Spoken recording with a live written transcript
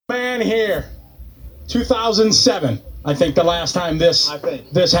Man, here, 2007. I think the last time this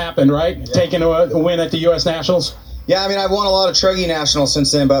happened, right? Yeah. Taking a win at the U.S. Nationals. Yeah, I mean, I've won a lot of Truggy Nationals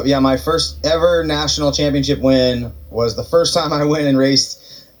since then, but yeah, my first ever national championship win was the first time I went and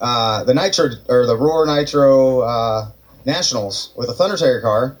raced the Nitro or the Roar Nitro Nationals with a Thunder Tiger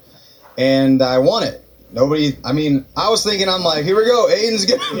car, and I won it. I was thinking, I'm like, here we go, Aiden's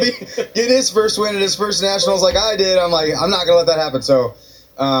gonna get his first win at his first nationals like I did. I'm like, I'm not gonna let that happen. So,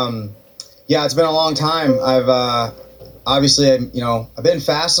 yeah, it's been a long time. I've obviously, I've been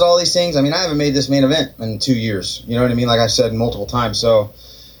fast at all these things. I mean, I haven't made this main event in 2 years. You know what I mean? Like I said multiple times. So,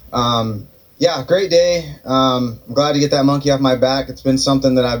 yeah, great day. I'm glad to get that monkey off my back. It's been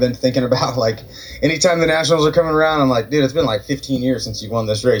something that I've been thinking about. Like, anytime the Nationals are coming around, I'm like, dude, it's been like 15 years since you won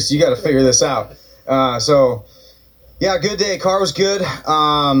this race. You got to figure this out. So, yeah, good day. Car was good.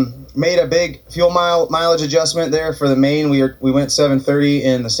 Made a big fuel mileage adjustment there for the main. We went 730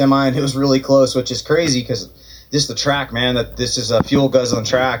 in the semi, and it was really close, which is crazy because just the track, man, that this is a fuel guzzling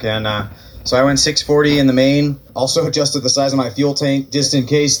track. And so I went 640 in the main. Also adjusted the size of my fuel tank just in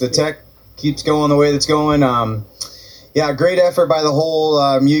case the tech keeps going the way that's going. Yeah, great effort by the whole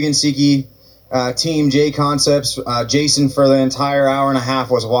Mugen Seiki team, J Concepts. Jason for the entire hour and a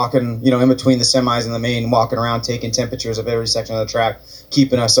half was walking, in between the semis and the main, walking around, taking temperatures of every section of the track,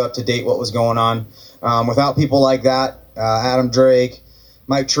 keeping us up to date what was going on. Without people like that, Adam Drake,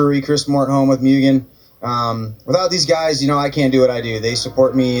 Mike Trury, Chris Morton with Mugen, without these guys, I can't do what I do. They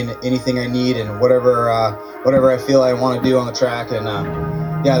support me in anything I need and whatever I feel I want to do on the track. And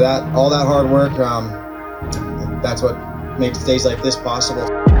yeah, all that hard work, that's what makes days like this possible.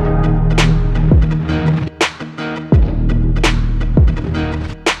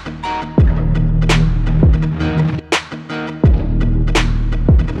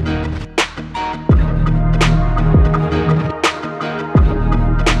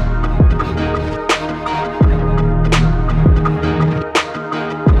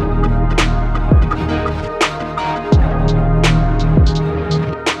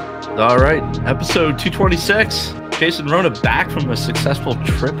 All right, episode 226. Jason Rona back from a successful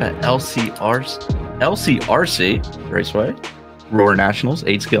trip at LCRC Raceway, Roar Nationals,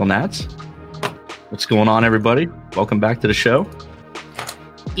 8-scale Nats. What's going on, everybody? Welcome back to the show.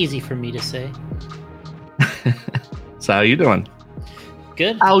 Easy for me to say. So how you doing?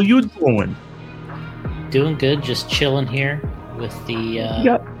 Good. How you doing? Doing good. Just chilling here with the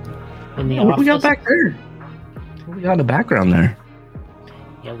in the what office. we got back there? What we got in the background there?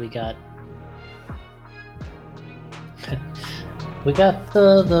 Yeah, we got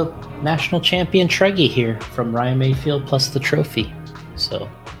the national champion Truggy here from Ryan Mayfield plus the trophy. So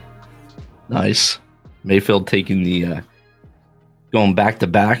nice. Mayfield taking the going back to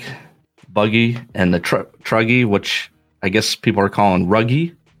back buggy and the Truggy, which I guess people are calling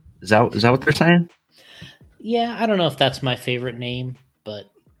Ruggy. Is that what they're saying? Yeah, I don't know if that's my favorite name, but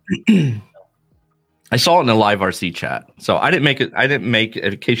I saw it in the live RC chat, so I didn't make it.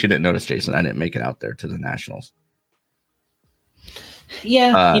 In case you didn't notice, Jason, I didn't make it out there to the Nationals.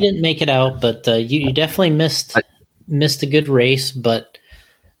 Yeah, you didn't make it out, but you definitely missed a good race. But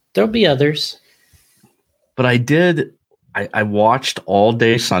there'll be others. But I did. I watched all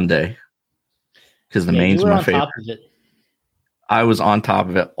day Sunday because the main's my favorite. Top of it. I was on top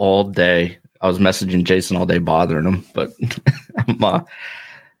of it all day. I was messaging Jason all day, bothering him, but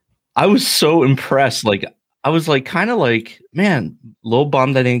I was so impressed. Like, I was like, kind of like, man, little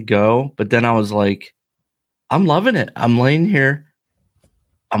bummed I didn't go. But then I was like, I'm loving it. I'm laying here.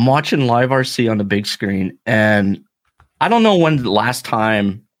 I'm watching live RC on the big screen. And I don't know when the last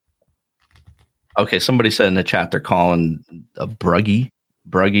time. Okay, somebody said in the chat they're calling a Ruggy,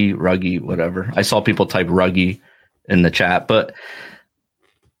 whatever. I saw people type Ruggy in the chat. But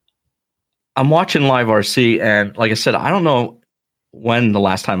I'm watching live RC. And like I said, I don't know when the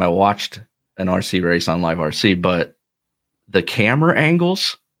last time I watched an RC race on live RC, but the camera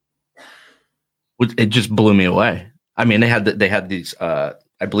angles, it just blew me away. I mean, they had these, I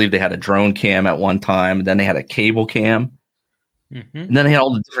believe they had a drone cam at one time, and then they had a cable cam, and then they had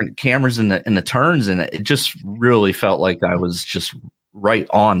all the different cameras in the turns, and it just really felt like I was just right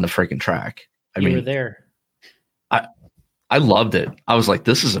on the freaking track. You were there. I loved it. I was like,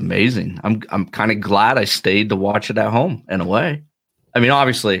 this is amazing. I'm kind of glad I stayed to watch it at home in a way. I mean,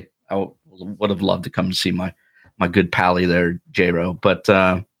 obviously, I would have loved to come to see my good pally there, J-Ro. But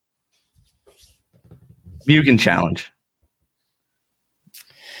Mugen Challenge.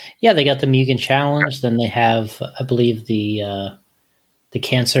 Yeah, they got the Mugen Challenge. Then they have, I believe, the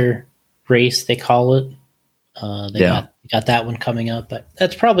cancer race, they call it. They got that one coming up. But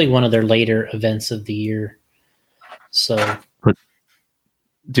that's probably one of their later events of the year. So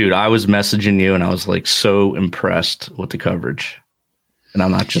Dude, I was messaging you and I was like so impressed with the coverage. And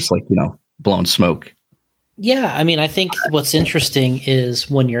I'm not just like, blowing smoke. Yeah, I mean, I think what's interesting is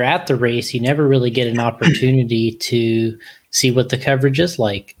when you're at the race, you never really get an opportunity to see what the coverage is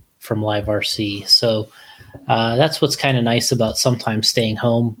like from Live RC. So that's what's kind of nice about sometimes staying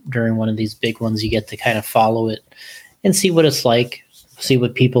home during one of these big ones. You get to kind of follow it and see what it's like, see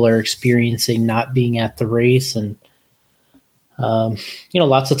what people are experiencing not being at the race. And,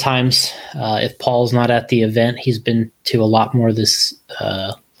 lots of times if Paul's not at the event, he's been to a lot more this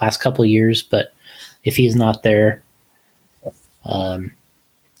last couple of years, but if he's not there,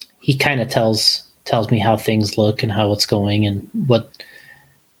 he kind of tells me how things look and how it's going and what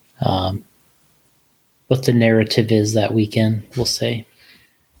the narrative is that weekend, we'll say.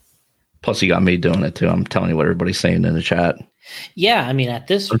 Plus, you got me doing it too. I'm telling you what everybody's saying in the chat. Yeah, I mean, at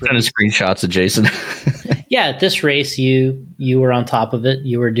this, I'm sending screenshots of Jason. Yeah, at this race, you were on top of it.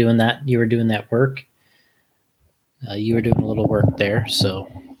 You were doing that. You were doing that work. You were doing a little work there. So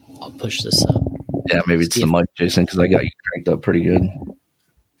I'll push this up. Yeah, maybe it's the mic, Jason, because I got you cranked up pretty good.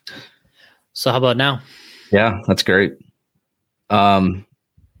 So how about now? Yeah, that's great. Yeah,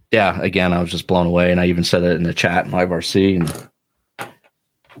 again, I was just blown away, and I even said it in the chat in Live RC, and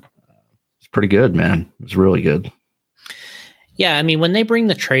it's pretty good, man. It was really good. Yeah, I mean, when they bring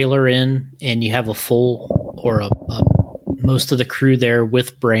the trailer in and you have a full or most of the crew there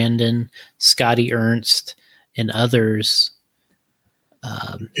with Brandon, Scotty Ernst, and others,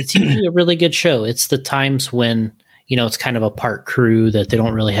 it's usually a really good show. It's the times when, it's kind of a part crew that they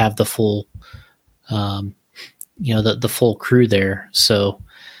don't really have the full, the full crew there. So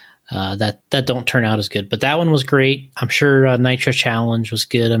that don't turn out as good. But that one was great. I'm sure Nitro Challenge was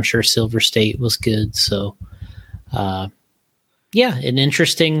good. I'm sure Silver State was good. So, yeah, an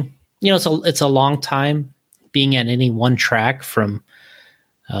interesting, it's a long time being at any one track from,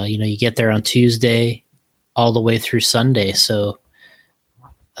 you get there on Tuesday all the way through Sunday. So,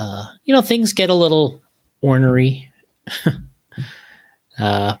 things get a little ornery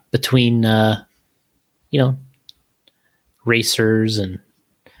between, racers and,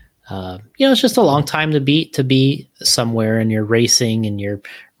 it's just a long time to be somewhere and you're racing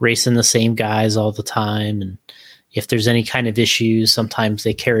the same guys all the time. And if there's any kind of issues, sometimes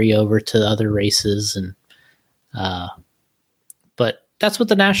they carry over to other races. And, but that's what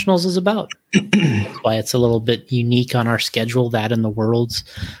the Nationals is about. That's why it's a little bit unique on our schedule, that and the World's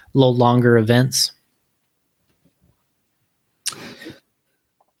a little longer events.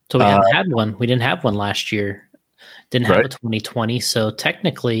 So we haven't had one. We didn't have one last year. Didn't have a 2020. So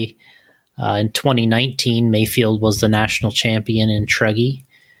technically, in 2019, Mayfield was the national champion in Truggy,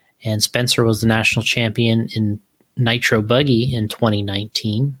 and Spencer was the national champion in Nitro Buggy in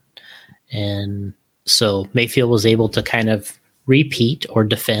 2019. And so Mayfield was able to kind of repeat or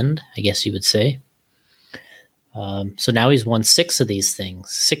defend, I guess you would say. So now he's won 6 of these things,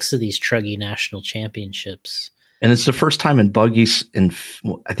 6 of these Truggy national championships. And it's the first time in buggies in,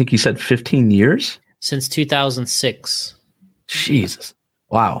 I think you said 15 years? Since 2006. Jesus.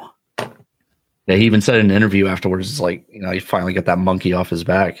 Wow. Yeah, he even said in an interview afterwards, it's like, he finally got that monkey off his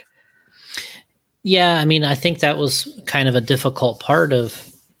back. Yeah, I mean, I think that was kind of a difficult part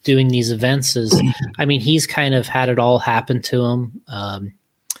of doing these events is, I mean, he's kind of had it all happen to him.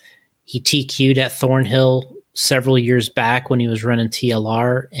 He TQ'd at Thornhill several years back when he was running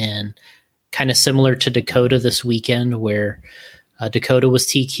TLR, and kind of similar to Dakota this weekend where Dakota was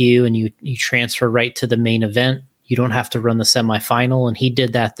TQ and you transfer right to the main event. You don't have to run the semifinal, and he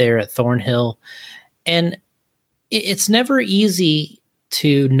did that there at Thornhill. And it's never easy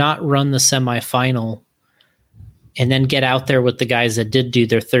to not run the semifinal and then get out there with the guys that did do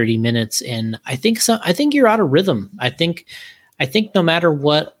their 30 minutes. And I think you're out of rhythm. I think no matter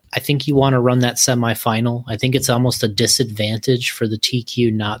what, I think you want to run that semifinal. I think it's almost a disadvantage for the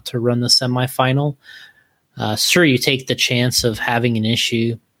TQ not to run the semifinal. Sure, you take the chance of having an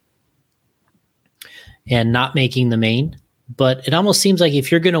issue and not making the main, but it almost seems like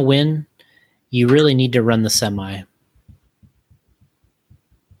if you're going to win, you really need to run the semi.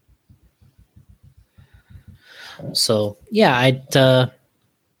 So yeah, it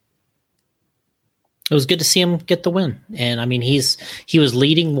was good to see him get the win. And I mean, he was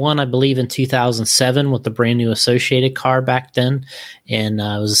leading one, I believe, in 2007 with the brand new Associated car back then, and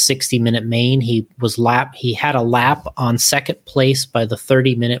it was a 60-minute main. He had a lap on second place by the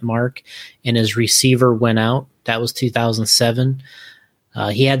 30-minute mark, and his receiver went out. That was 2007.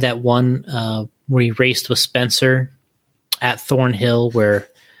 He had that one where he raced with Spencer at Thornhill, where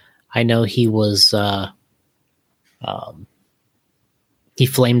I know he was. He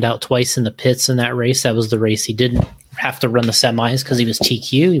flamed out twice in the pits in that race. That was the race he didn't have to run the semis because he was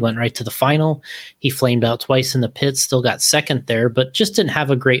TQ. He went right to the final. He flamed out twice in the pits, still got second there, but just didn't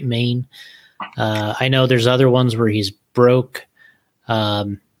have a great main. I know there's other ones where he's broke.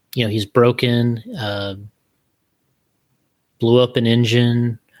 He's broken, blew up an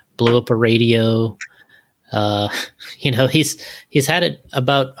engine, blew up a radio. He's had it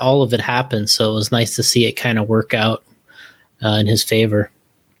about all of it happen. So it was nice to see it kind of work out in his favor.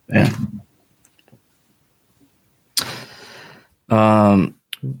 Yeah.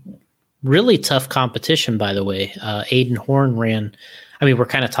 Really tough competition, by the way. Aiden Horn ran. I mean, we're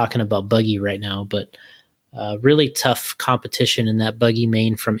kind of talking about buggy right now, but really tough competition in that buggy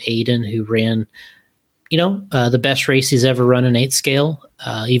main from Aiden, who ran, the best race he's ever run in 8 scale.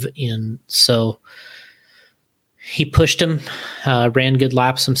 So he pushed him, ran good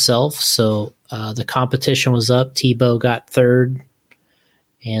laps himself. So the competition was up. Tebow got 3rd,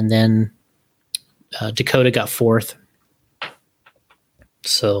 and then Dakota got 4th.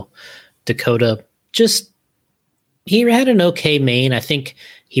 So Dakota he had an okay main. I think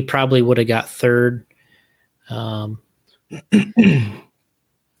he probably would have got 3rd. I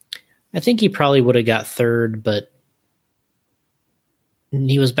think he probably would have got 3rd, but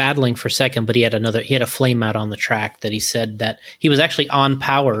he was battling for 2nd, but he had a flame out on the track that he said that he was actually on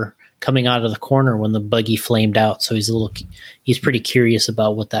power coming out of the corner when the buggy flamed out. So he's pretty curious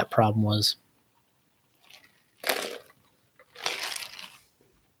about what that problem was.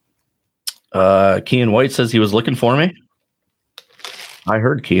 Kean White says he was looking for me. I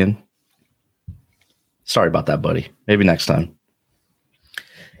heard Kean. Sorry about that, buddy. Maybe next time.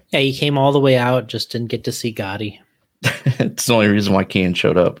 Yeah, he came all the way out, just didn't get to see Gotti. It's the only reason why Kean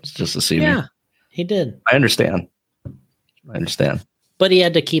showed up, is just to see me. Yeah, he did. I understand. But he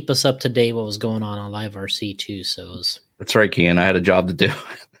had to keep us up to date what was going on Live RC too. So that's right, Kean. I had a job to do.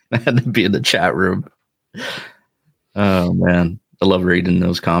 I had to be in the chat room. Oh man, I love reading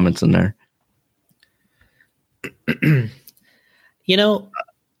those comments in there.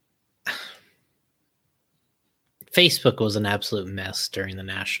 Facebook was an absolute mess during the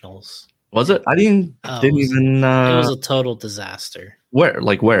Nationals. Was it? I didn't even. It was a total disaster. Where?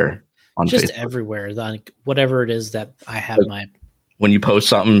 On just Facebook? Everywhere. Like whatever it is that I have when you post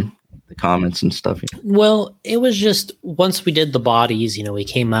something, the comments and stuff. Well, it was just once we did the bodies. We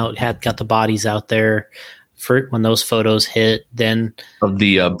came out, got the bodies out there for when those photos hit. Then of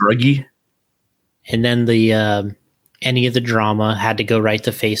the Bruggy, and then the any of the drama had to go right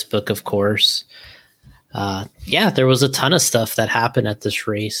to Facebook, of course. There was a ton of stuff that happened at this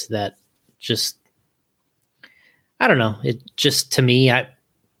race that just, I don't know. It just, to me, I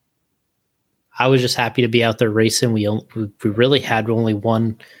was just happy to be out there racing. We really had only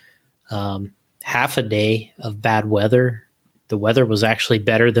one half a day of bad weather. The weather was actually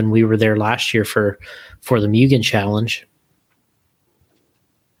better than we were there last year for the Mugen Challenge.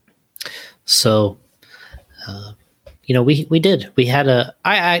 So, we did. We had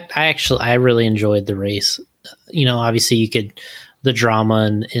I really enjoyed the race. Obviously the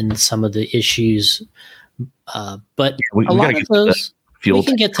drama and some of the issues, but a lot of those, we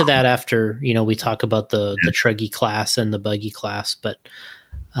can get to that after, we talk about the truggy class and the buggy class. But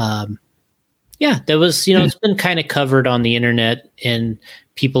there was, it's been kind of covered on the internet and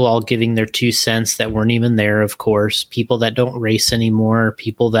people all giving their 2 cents that weren't even there, of course, people that don't race anymore,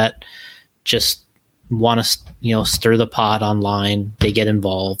 people that just want to, stir the pot online, they get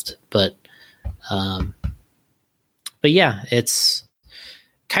involved. But yeah, it's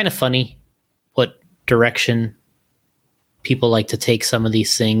kind of funny what direction people like to take some of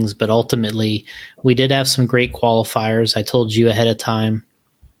these things. But ultimately, we did have some great qualifiers. I told you ahead of time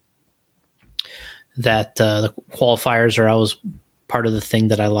that the qualifiers are always part of the thing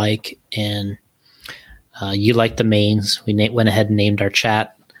that I like. And you like the mains. We went ahead and named our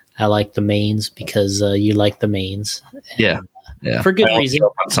chat I like the mains because you like the mains. And, yeah. For good reason.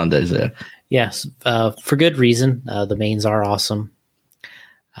 On Sundays, yeah. Yes, for good reason. The mains are awesome.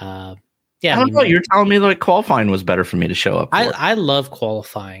 I don't know. You're telling me like qualifying was better for me to show up. I love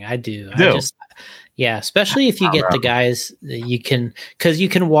qualifying. I do. Especially if you get the guys you can, because you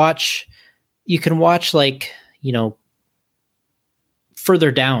can watch like,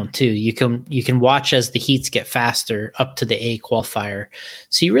 further down too. You can watch as the heats get faster up to the A qualifier.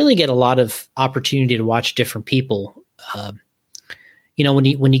 So you really get a lot of opportunity to watch different people.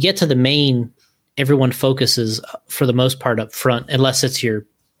 When you get to the main, everyone focuses for the most part up front, unless it's your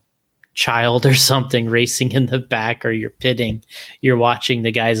child or something racing in the back, or you're pitting, you're watching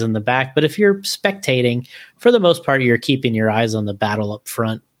the guys in the back. But if you're spectating, for the most part, you're keeping your eyes on the battle up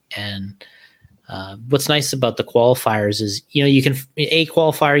front. And What's nice about the qualifiers is, you can A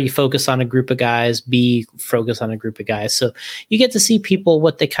qualifier, you focus on a group of guys, B focus on a group of guys. So you get to see people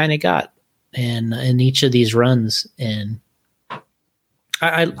what they kind of got in each of these runs. And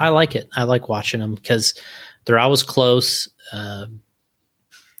I like it. I like watching them because they're always close.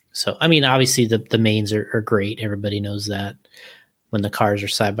 So, I mean, obviously the mains are great. Everybody knows that when the cars are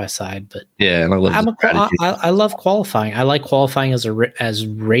side by side, but yeah, and I love qualifying. I like qualifying as a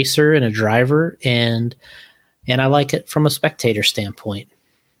racer and a driver, and I like it from a spectator standpoint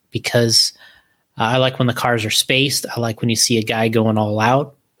because I like when the cars are spaced. I like when you see a guy going all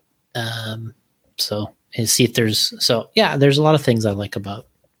out. There's a lot of things I like about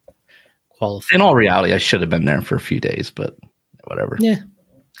qualifying. In all reality, I should have been there for a few days, but whatever. Yeah.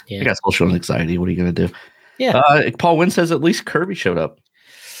 I got social anxiety. What are you going to do? Yeah. Paul Wynn says at least Kirby showed up.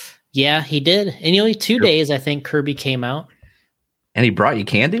 Yeah, he did. And only 2 days, I think Kirby came out. And he brought you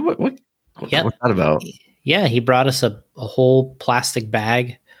candy? What's that about? Yeah, he brought us a whole plastic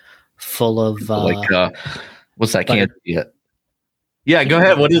bag full of what's that candy? Yeah, go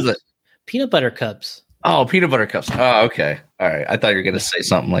ahead. What is it? Peanut butter cups. Oh, peanut butter cups. Oh, okay. All right. I thought you were going to say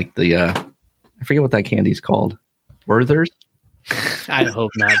something like I forget what that candy's called. Werther's? I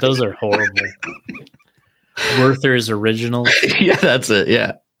hope not. Those are horrible. Werther's Originals. Yeah, that's it.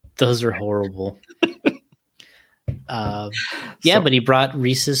 Yeah. Those are horrible. But he brought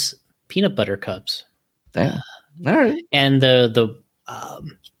Reese's peanut butter cups. All right. And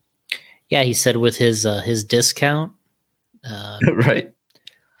he said with his discount. Right.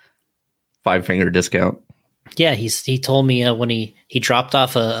 5-finger discount. Yeah, he told me when he dropped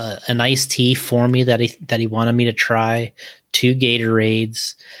off an iced tea for me that he wanted me to try, 2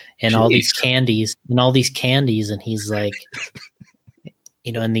 Gatorades and all these candies, and he's like,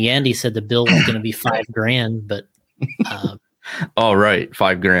 in the end he said the bill was going to be $5,000, but oh right,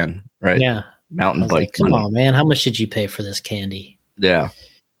 $5,000, right? Yeah, mountain bike. Like, come on, man, how much did you pay for this candy? Yeah,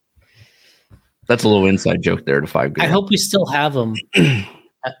 that's a little inside joke there to $5,000. I hope we still have them.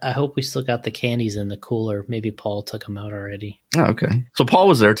 I hope we still got the candies in the cooler. Maybe Paul took them out already. Oh, okay. So Paul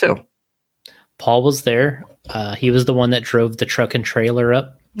was there too. Paul was there. He was the one that drove the truck and trailer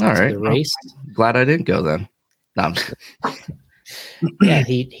up to the race. Glad I didn't go then. No, I'm just kidding. Yeah,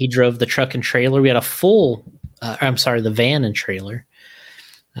 he drove the truck and trailer. We had the van and trailer.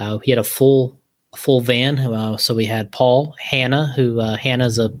 He had a full van. So we had Paul, Hannah, who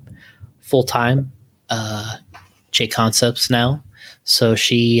Hannah's a full-time J Concepts now. So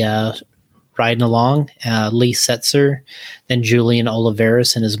she riding along, Lee Setzer, then Julian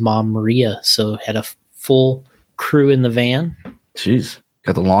Oliveris and his mom Maria. So had a full crew in the van. Jeez,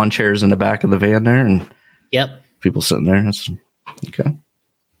 got the lawn chairs in the back of the van there, and people sitting there. That's okay.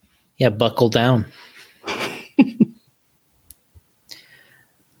 Yeah, buckle down.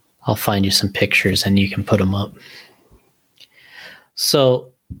 I'll find you some pictures and you can put them up. So.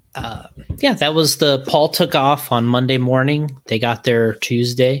 That was Paul took off on Monday morning. They got there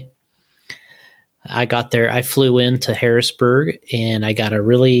Tuesday. I flew into Harrisburg and I got a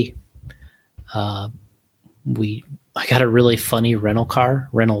really, funny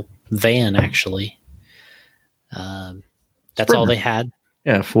rental van actually. That's Sprinter. all they had.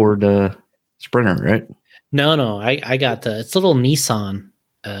 Yeah. Ford Sprinter, right? No, I got it's a little Nissan.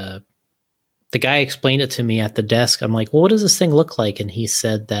 The guy explained it to me at the desk. I'm like, well, what does this thing look like? And he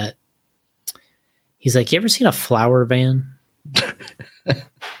said that he's like, you ever seen a flower van?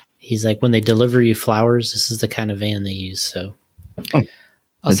 He's like, when they deliver you flowers, this is the kind of van they use. So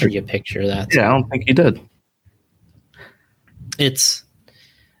I'll send you a picture of that. Yeah, I don't think he did. It's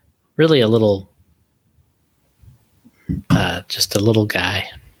really a little, just a little guy.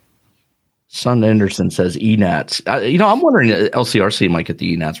 Son Anderson says ENATs. I'm wondering LCRC might get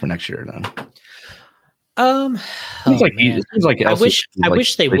the ENATs for next year then. Seems like I wish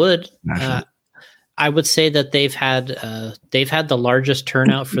they would. I would say that they've had the largest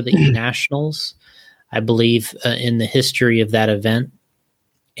turnout for the E-Nationals, I believe, in the history of that event.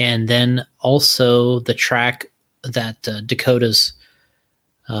 And then also the track that Dakota's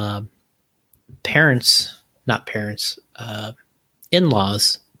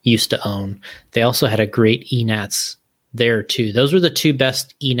in-laws used to own. They also had a great E-Nats there too. Those were the 2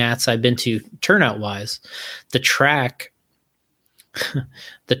 best E-Nats I've been to turnout wise. The track,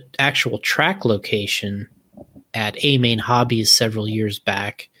 the actual track location at A Main Hobbies several years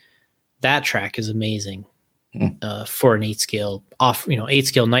back, that track is amazing for an 8-scale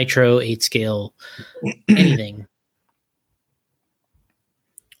 8-scale nitro, 8-scale anything.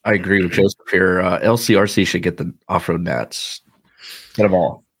 I agree with Joseph here. LCRC should get the off-road nats. Get them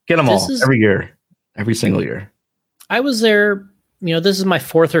all. Every year, every single year. I was there this is my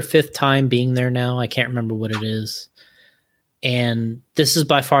 4th or 5th time being there now. I can't remember what it is. And this is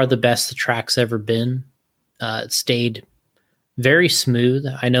by far the best the track's ever been. It stayed very smooth.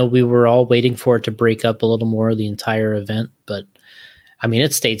 I know we were all waiting for it to break up a little more the entire event, but I mean,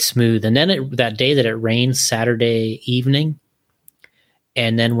 it stayed smooth. And then that day that it rained, Saturday evening,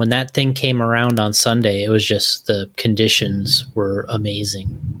 and then when that thing came around on Sunday, it was just the conditions were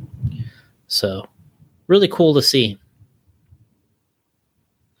amazing. So really cool to see.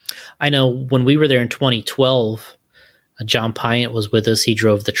 I know when we were there in 2012, John Pyatt was with us. He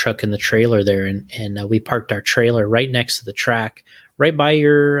drove the truck and the trailer there, and we parked our trailer right next to the track, right by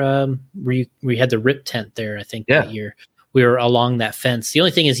your where you had the RIP tent there, I think, that year. We were along that fence. The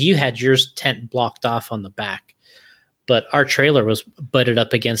only thing is you had your tent blocked off on the back, but our trailer was butted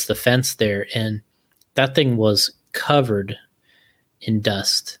up against the fence there, and that thing was covered in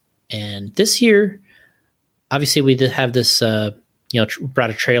dust. And this year, obviously, we did have this, brought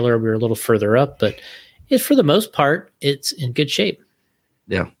a trailer. We were a little further up, but for the most part, it's in good shape.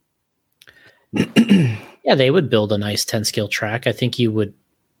 Yeah. Yeah, they would build a nice 10 scale track. I think you would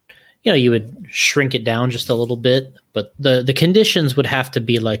shrink it down just a little bit, but the conditions would have to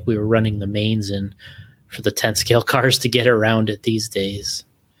be like we were running the mains in for the 10 scale cars to get around it these days.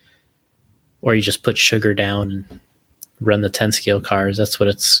 Or you just put sugar down and run the 10 scale cars. That's what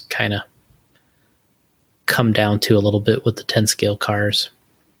it's kind of come down to a little bit with the 10 scale cars.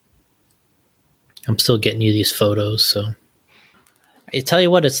 I'm still getting you these photos, so I tell you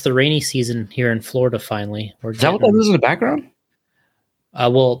what, it's the rainy season here in Florida finally. Is that what that is in the background?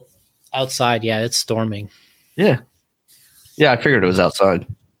 Well, outside, yeah, it's storming. Yeah. Yeah, I figured it was outside.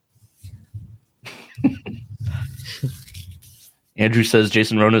 Andrew says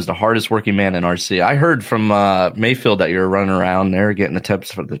Jason Rona is the hardest working man in RC. I heard from Mayfield that you were running around there getting the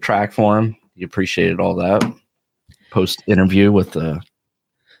tips for the track for him. You appreciated all that. Post interview with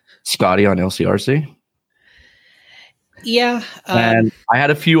Scotty on LCRC. Yeah. And I had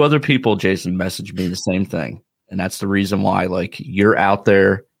a few other people, Jason, message me the same thing. And that's the reason why, like, you're out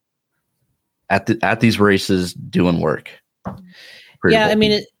there at these races doing work. Yeah, I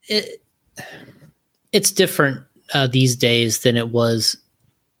mean, it's different these days than it was,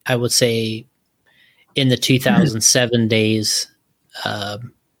 I would say, in the 2007 days.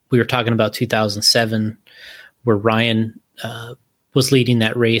 We were talking about 2007, where Ryan was leading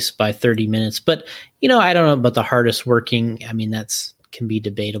that race by 30 minutes. But, I don't know about the hardest working. I mean, can be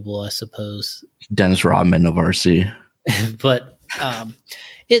debatable, I suppose. Dennis Rodman of RC. But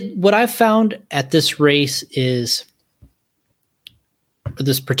what I've found at this race is,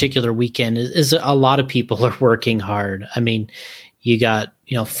 this particular weekend, is a lot of people are working hard. I mean, you got,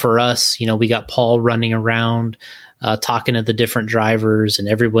 for us, we got Paul running around, talking to the different drivers, and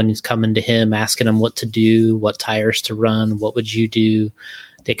everyone's coming to him, asking him what to do, what tires to run, what would you do?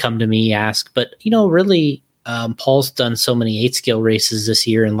 They come to me, ask. But, really, Paul's done so many 8-scale races this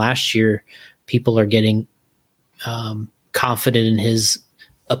year, and last year people are getting confident in his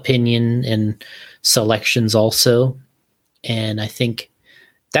opinion and selections also. And I think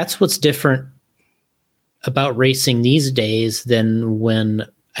that's what's different about racing these days than when,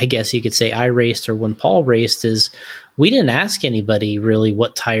 I guess you could say, I raced or when Paul raced, is we didn't ask anybody really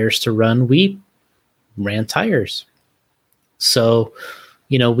what tires to run. We ran tires. So,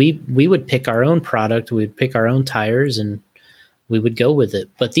 we would pick our own product, we'd pick our own tires, and we would go with it.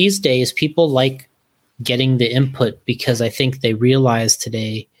 But these days, people like getting the input because I think they realize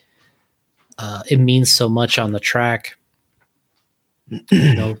today it means so much on the track.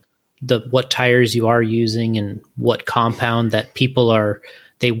 What tires you are using and what compound that people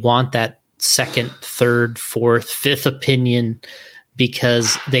they want that second, third, fourth, fifth opinion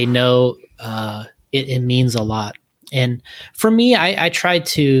because they know it means a lot. And for me, I tried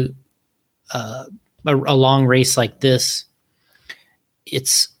to a long race like this.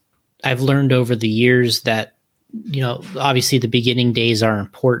 I've learned over the years that, obviously the beginning days are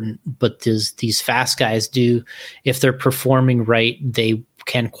important, but these fast guys if they're performing right, they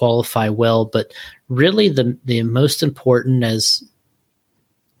can qualify well. But really the most important, as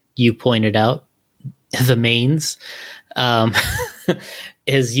you pointed out, the mains,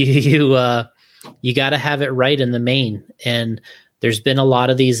 is you got to have it right in the main. And there's been a lot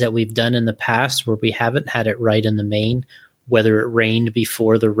of these that we've done in the past where we haven't had it right in the main, whether it rained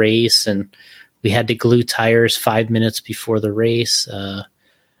before the race and we had to glue tires 5 minutes before the race.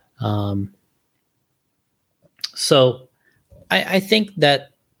 So I think that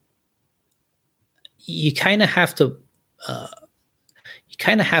you kind of have to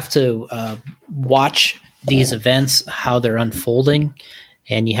watch these events, how they're unfolding,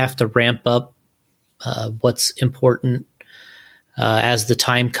 and you have to ramp up what's important. as the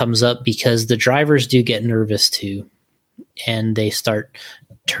time comes up, because the drivers do get nervous too, and they start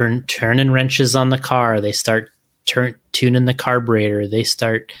turning wrenches on the car. They start tuning the carburetor. They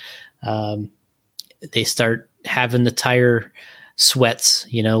start having the tire sweats.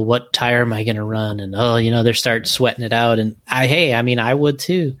 What tire am I going to run? And they start sweating it out. And I would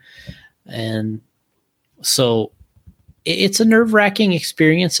too. And so it's a nerve-wracking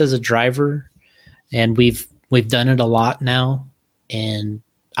experience as a driver, and we've done it a lot now. And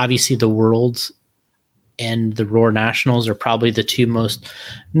obviously the Worlds and the Roar Nationals are probably the two most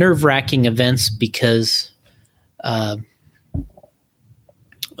nerve-wracking events because of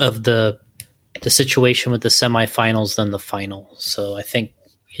the situation with the semifinals than the final. So I think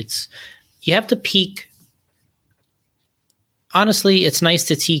you have to peak. Honestly, it's nice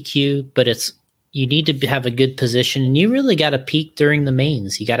to TQ, but you need to have a good position, and you really got to peak during the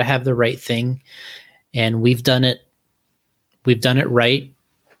mains. You got to have the right thing, and we've done it. We've done it right,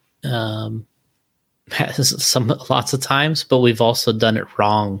 lots of times, but we've also done it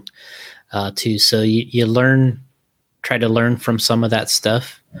wrong too. So you try to learn from some of that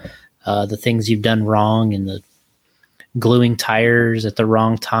stuff, the things you've done wrong, and the gluing tires at the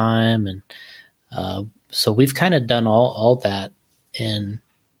wrong time, and so we've kind of done all that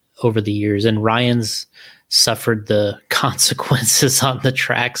over the years. And Ryan's suffered the consequences on the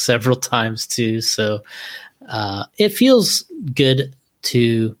track several times too. So it feels good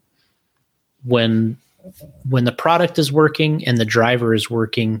to when the product is working and the driver is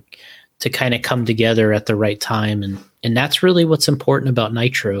working to kind of come together at the right time. And that's really what's important about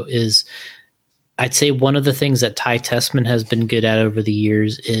Nitro. Is I'd say one of the things that Ty Tessman has been good at over the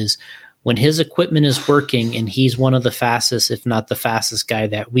years is when his equipment is working and he's one of the fastest, if not the fastest guy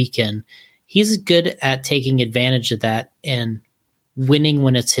that weekend, he's good at taking advantage of that and winning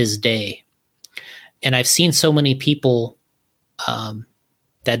when it's his day. And I've seen so many people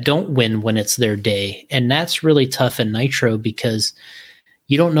that don't win when it's their day. And that's really tough in Nitro because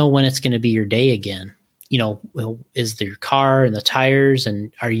you don't know when it's going to be your day again. Is there your car and the tires,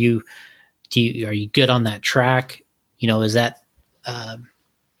 and are you good on that track? Is that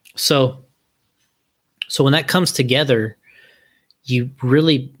so when that comes together, you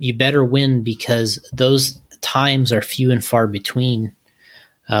better win, because those times are few and far between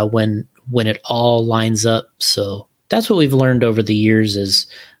when it all lines up. So that's what we've learned over the years, is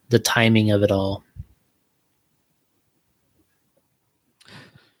the timing of it all.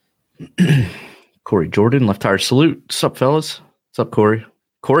 Corey Jordan, left tire salute. What's up, fellas? What's up, Corey?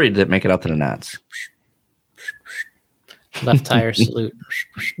 Corey didn't make it out to the Nats. Left tire salute.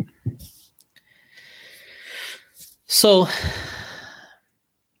 So,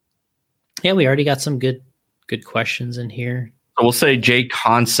 yeah, we already got some good questions in here. So we'll say J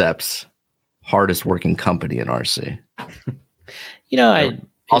Concepts, hardest working company in RC. I'll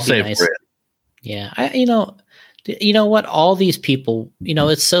say nice. For it. Yeah, you know what? All these people,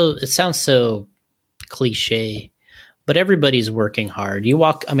 it sounds so cliche, but everybody's working hard. I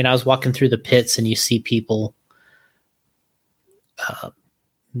was walking through the pits and you see people.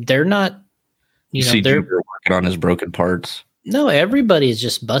 They're not. They're working on his broken parts. No, everybody's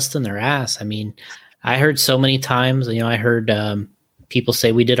just busting their ass. I heard so many times. I heard people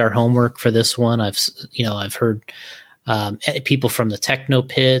say we did our homework for this one. I've heard people from the Techno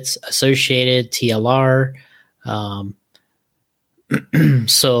Pits, Associated, TLR.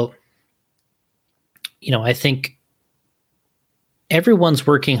 So, I think everyone's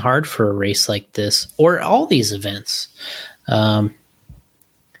working hard for a race like this, or all these events.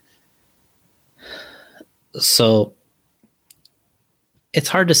 So it's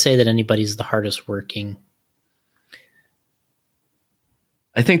hard to say that anybody's the hardest working.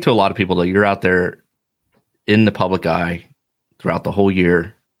 I think to a lot of people, though, you're out there in the public eye throughout the whole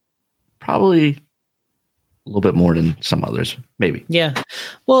year, probably a little bit more than some others, maybe. Yeah.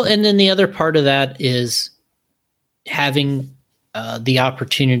 Well, and then the other part of that is having the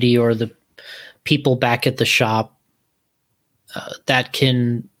opportunity, or the people back at the shop that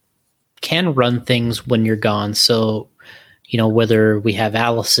can run things when you're gone. So, whether we have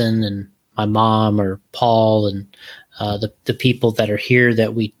Allison and my mom, or Paul, and the people that are here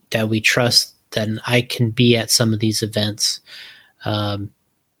that we trust, then I can be at some of these events.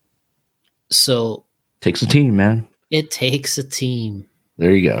 So takes a team, man. It takes a team.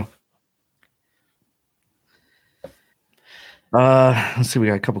 There you go. Let's see. We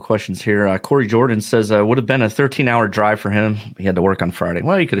got a couple questions here. Corey Jordan says, would have been a 13-hour drive for him. He had to work on Friday.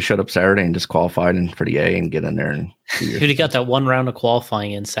 Well, he could have showed up Saturday and just qualified for the A and get in there. And he would have got that one round of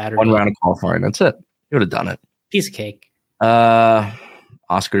qualifying in Saturday. One round of qualifying. That's it. He would have done it. Piece of cake.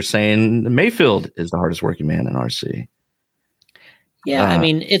 Oscar's saying Mayfield is the hardest working man in RC. Yeah, I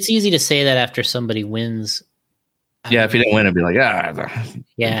mean, it's easy to say that after somebody wins. Yeah, if he didn't win, it'd be like, yeah,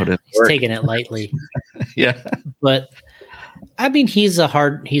 he's taking it lightly. Yeah, but I mean, he's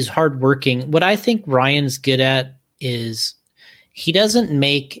hardworking. What I think Ryan's good at is he doesn't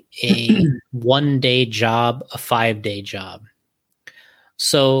make a 1-day job a 5-day job.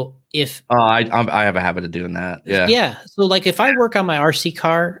 So if I have a habit of doing that. Yeah. So like if I work on my RC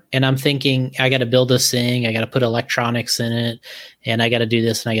car and I'm thinking I got to build this thing, I got to put electronics in it, and I got to do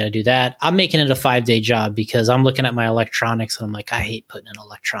this and I got to do that, I'm making it a 5-day job because I'm looking at my electronics and I'm like, I hate putting in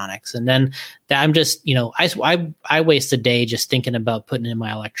electronics. And then I'm just, I waste a day just thinking about putting in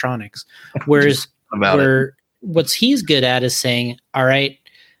my electronics. Whereas what he's good at is saying, all right,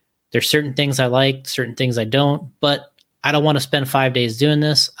 there's certain things I like, certain things I don't, but I don't want to spend 5 days doing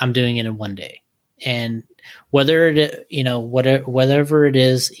this. I'm doing it in 1 day. And whatever it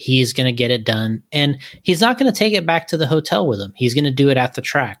is, he's going to get it done. And he's not going to take it back to the hotel with him. He's going to do it at the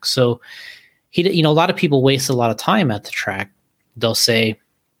track. So a lot of people waste a lot of time at the track. They'll say,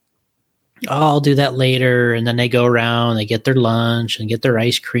 oh, I'll do that later. And then they go around, they get their lunch and get their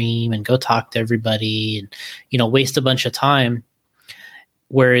ice cream and go talk to everybody and, waste a bunch of time.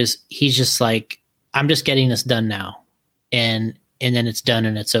 Whereas he's just like, I'm just getting this done now. And then it's done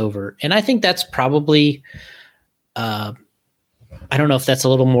and it's over. And I think that's probably, I don't know if that's a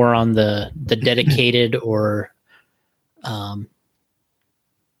little more on the dedicated or,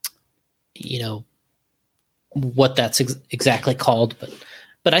 what that's exactly called.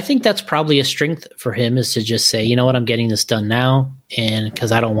 But I think that's probably a strength for him is to just say, you know what, I'm getting this done now. And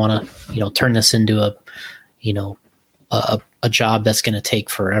because I don't want to, turn this into a job that's going to take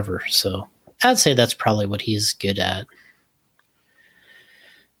forever. So I'd say that's probably what he's good at.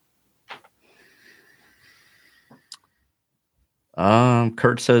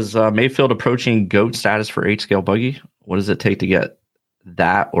 Kurt says Mayfield approaching GOAT status for 8-scale buggy. What does it take to get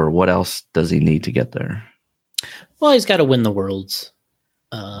that, or what else does he need to get there? Well, he's got to win the worlds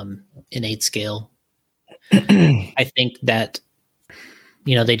in 8-scale. I think that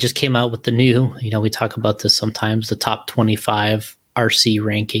they just came out with the new. We talk about this sometimes. The top 25 RC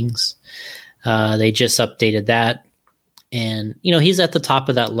rankings. They just updated that, and he's at the top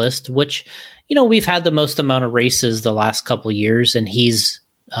of that list, which. We've had the most amount of races the last couple of years, and he's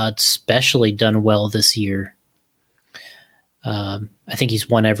especially done well this year. I think he's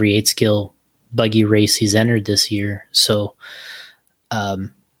won every 8-scale buggy race he's entered this year. So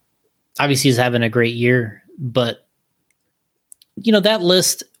obviously he's having a great year. But, that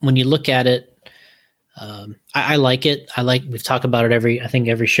list, when you look at it, I like it. We've talked about it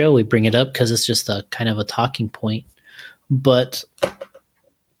every show we bring it up because it's just a kind of a talking point. But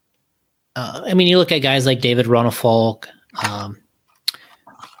you look at guys like David Ronefalk,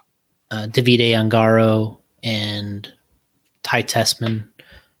 Davide Angaro, and Ty Tessman.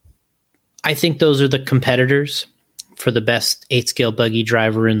 I think those are the competitors for the best 8-scale buggy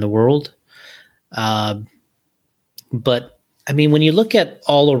driver in the world. But when you look at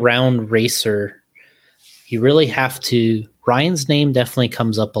all-around racer, you really have to. Ryan's name definitely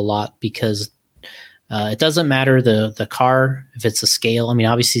comes up a lot because. It doesn't matter the car, if it's a scale.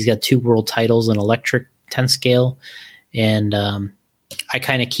 Obviously he's got 2 world titles in electric 10 scale. And I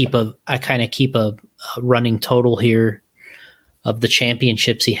kind of keep a running total here of the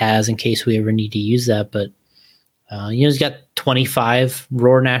championships he has in case we ever need to use that. But, he's got 25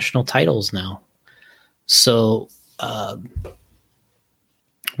 Roar national titles now. So,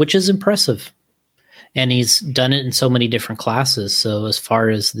 which is impressive. And he's done it in so many different classes. So as far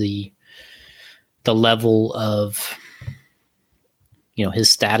as the level of his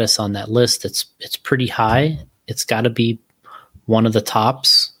status on that list, it's pretty high. It's got to be one of the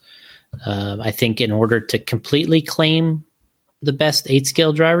tops. I think in order to completely claim the best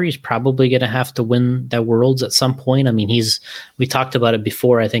 8-scale driver, he's probably going to have to win the worlds at some point. We talked about it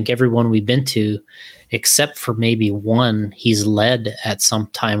before. I think everyone we've been to, except for maybe one, he's led at some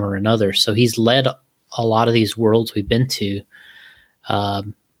time or another. So he's led a lot of these worlds we've been to.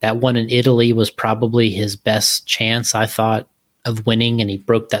 That one in Italy was probably his best chance, I thought, of winning, and he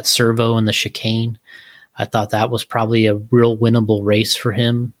broke that servo in the chicane. I thought that was probably a real winnable race for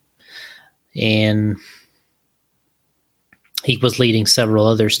him. And he was leading several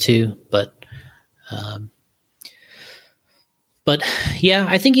others too. But yeah,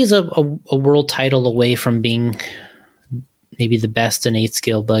 I think he's a world title away from being maybe the best in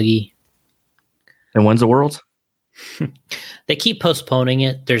 8-scale buggy. And when's the Worlds? They keep postponing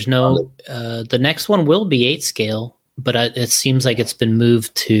it. There's no the next one will be 8-scale, but it seems like it's been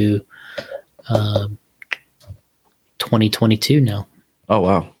moved to 2022 now. Oh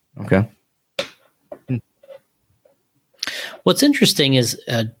wow. Okay. What's interesting is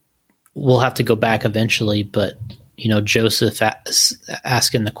we'll have to go back eventually, but Joseph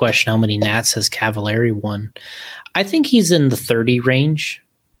asking the question, how many Nats has Cavallari won? I think he's in the 30 range.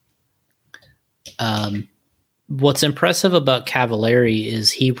 What's impressive about Cavallari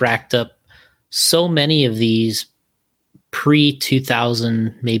is he racked up so many of these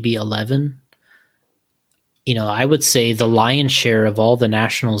pre-2000, maybe 11. I would say the lion's share of all the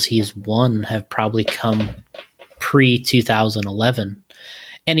nationals he's won have probably come pre-2011.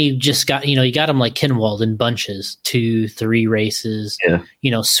 And he just got, he got him like Kinwald in bunches, 2-3 races,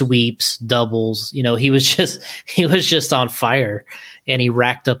 sweeps, doubles. He was just on fire, and he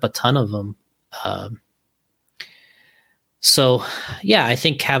racked up a ton of them. So, yeah, I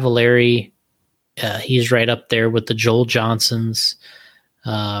think Cavallari, he's right up there with the Joel Johnsons.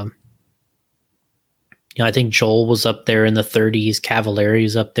 I think Joel was up there in the 30s. Cavallari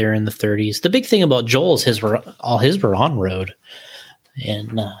is up there in the 30s. The big thing about Joel is all his were on road.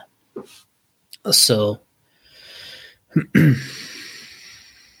 And so. And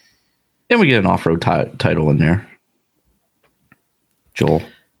we get an off-road title in there. Joel.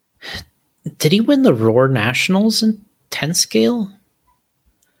 Did he win the Roar Nationals in 10 scale?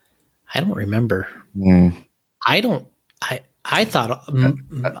 I don't remember. I thought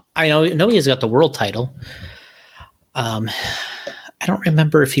I know he's got the world title. I don't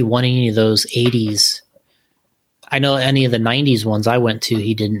remember if he won any of those 80s. I know any of the 90s ones I went to,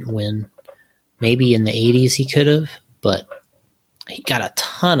 he didn't win. Maybe in the 80s he could have, but he got a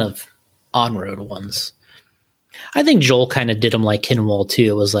ton of on-road ones. I think Joel kind of did them like Kinwald too.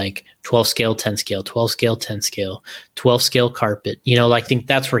 It was like 12 scale, 10 scale, 12 scale, 10 scale, 12 scale carpet. I think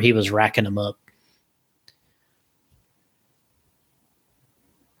that's where he was racking them up.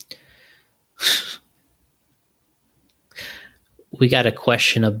 We got a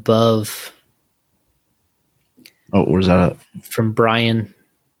question above. Oh, where's that at? From Brian.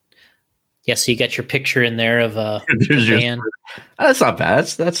 Yeah, so you got your picture in there of a van. That's not bad.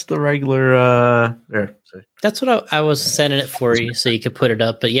 That's the regular. There. That's what I was sending it for you, so you could put it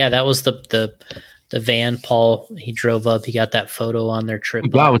up. But yeah, that was the van Paul he drove up. He got that photo on their trip.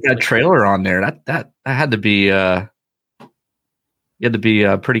 Wow, with that trailer on there, that had to be. You had to be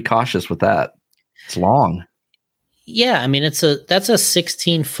pretty cautious with that. It's long. Yeah, I mean that's a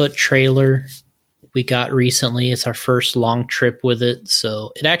 16-foot trailer we got recently. It's our first long trip with it,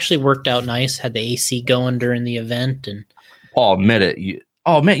 so it actually worked out nice. Had the AC going during the event, and Paul, admit it.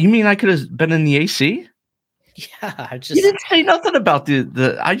 You mean I could have been in the AC? Yeah, you didn't say nothing about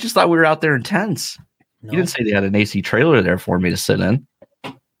the. I just thought we were out there in tents. No. You didn't say they had an AC trailer there for me to sit in.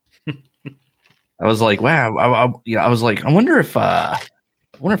 I was like, wow. I was like, I wonder if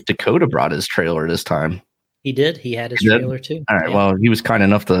Dakota brought his trailer this time. He did. He had his trailer too. All right. Yeah. Well, he was kind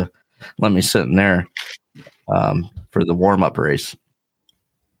enough to let me sit in there for the warm-up race.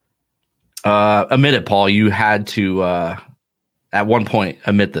 Admit it, Paul. You had to at one point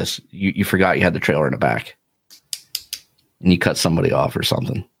admit this. You forgot you had the trailer in the back, and you cut somebody off or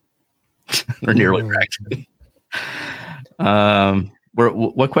something, or nearly wrecked.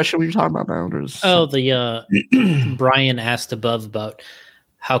 What question were you talking about now? The Brian asked above about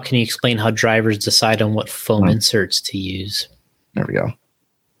how can you explain how drivers decide on what foam inserts to use? There we go.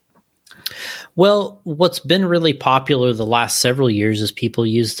 Well, what's been really popular the last several years is people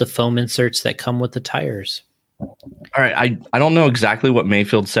use the foam inserts that come with the tires. All right. I don't know exactly what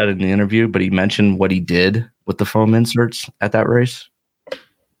Mayfield said in the interview, but he mentioned what he did with the foam inserts at that race.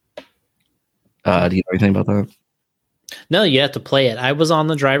 Do you know anything about that? No, you have to play it. I was on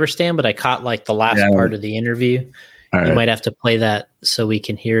the driver's stand, but I caught like the last part of the interview. All you might have to play that so we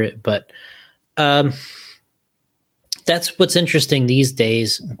can hear it. But that's what's interesting these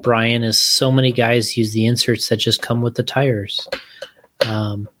days, Brian, is so many guys use the inserts that just come with the tires.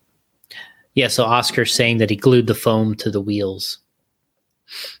 So Oscar's saying that he glued the foam to the wheels.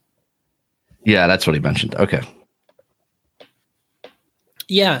 Yeah, that's what he mentioned. Okay.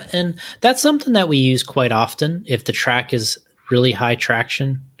 Yeah, and that's something that we use quite often if the track is really high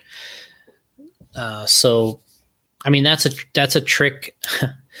traction. I mean, that's a trick.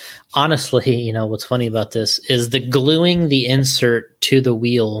 Honestly, what's funny about this is the gluing the insert to the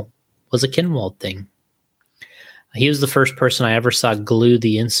wheel was a Kinwald thing. He was the first person I ever saw glue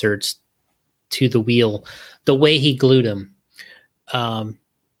the inserts to the wheel the way he glued them.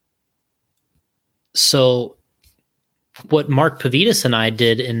 So what Mark Pavidis and I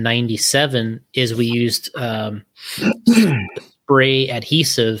did in 97 is we used spray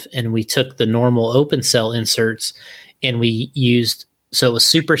adhesive, and we took the normal open cell inserts and we used, so it was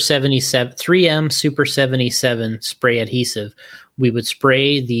Super 77, 3M Super 77 spray adhesive. We would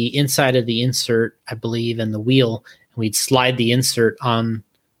spray the inside of the insert, I believe, and the wheel, we'd slide the insert on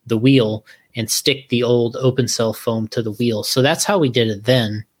the wheel and stick the old open cell foam to the wheel. So that's how we did it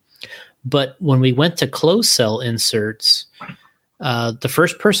then. But when we went to closed cell inserts, the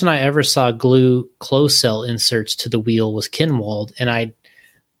first person I ever saw glue closed cell inserts to the wheel was Kinwald.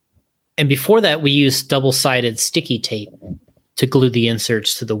 And before that, we used double-sided sticky tape to glue the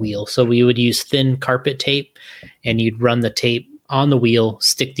inserts to the wheel. So we would use thin carpet tape, and you'd run the tape on the wheel,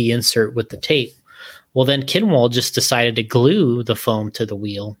 stick the insert with the tape. Well, then Kinwald just decided to glue the foam to the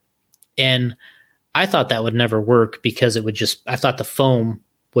wheel. And I thought that would never work because I thought the foam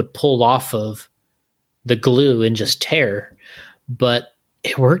would pull off of the glue and just tear. But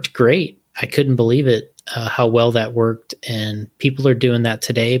it worked great. I couldn't believe it, how well that worked. And people are doing that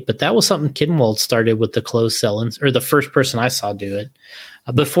today. But that was something Kinwald started with the closed cell, or the first person I saw do it.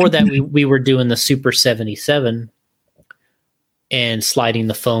 Before that, we were doing the Super 77 and sliding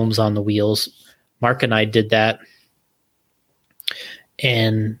the foams on the wheels. Mark and I did that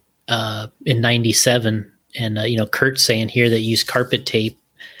in 97. And, Kurt's saying here that used carpet tape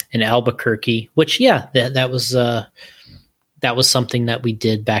in Albuquerque, which, that was something that we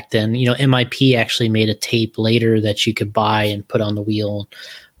did back then. MIP actually made a tape later that you could buy and put on the wheel.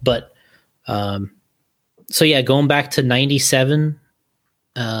 But, going back to 97,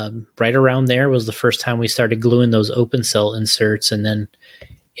 right around there was the first time we started gluing those open cell inserts. And then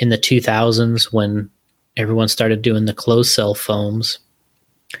in the 2000s, when everyone started doing the closed cell foams,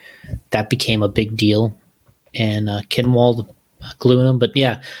 that became a big deal. And Kinwald gluing them. But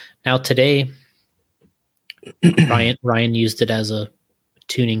now today, Ryan used it as a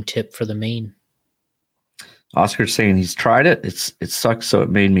tuning tip for the main. Oscar's saying he's tried it. It sucks, so it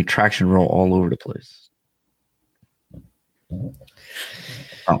made me traction roll all over the place.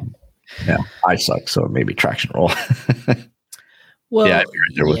 Yeah, I suck, so it made me traction roll. Well, yeah.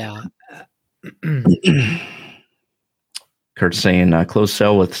 Kurt's saying closed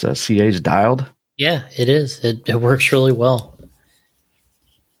cell with CA's dialed. Yeah, it is. It works really well.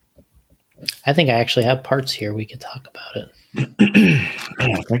 I think I actually have parts here. We could talk about it.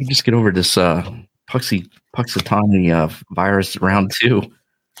 If I could just get over this Puxatawny virus round 2.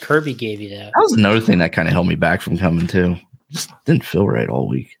 Kirby gave you that. That was another thing that kind of held me back from coming too. Just didn't feel right all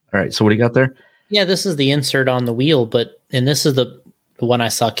week. All right, so what do you got there? Yeah, this is the insert on the wheel, and this is the one I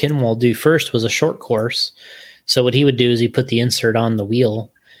saw Kinwald do first was a short course. So what he would do is he put the insert on the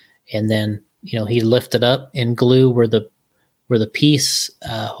wheel, and then he'd lift it up and glue where the piece.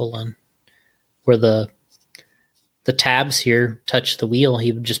 Where the tabs here touch the wheel,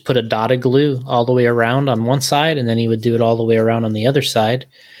 he would just put a dot of glue all the way around on one side, and then he would do it all the way around on the other side.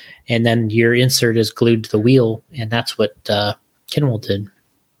 And then your insert is glued to the wheel, and that's what Kinwald did.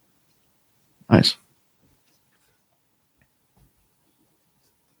 Nice.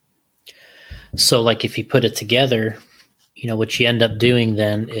 So, like, if you put it together, what you end up doing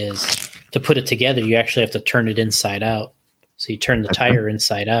then is to put it together, you actually have to turn it inside out. So you turn the tire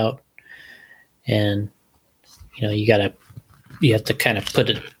inside out, and you have to kind of put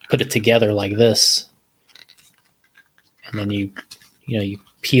it together like this, and then you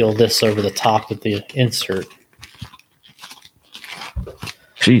peel this over the top of the insert.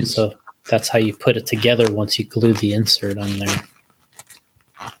 Jeez. So that's how you put it together once you glue the insert on there.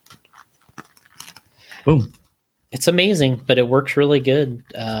 Boom. It's amazing, but it works really good.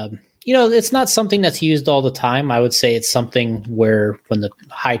 It's not something that's used all the time. I would say it's something where when the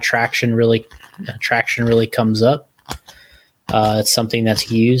high traction really comes up, it's something that's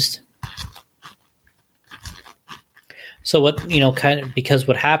used. So what because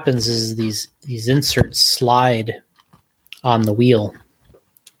what happens is these inserts slide on the wheel,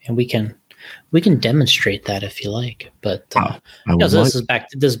 and we can demonstrate that if you like. But this is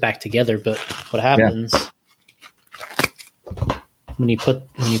back together. But what happens when you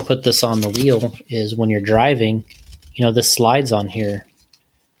put this on the wheel is when you're driving, this slides on here.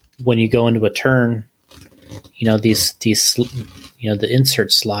 When you go into a turn, these the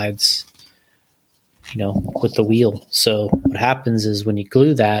insert slides, with the wheel. So what happens is when you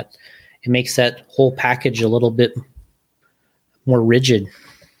glue that, it makes that whole package a little bit more rigid.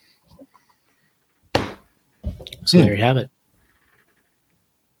 So there you have it.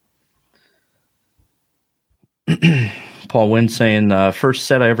 Paul Wynn saying, first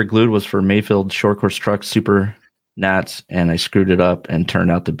set I ever glued was for Mayfield short course truck Super Nats, and I screwed it up and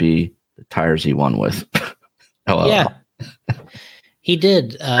turned out to be the tires he won with. Yeah, he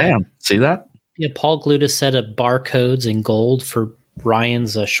did. Damn, see that? Yeah, Paul glued a set of barcodes in gold for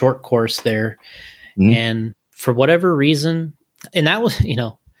Ryan's short course there. Mm-hmm. And for whatever reason, and that was,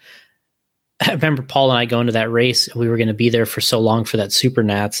 I remember Paul and I going to that race. We were going to be there for so long for that Super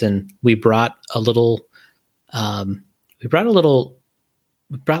Nats, and we brought a little we brought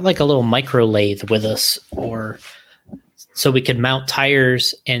like a little micro lathe with us, or so we could mount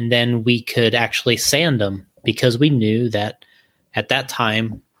tires and then we could actually sand them, because we knew that at that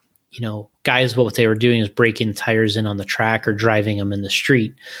time, guys, what they were doing is breaking tires in on the track or driving them in the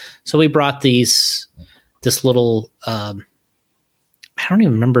street. So we brought this little, I don't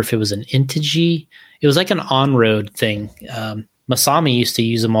even remember if it was an Integy. It was like an on-road thing. Masami used to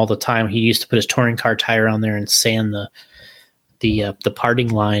use them all the time. He used to put his touring car tire on there and sand the parting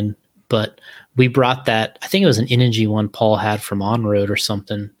line. But we brought that. I think it was an Integy one Paul had from on-road or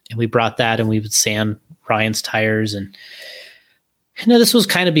something, and we brought that and we would sand Ryan's tires. And this was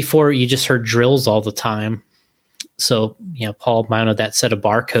kind of before you just heard drills all the time. So Paul mounted that set of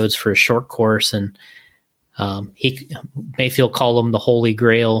barcodes for a short course, and Mayfield called him the Holy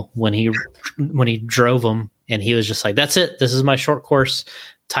Grail when he drove them, and he was just like, "That's it. This is my short course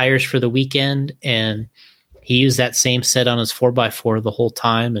tires for the weekend." And he used that same set on his 4x4 the whole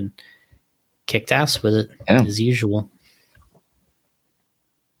time and kicked ass with it as usual.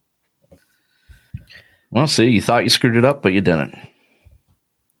 Well, see, you thought you screwed it up, but you didn't.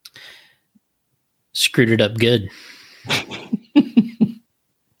 Screwed it up good.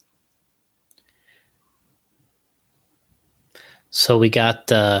 So we got,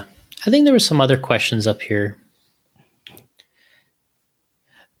 I think there were some other questions up here.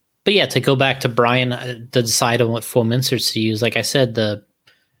 But yeah, to go back to Brian, to decide on what foam inserts to use, like I said, the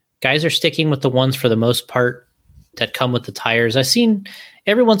guys are sticking with the ones for the most part that come with the tires. I've seen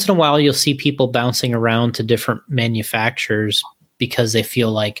every once in a while, you'll see people bouncing around to different manufacturers because they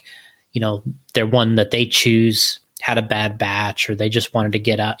feel like, their one that they choose had a bad batch, or they just wanted to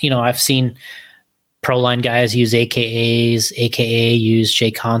get out. I've seen Proline guys use AKAs, AKA use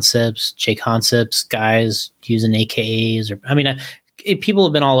J Concepts guys using AKAs, people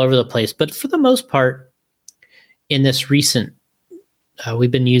have been all over the place, but for the most part, in this recent,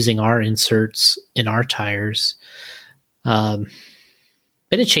 we've been using our inserts in our tires.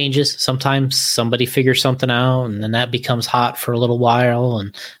 But it changes. Sometimes somebody figures something out, and then that becomes hot for a little while,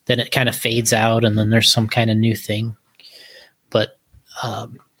 and then it kind of fades out, and then there's some kind of new thing. But I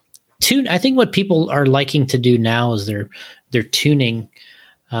think what people are liking to do now is they're tuning.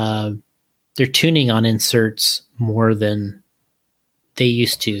 They're tuning on inserts more than they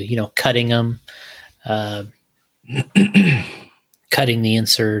used to. Cutting them, cutting the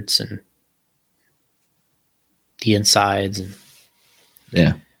inserts and the insides and.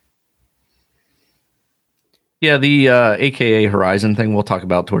 Yeah, the AKA Horizon thing we'll talk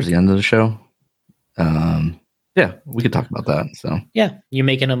about towards the end of the show. We could talk about that. So yeah, you're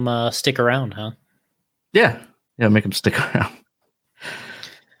making them stick around, huh? Yeah, make them stick around.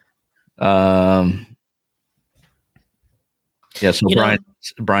 So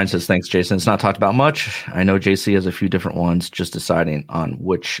Brian says, thanks, Jason. It's not talked about much. I know JC has a few different ones, just deciding on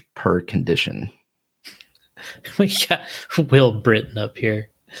which per condition. We got Will Britton up here.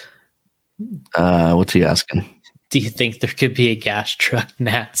 What's he asking? Do you think there could be a gas truck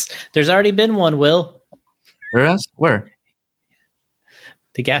Nats? There's already been one, Will. Where?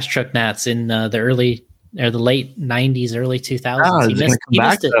 The gas truck Nats in the late 90s, early 2000s. He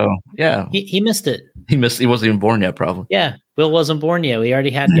missed it. Yeah. He missed it. He wasn't even born yet, probably. Yeah. Will wasn't born yet. We already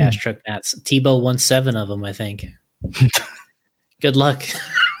had gas truck Nats. Tebow won 7 of them, I think. Good luck.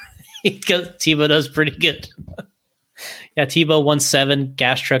 Tebow does pretty good. Yeah, Tebow won 7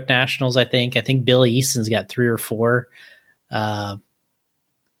 gas truck nationals, I think. I think Billy Easton's got 3 or 4.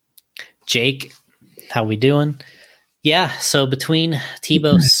 Jake, how we doing? Yeah, so between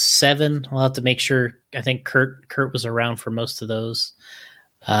Tebow 7, we'll have to make sure. I think Kurt was around for most of those.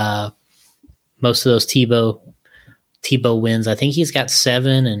 Most of those Tebow wins. I think he's got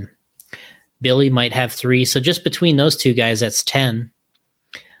 7, and Billy might have 3. So just between those two guys, that's 10.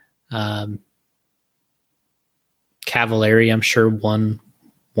 Cavallari, I'm sure one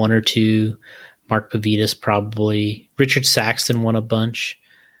or 2. Mark Pavitas probably. Richard Saxton won a bunch.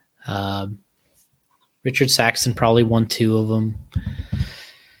 Richard Saxton probably won 2 of them.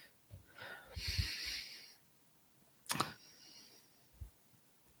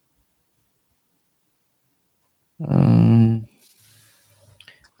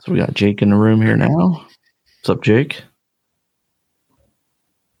 So we got Jake in the room here now. What's up, Jake?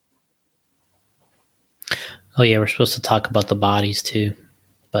 Oh yeah, we're supposed to talk about the bodies too,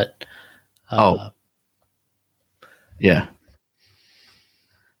 but yeah.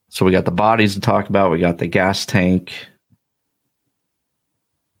 So we got the bodies to talk about. We got the gas tank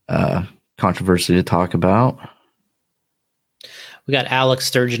controversy to talk about. We got Alex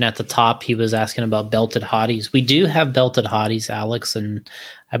Sturgeon at the top. He was asking about belted hotties. We do have belted hotties, Alex, and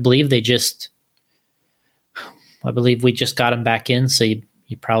I believe they just I believe we just got him back in, so you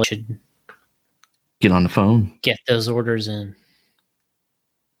probably should Get on the phone. get those orders in.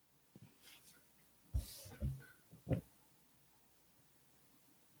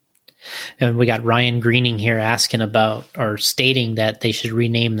 And we got Ryan Greening here asking about or stating that they should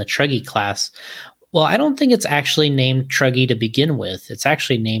rename the Truggy class. Well, I don't think it's actually named Truggy to begin with. It's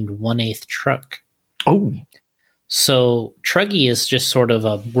actually named 1/8 truck. Oh, So Truggy is just sort of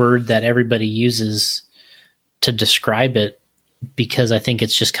a word that everybody uses to describe it because I think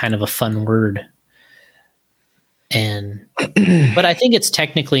it's just kind of a fun word. And but I think it's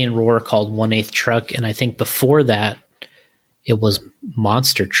technically in Roar called 1/8 truck, and I think before that it was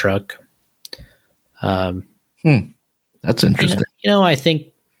monster truck. that's interesting. I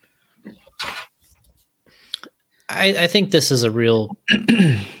think I think this is a real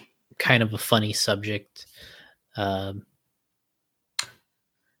kind of a funny subject. He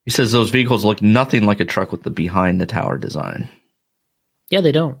says those vehicles look nothing like a truck with the behind the tower design. Yeah,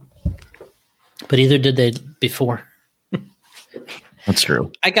 they don't. But either did they before. That's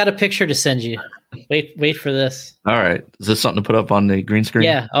true. I got a picture to send you. Wait for this. All right. Is this something to put up on the green screen?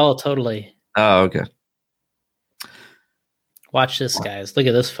 Yeah. Oh, totally. Oh, okay. Watch this, guys. Look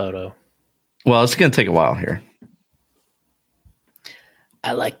at this photo. Well, it's going to take a while here.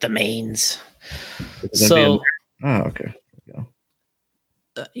 I like the mains. Oh, okay.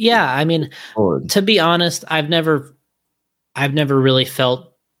 Yeah, I mean, to be honest, I've never really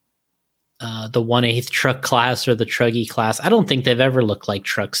felt the 1/8 truck class or the Truggy class. I don't think they've ever looked like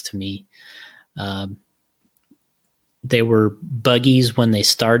trucks to me. They were buggies when they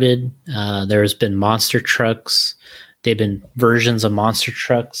started. There's been monster trucks. They've been versions of monster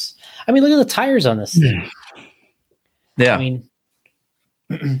trucks. I mean, look at the tires on this thing. Yeah. I mean,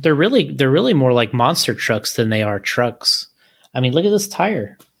 they're really more like monster trucks than they are trucks. I mean, look at this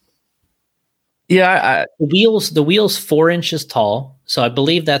tire. Yeah. The wheel's 4 inches tall. So I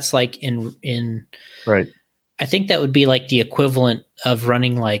believe that's like in Right. I think that would be like the equivalent of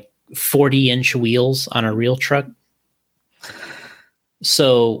running like 40-inch wheels on a real truck.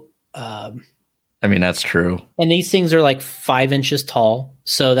 So, I mean, that's true. and these things are like 5 inches tall.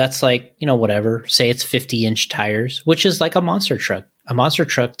 So that's like, whatever, say it's 50-inch tires, which is like a monster truck. A monster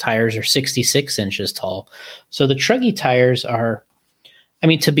truck tires are 66 inches tall. So the Truggy tires are, I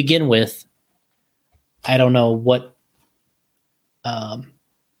mean, to begin with, I don't know what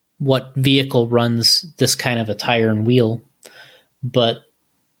vehicle runs this kind of a tire and wheel, but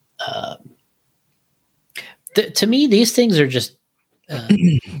to me, these things are just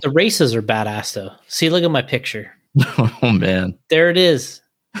the races are badass though. See, look at my picture. Oh man, There it is.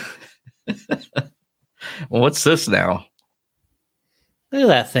 well, what's this now? Look at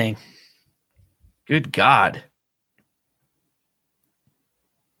that thing. Good God.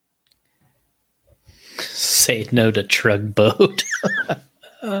 Say no to Trug boat.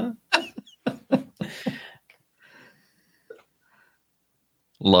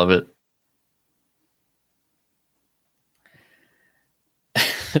 Love it.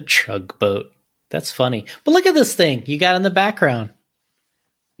 Trug boat. That's funny. But look at this thing you got in the background.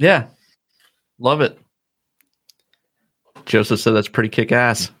 Yeah. Love it. Joseph said that's pretty kick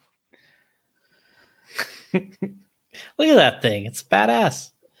ass. Look at that thing. It's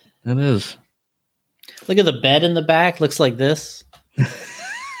badass. It is. Look at the bed in the back. Looks like this.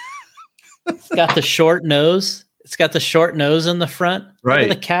 It's got the short nose. It's got the short nose in the front. Right.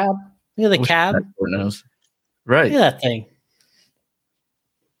 Look at the cab. Look at the cab. Right. Look at that thing.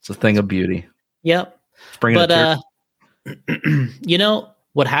 It's a thing of beauty. Yep. But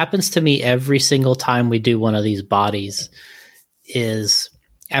what happens to me every single time we do one of these bodies is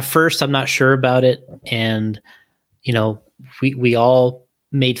at first I'm not sure about it, and we all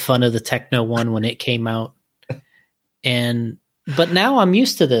made fun of the Techno one when it came out, but now I'm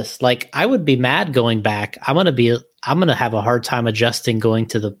used to this. Like, I would be mad going back. I'm gonna have a hard time adjusting going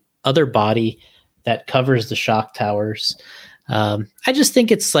to the other body that covers the shock towers. I just think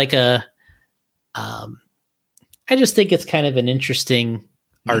it's like I just think it's kind of an interesting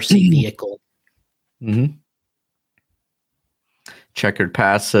RC vehicle. Mm-hmm. Checkered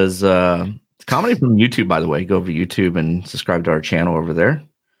Path says, comedy from YouTube, by the way. Go over to YouTube and subscribe to our channel over there.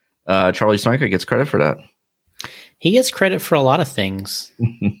 Charlie Sniker gets credit for that. He gets credit for a lot of things.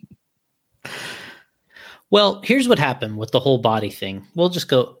 Well, here's what happened with the whole body thing. We'll just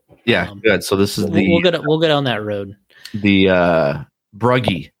go. Yeah, good. So this is we'll get on that road. The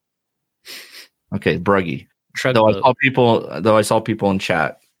Bruggy. Okay, Bruggy. Though I saw people in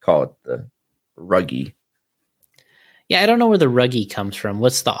chat call it the Ruggy. Yeah, I don't know where the Ruggy comes from.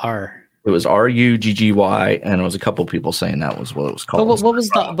 What's the R? It was RUGGY, and it was a couple people saying that was what it was called.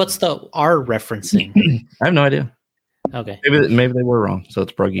 But what's the R referencing? I have no idea. Okay. Maybe they were wrong, so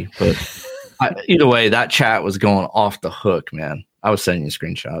it's Bruggy. But either way, that chat was going off the hook, man. I was sending you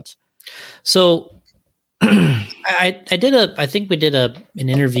screenshots. So I think we did an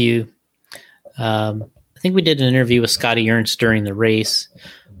interview. I think we did an interview with Scotty Ernst during the race,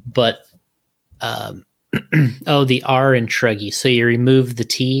 but the R in Truggy. So you remove the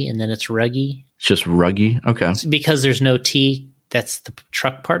T and then it's Ruggy. It's just Ruggy. Okay. It's because there's no T. That's the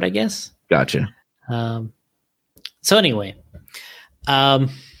truck part, I guess. Gotcha. So anyway,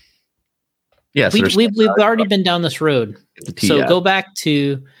 yes, we've already been down this road. So go back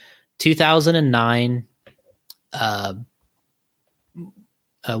to 2009,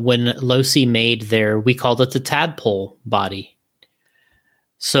 when Losi made we called it the tadpole body.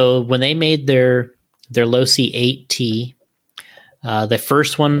 So when they made their Losi 8T, the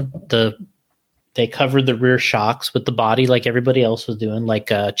first one, they covered the rear shocks with the body like everybody else was doing, like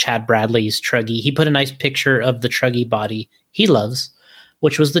Chad Bradley's Truggy. He put a nice picture of the Truggy body he loves,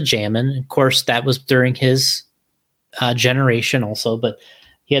 which was the Jammin'. Of course, that was during his generation also, but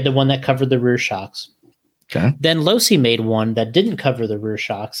he had the one that covered the rear shocks. Okay. Then Losi made one that didn't cover the rear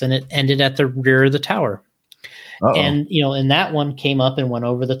shocks, and it ended at the rear of the tower. Uh-oh. And, and that one came up and went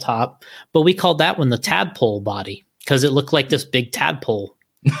over the top, but we called that one the tadpole body because it looked like this big tadpole.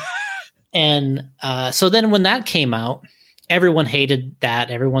 And so then when that came out, everyone hated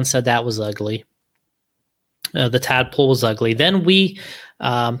that. Everyone said that was ugly. The tadpole was ugly. Then we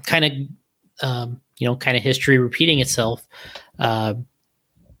kind of history repeating itself.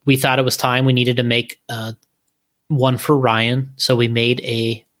 We thought it was time. We needed to make one for Ryan. So we made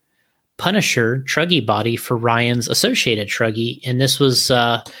a Punisher Truggy body for Ryan's Associated Truggy. And this was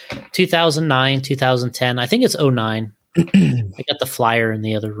 2009, 2010. I think it's 2009. I got the flyer in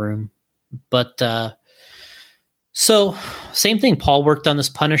the other room. But so same thing. Paul worked on this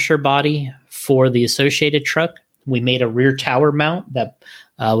Punisher body for the Associated truck. We made a rear tower mount that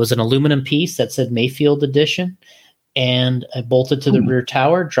was an aluminum piece that said Mayfield Edition. And I bolted to the rear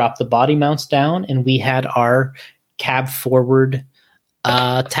tower, dropped the body mounts down, and we had our cab forward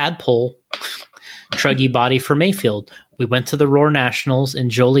tadpole Truggy body for Mayfield. We went to the Roar Nationals in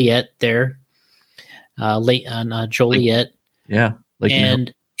Joliet there, late on Joliet. Yeah.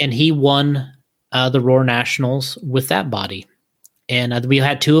 And he won the Roar Nationals with that body. And we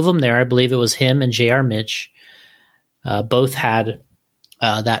had two of them there. I believe it was him and JR Mitch. Both had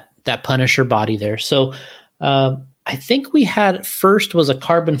that Punisher body there. So I think we had first was a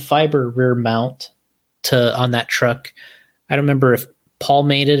carbon fiber rear mount on that truck. I don't remember if Paul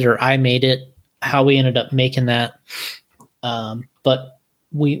made it or I made it, how we ended up making that. But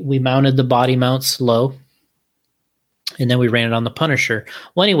we mounted the body mounts low, and then we ran it on the Punisher.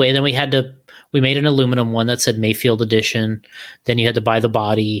 Well, anyway, then we made an aluminum one that said Mayfield Edition. Then you had to buy the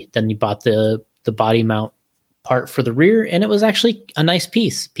body. Then you bought the body mount part for the rear, and it was actually a nice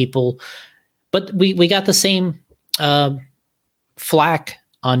piece. But we got the same flack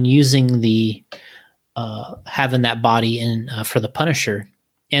on using the having that body in for the Punisher.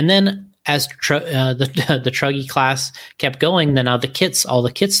 And then as the Truggy class kept going, then all the kits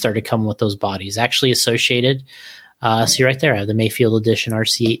started coming with those bodies, actually Associated. See right there, I have the Mayfield Edition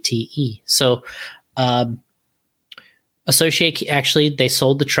RC8TE. So Associate, actually, they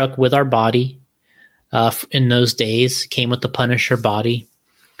sold the truck with our body in those days, came with the Punisher body.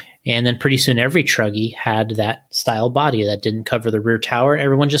 And then pretty soon every Truggy had that style body that didn't cover the rear tower.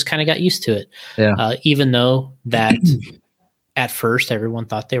 Everyone just kind of got used to it. Yeah. Even though that at first everyone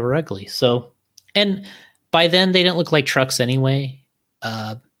thought they were ugly. So, and by then they didn't look like trucks anyway.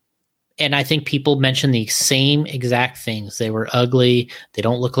 And I think people mentioned the same exact things. They were ugly. They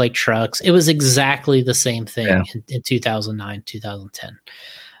don't look like trucks. It was exactly the same thing in 2009, 2010.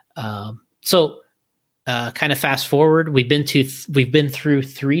 Kind of fast forward, we've been through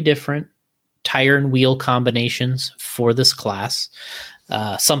 3 different tire and wheel combinations for this class.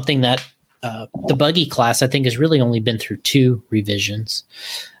 Something that the buggy class, I think, has really only been through 2 revisions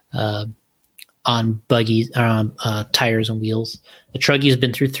on buggy tires and wheels. The Truggy has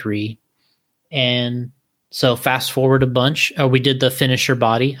been through 3, and so fast forward a bunch. We did the Finisher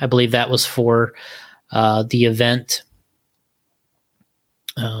body. I believe that was for the event.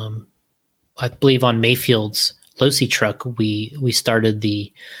 I believe on Mayfield's Losi truck, we started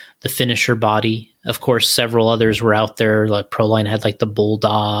the Finisher body. Of course, several others were out there. Like Proline had like the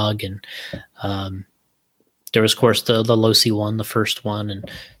Bulldog, and there was, of course, the Losi one, the first one,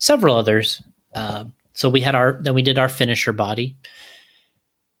 and several others. So we did our Finisher body,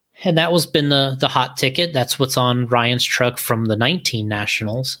 and that was been the hot ticket. That's what's on Ryan's truck from the 19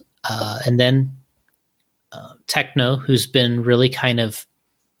 Nationals. And then Tekno, who's been really kind of,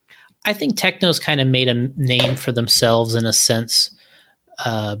 I think Tekno's kind of made a name for themselves in a sense.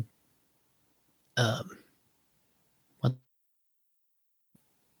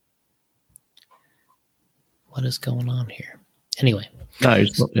 What is going on here? Anyway. No,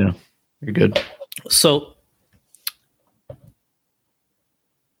 you're good. So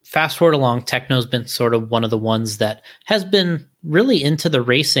fast forward along, Tekno's been sort of one of the ones that has been really into the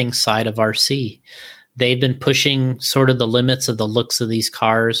racing side of RC. They've been pushing sort of the limits of the looks of these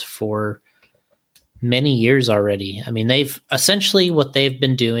cars for many years already. I mean, what they've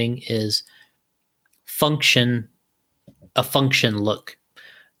been doing is a function look.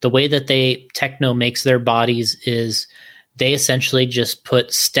 The way that Tekno makes their bodies is they essentially just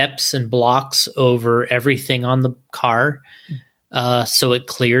put steps and blocks over everything on the car. So it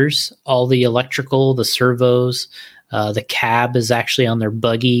clears all the electrical, the servos, the cab is actually on their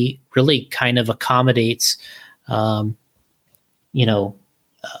buggy, really kind of accommodates, their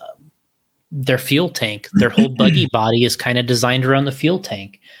fuel tank. Their whole buggy body is kind of designed around the fuel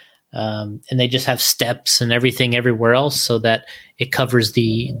tank. And they just have steps and everything everywhere else so that it covers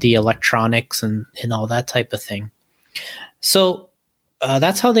the electronics and all that type of thing. So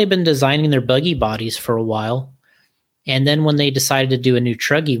that's how they've been designing their buggy bodies for a while. And then when they decided to do a new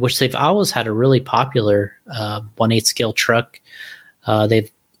truggy, which they've always had a really popular 1/8 scale truck,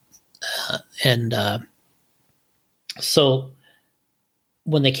 so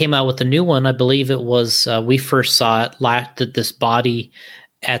when they came out with the new one, I believe it was we first saw it this body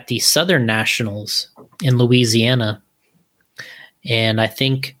at the Southern Nationals in Louisiana. And I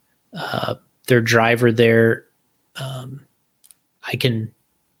think their driver there, I can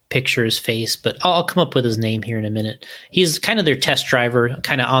picture his face, but I'll come up with his name here in a minute. He's kind of their test driver,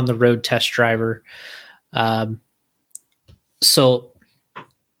 kind of on the road test driver. So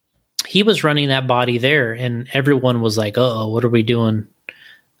he was running that body there and everyone was like, uh-oh, what are we doing?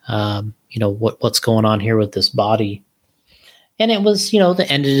 What's going on here with this body? And it was,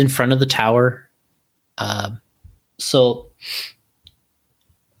 that ended in front of the tower. So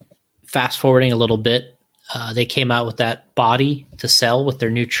fast forwarding a little bit, they came out with that body to sell with their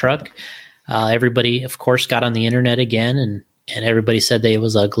new truck. Everybody, of course, got on the internet again, and everybody said it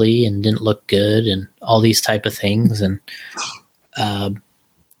was ugly and didn't look good and all these type of things. And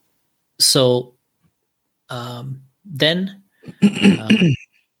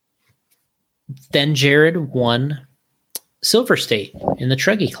then Jared won Silver State in the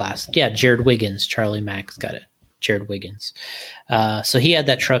truggy class. Yeah, Jared Wiggins. Charlie Mack's got it. Jared Wiggins. So he had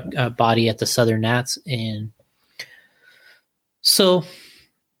that truck body at the Southern Nats. And so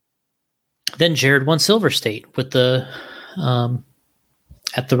then Jared won Silver State with at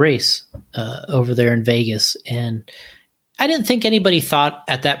the race over there in Vegas. And I didn't think anybody thought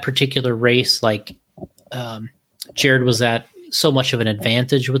at that particular race, like Jared was at so much of an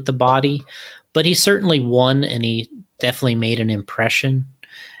advantage with the body, but he certainly won and he definitely made an impression.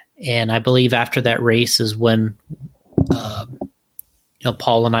 And I believe after that race is when,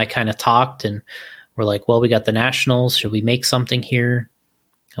 Paul and I kind of talked and we're like, well, we got the Nationals. Should we make something here?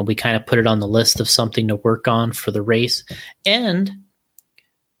 And we kind of put it on the list of something to work on for the race. And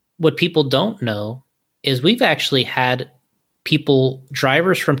what people don't know is we've actually had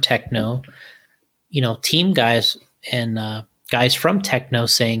drivers from Tekno, team guys and guys from Tekno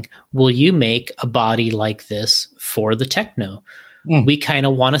saying, will you make a body like this for the Tekno? We kind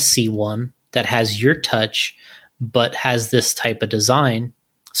of want to see one that has your touch, but has this type of design.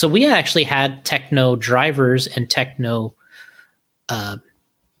 So we actually had Tekno drivers and Tekno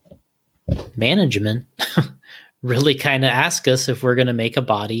management really kind of ask us if we're going to make a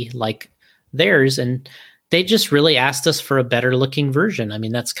body like theirs. And they just really asked us for a better looking version. I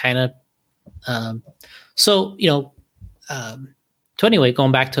mean, that's kind of, so anyway,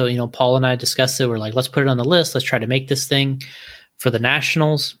 going back to, Paul and I discussed it. We're like, let's put it on the list. Let's try to make this thing for the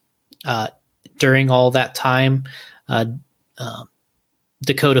Nationals. During all that time,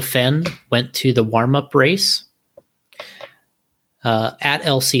 Dakota Fenn went to the warm-up race at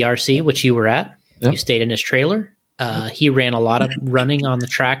LCRC, which you were at. Yep. You stayed in his trailer. He ran a lot of running on the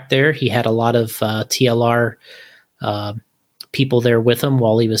track there. He had a lot of TLR people there with him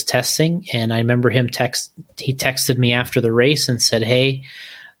while he was testing. And I remember he texted me after the race and said, hey,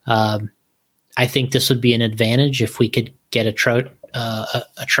 I think this would be an advantage if we could get a truck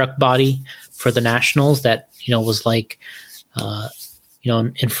body for the Nationals that, was like,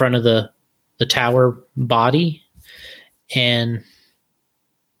 in front of the tower body. And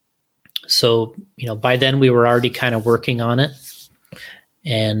so, by then we were already kind of working on it.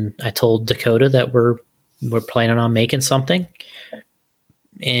 And I told Dakota that we're planning on making something.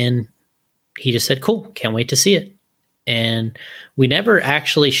 and he just said, cool, can't wait to see it. And we never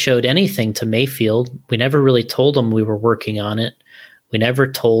actually showed anything to Mayfield. We never really told him we were working on it. We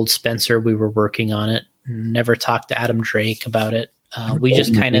never told Spencer we were working on it. Never talked to Adam Drake about it. We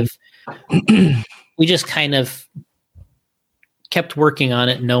just kind of kept working on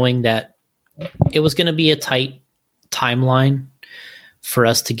it, knowing that it was going to be a tight timeline for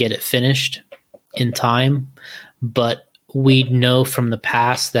us to get it finished in time. But we know from the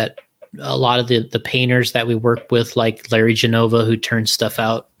past that a lot of the painters that we work with, like Larry Genova, who turns stuff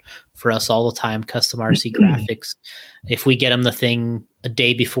out for us all the time, Custom RC Graphics, if we get him the thing a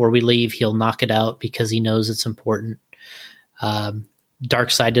day before we leave, he'll knock it out because he knows it's important.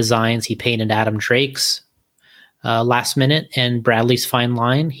 Dark Side Designs, he painted Adam Drake's last minute, and Bradley's Fine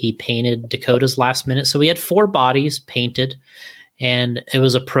Line, he painted Dakota's last minute. So we had 4 bodies painted, and it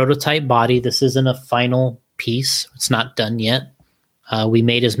was a prototype body. This isn't a final piece. It's not done yet. We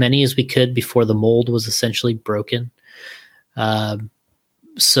made as many as we could before the mold was essentially broken.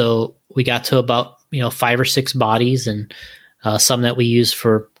 So we got to about 5 or 6 bodies, and some that we use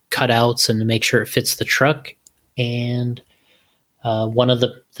for cutouts and to make sure it fits the truck. And one of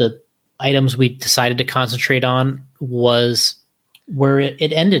the items we decided to concentrate on was where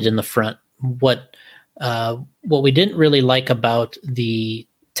it ended in the front. What we didn't really like about the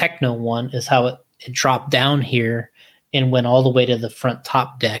Techno one is how it dropped down here and went all the way to the front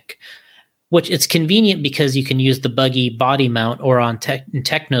top deck, which it's convenient because you can use the buggy body mount, or in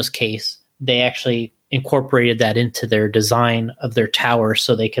Techno's case, they actually incorporated that into their design of their tower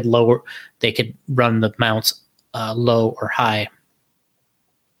so they could run the mounts low or high.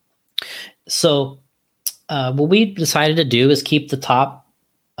 So what we decided to do is keep the top,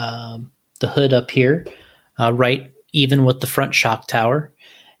 the hood up here, right even with the front shock tower.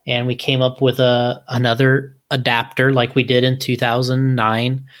 And we came up with another adapter like we did in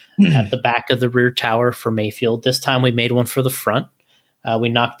 2009 at the back of the rear tower for Mayfield. This time we made one for the front. We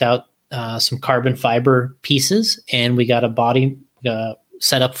knocked out some carbon fiber pieces, and we got a body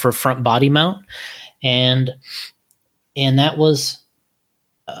set up for front body mount. And that was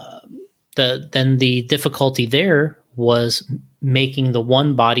then the difficulty there was making the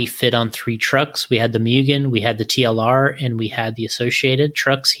one body fit on 3 trucks. We had the Mugen, we had the TLR, and we had the associated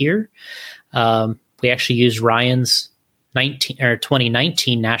trucks here. We actually used Ryan's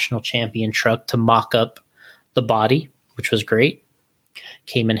 2019 national champion truck to mock up the body, which was great.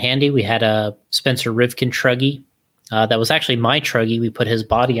 Came in handy. We had a Spencer Rivkin truggy. That was actually my truggy. We put his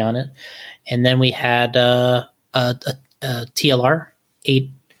body on it. And then we had a TLR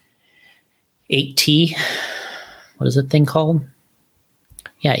 8T. What is that thing called?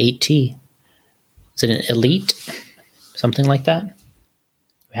 Yeah, 8T. Is it an Elite? Something like that.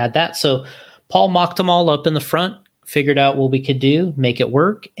 We had that. So Paul mocked them all up in the front, figured out what we could do, make it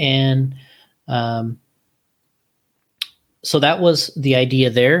work. And so that was the idea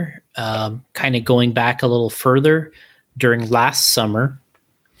there. Kind of going back a little further, during last summer,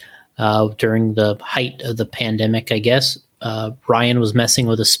 during the height of the pandemic, I guess, Ryan was messing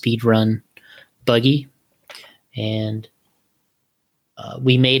with a speed run buggy, and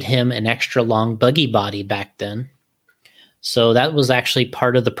we made him an extra long buggy body back then. So that was actually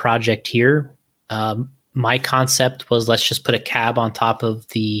part of the project here. My concept was, let's just put a cab on top of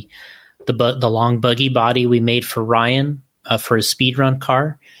the long buggy body we made for Ryan for his speed run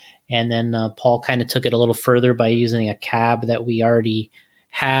car. And then Paul kind of took it a little further by using a cab that we already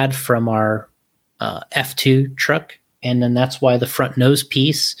had from our F2 truck. And then that's why the front nose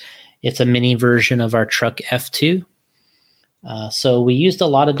piece, it's a mini version of our truck F2. So we used a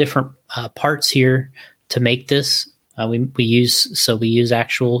lot of different parts here to make this. We use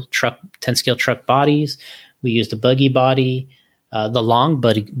actual truck 10 scale truck bodies. We used a buggy body, the long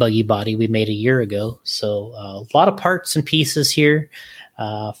buggy body we made a year ago. So a lot of parts and pieces here,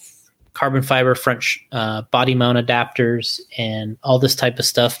 carbon fiber front body mount adapters, and all this type of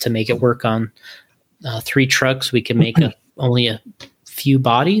stuff to make it work on 3 trucks. We can make only a few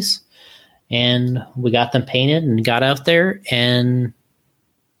bodies, and we got them painted and got out there and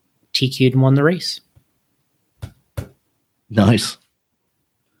TQ'd and won the race. Nice.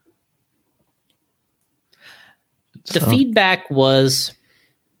 The feedback was,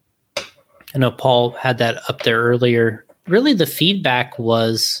 I know Paul had that up there earlier. Really, the feedback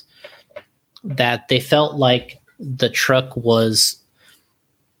was that they felt like the truck was,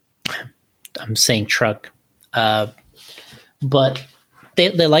 I'm saying truck, but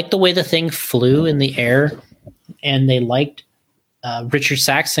they liked the way the thing flew in the air, and they liked, Richard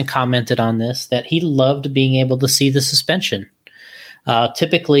Saxon commented on this, that he loved being able to see the suspension.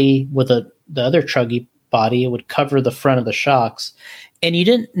 Typically with the other truggy body, it would cover the front of the shocks. and you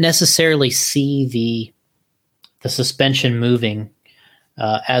didn't necessarily see the suspension moving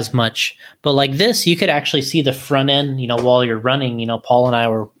as much. But like this, you could actually see the front end, while you're running. Paul and I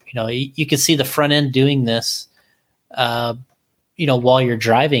were, you could see the front end doing this, while you're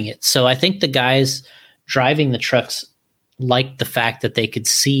driving it. So I think the guys driving the trucks liked the fact that they could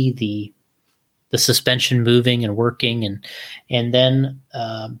see the suspension moving and working, and then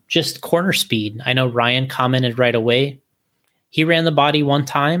just corner speed. I know Ryan commented right away. He ran the body one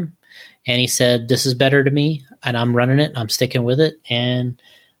time, and he said, "This is better to me, and I'm running it. I'm sticking with it." And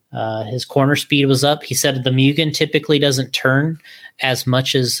his corner speed was up. He said the Mugen typically doesn't turn as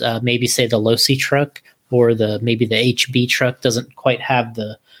much as maybe say the Losi truck or maybe the HB truck doesn't quite have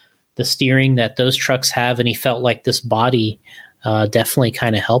the steering that those trucks have. And he felt like this body definitely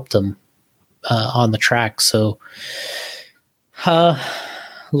kind of helped him on the track. So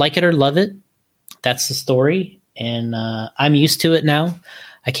like it or love it, that's the story. And I'm used to it now.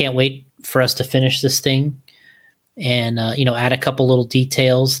 I can't wait for us to finish this thing and, add a couple little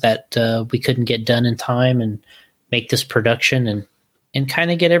details that we couldn't get done in time and make this production and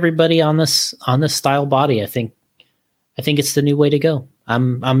kind of get everybody on this style body. I think it's the new way to go.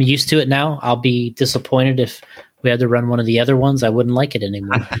 I'm used to it now. I'll be disappointed if we had to run one of the other ones. I wouldn't like it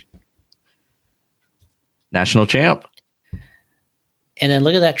anymore. National champ. And then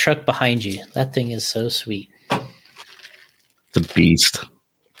look at that truck behind you. That thing is so sweet. It's a beast.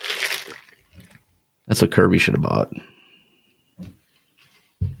 That's what Kirby should have bought.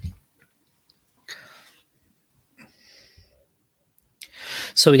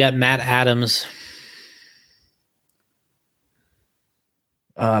 So we got Matt Adams.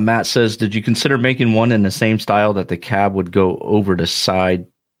 Matt says, did you consider making one in the same style that the cab would go over the side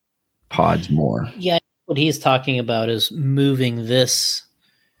pods more? Yeah, what he's talking about is moving this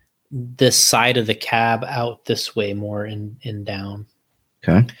side of the cab out this way more and down.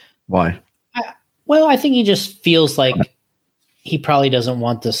 Okay. Why? I think he just feels like he probably doesn't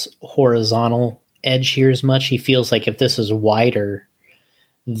want this horizontal edge here as much. He feels like if this is wider,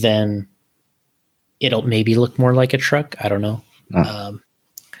 then it'll maybe look more like a truck. I don't know.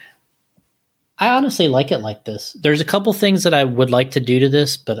 I honestly like it like this. There's a couple things that I would like to do to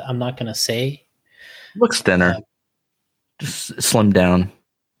this, but I'm not going to say. Looks thinner. Just slim down.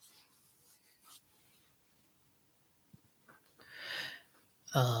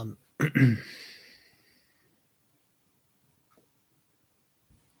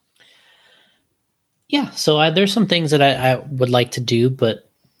 Yeah, so there's some things that I would like to do, but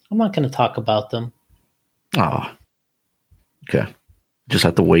I'm not going to talk about them. Oh, okay. Just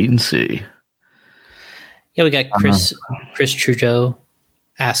have to wait and see. Yeah, we got Chris Trudeau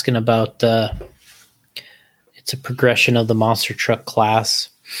asking about it's a progression of the monster truck class.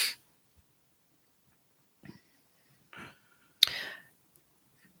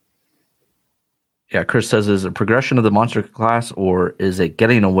 Yeah, Chris says, is it a progression of the monster class, or is it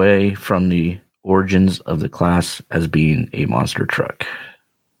getting away from the origins of the class as being a monster truck?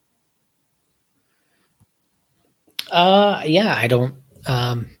 Yeah, I don't.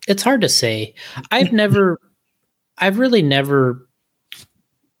 It's hard to say. I've really never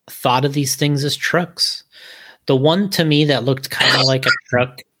thought of these things as trucks. The one to me that looked kind of like a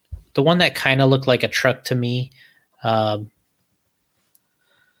truck, the one that kind of looked like a truck to me, the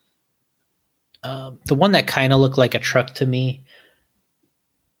one that kind of looked like a truck to me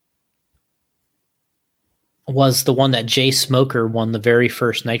was the one that Jay Smoker won the very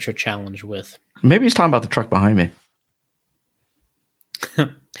first Nitro Challenge with. Maybe he's talking about the truck behind me.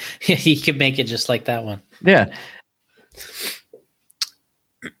 He could make it just like that one. Yeah.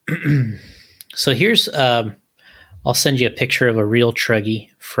 So here's, I'll send you a picture of a real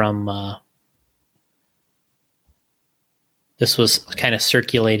Truggy from, this was kind of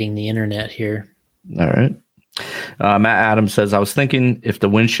circulating the internet here. All right. Matt Adams says, I was thinking if the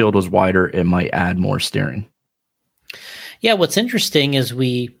windshield was wider, it might add more steering. Yeah, what's interesting is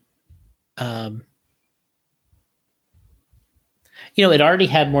it already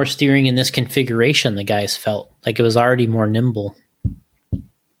had more steering in this configuration, the guys felt. Like it was already more nimble.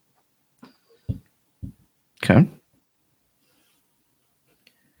 Okay.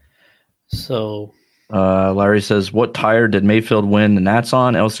 So... Larry says, what tire did Mayfield win? And that's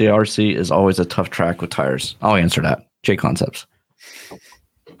on LCRC is always a tough track with tires. I'll answer that. J Concepts.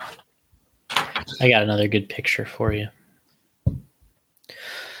 I got another good picture for you.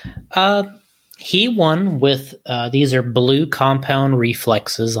 He won with, these are blue compound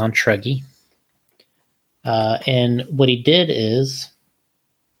reflexes on Truggy. And what he did is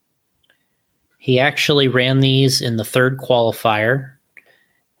he actually ran these in the third qualifier.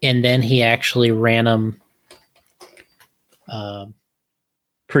 And then he actually ran them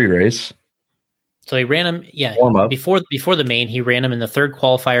pre-race. So he ran him, Warm up. before the main. He ran him in the third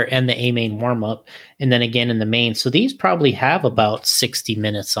qualifier and the A main warm up, and then again in the main. So these probably have about 60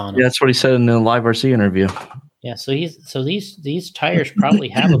 minutes on them. Yeah, that's what he said in the live RC interview. Yeah, so these tires probably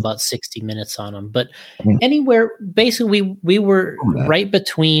have about 60 minutes on them. But anywhere, basically, we were right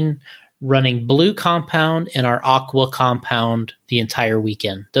between running blue compound and our aqua compound the entire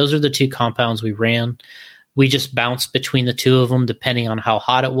weekend. Those are the two compounds we ran. We just bounced between the two of them depending on how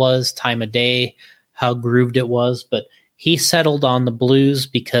hot it was, time of day, how grooved it was. But he settled on the blues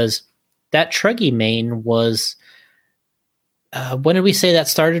because that Truggy main was, when did we say that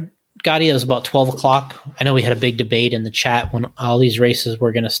started, Gotti? It was about 12 o'clock. I know we had a big debate in the chat when all these races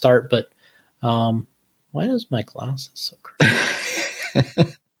were going to start, but why is my glasses so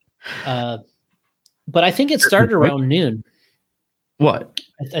crazy? But I think it started around noon. What?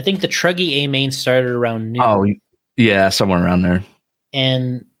 I think the Truggy A main started around noon. Oh, yeah, somewhere around there.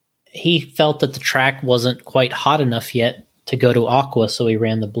 And he felt that the track wasn't quite hot enough yet to go to aqua, so he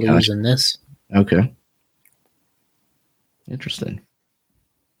ran the blues in this. Okay. Interesting.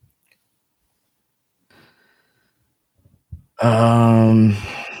 Lynn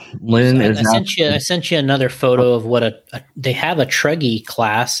So is I sent you another photo of what they have a Truggy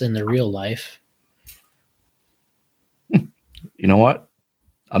class in the real life. You know what?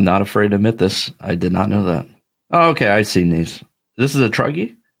 I'm not afraid to admit this. I did not know that. Oh, okay, I've seen these. This is a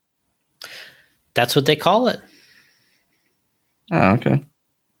Truggy? That's what they call it. Oh, okay.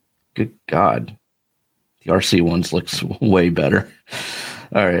 Good God. The RC ones looks way better.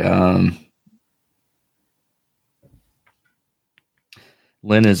 All right.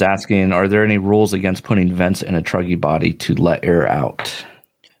 Lynn is asking, are there any rules against putting vents in a Truggy body to let air out?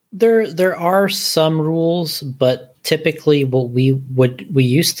 There are some rules, but typically what we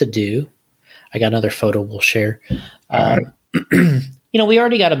used to do, I got another photo we'll share. We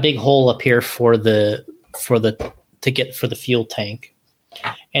already got a big hole up here for the fuel tank.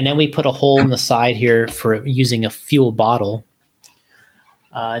 And then we put a hole in the side here for using a fuel bottle.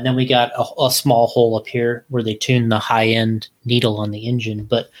 And then we got a small hole up here where they tune the high-end needle on the engine.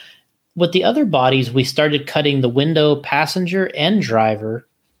 But with the other bodies, we started cutting the window, passenger and driver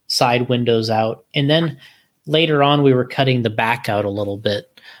side windows out. And then later on, we were cutting the back out a little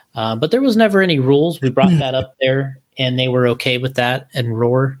bit. But there was never any rules. We brought that up there, and they were okay with that. And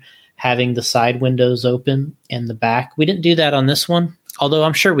Roar having the side windows open and the back. We didn't do that on this one, although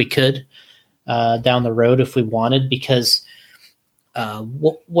I'm sure we could down the road if we wanted, because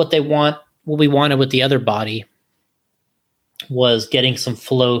what we wanted with the other body was getting some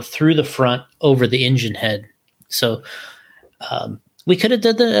flow through the front over the engine head. So we could have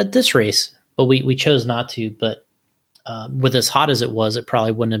done that at this race, but we chose not to. But with as hot as it was, it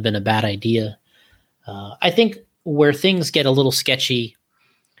probably wouldn't have been a bad idea. I think where things get a little sketchy,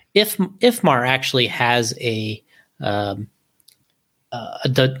 if IFMAR actually has a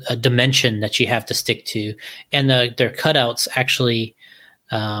dimension that you have to stick to, and their cutouts actually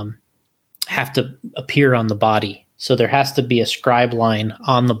have to appear on the body. So there has to be a scribe line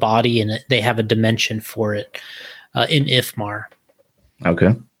on the body, and they have a dimension for it in IFMAR.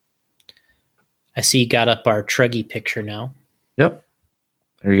 Okay. I see you got up our Truggy picture now. Yep.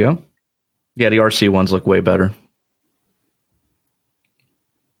 There you go. Yeah, the RC ones look way better.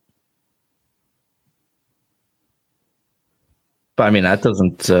 But I mean, that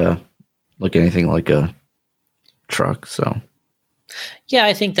doesn't look anything like a truck, so. Yeah,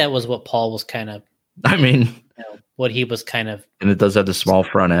 I think that was what Paul was kind of. I mean, what he was kind of. And it does have the small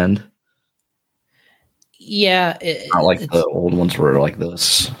front end. Yeah. Not like the old ones were like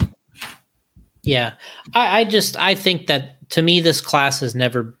this. Yeah. I think that to me, this class has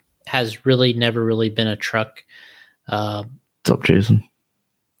never really been a truck. What's up, Jason?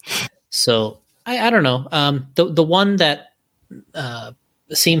 So I don't know. The one that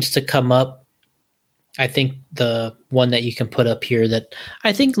seems to come up, I think the one that you can put up here that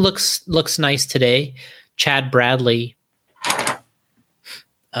I think looks nice today. Chad Bradley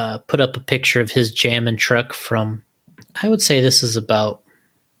put up a picture of his Jammin' truck from, I would say this is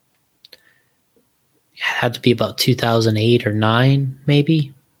had to be about 2008 or 9,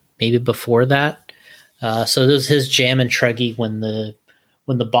 maybe before that. So this is his Jammin' Truggy when the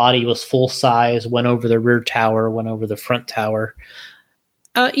body was full size, went over the rear tower, went over the front tower.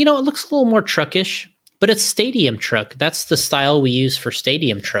 It looks a little more truckish, but it's stadium truck. That's the style we use for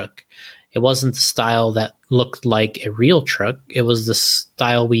stadium truck. It wasn't the style that looked like a real truck. It was the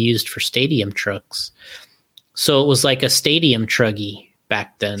style we used for stadium trucks. So it was like a stadium Truggy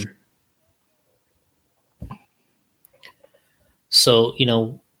back then. So,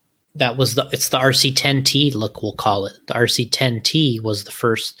 it's the RC10T look, we'll call it. The RC10T was the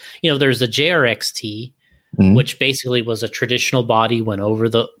first, there's the JRXT, which basically was a traditional body, went over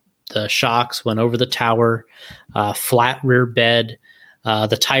the shocks, went over the tower, flat rear bed.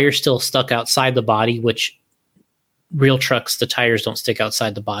 The tires still stuck outside the body, which real trucks, the tires don't stick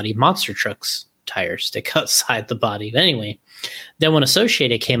outside the body. Monster trucks tires stick outside the body. But anyway, then when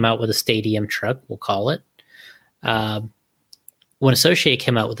Associated came out with a stadium truck, we'll call it, when Associated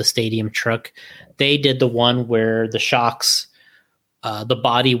came out with a stadium truck, they did the one where the shocks, the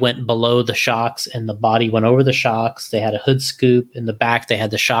body went below the shocks and the body went over the shocks. They had a hood scoop in the back. They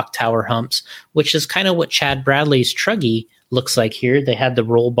had the shock tower humps, which is kind of what Chad Bradley's Truggy looks like here. They had the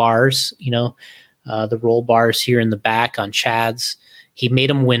roll bars, the roll bars here in the back on Chad's. He made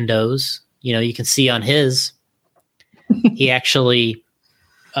them windows. You can see on his, he actually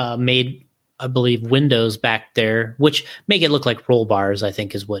made, I believe, windows back there, which make it look like roll bars, I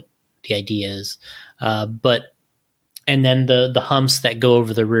think is what the idea is. And then the humps that go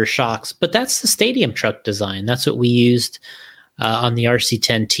over the rear shocks. But that's the stadium truck design. That's what we used on the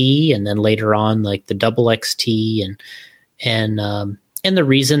RC10T, and then later on, like the double XT, and the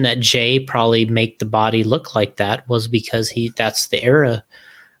reason that Jay probably make the body look like that was because that's the era,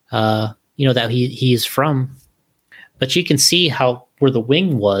 that he's from. But you can see where the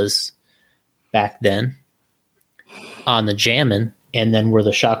wing was back then on the Jammin', and then where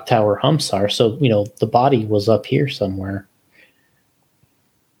the shock tower humps are. So, the body was up here somewhere.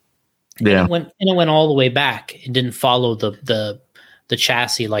 Yeah. And it went all the way back. It didn't follow the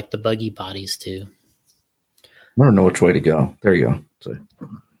chassis like the buggy bodies do. I don't know which way to go. There you go. So.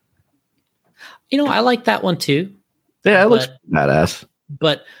 I like that one too. Yeah, it looks badass.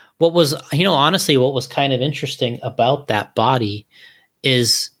 But what was, honestly, what was kind of interesting about that body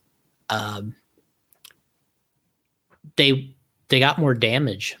is they got more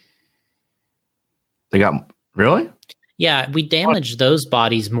damage. They got, really? Yeah, we damaged those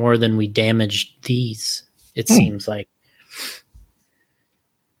bodies more than we damaged these, it seems like.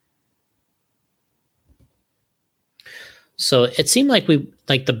 So it seemed like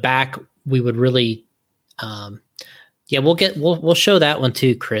the back, we would really, we'll show that one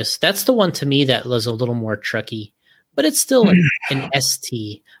too, Chris. That's the one to me that was a little more trucky, but it's still an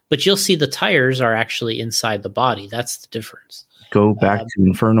ST. But you'll see the tires are actually inside the body. That's the difference. Go back to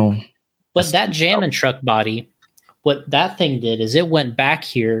Inferno. But that Jammin' truck body, what that thing did is it went back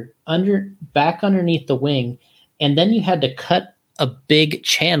here, back underneath the wing, and then you had to cut a big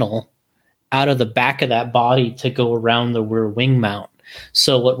channel out of the back of that body to go around the rear wing mount.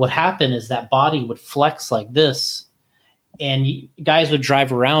 So what would happen is that body would flex like this, and guys would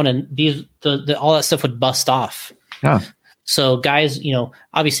drive around, and all that stuff would bust off. Yeah. So guys,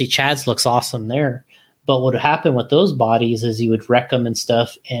 obviously Chad's looks awesome there, but what would happen with those bodies is you would wreck them and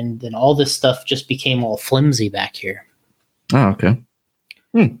stuff, and then all this stuff just became all flimsy back here. Oh, okay.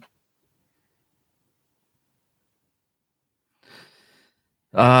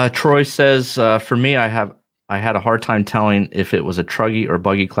 Troy says, for me, I had a hard time telling if it was a truggy or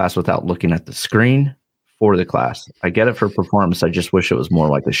buggy class without looking at the screen for the class. I get it for performance. I just wish it was more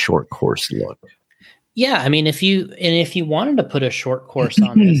like a short course look. Yeah, I mean, if you wanted to put a short course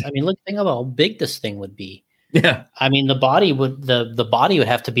on this, I mean, think about how big this thing would be. Yeah, I mean, the body would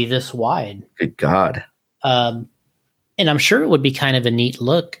have to be this wide. Good God. And I'm sure it would be kind of a neat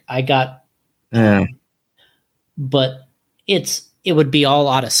look. But it would be all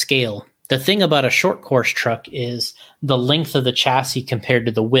out of scale. The thing about a short course truck is the length of the chassis compared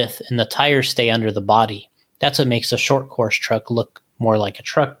to the width, and the tires stay under the body. That's what makes a short course truck look more like a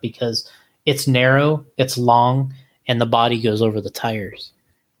truck, because it's narrow, it's long, and the body goes over the tires.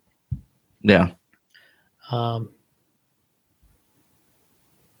 Yeah.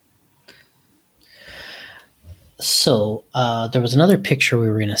 So there was another picture we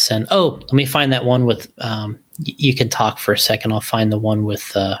were going to send. Oh, let me find that one with, you can talk for a second. I'll find the one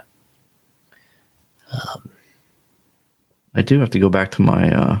with, I do have to go back to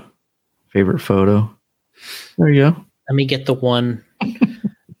my favorite photo. There you go. Let me get the one.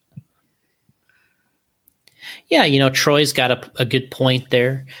 Yeah, Troy's got a good point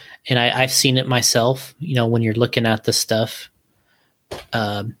there. And I've seen it myself. When you're looking at the stuff,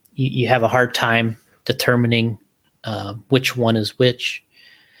 you have a hard time determining which one is which.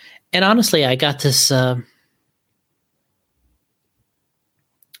 And honestly, I got this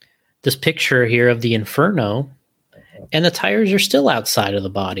this picture here of the Inferno, and the tires are still outside of the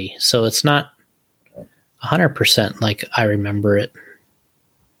body. So it's not 100% like I remember it.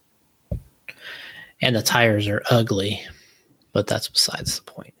 And the tires are ugly, but that's besides the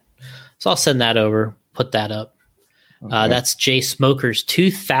point. So I'll send that over, put that up. That's Jay Smoker's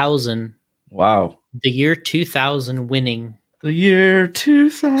 2000. Wow. The year 2000 winning. The year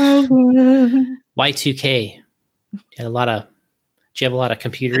 2000. Y2K. Did you have a lot of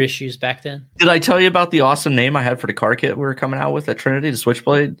computer issues back then? Did I tell you about the awesome name I had for the car kit we were coming out with at Trinity, the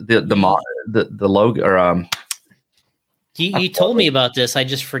Switchblade, the logo, or You told me about this. I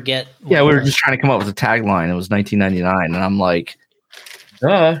just forget. Yeah, we were just trying to come up with a tagline. It was 1999, and I'm like,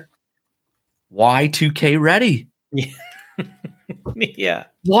 Y2K ready. Yeah. Yeah.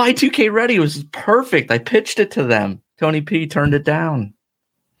 Y2K ready was perfect. I pitched it to them. Tony P turned it down.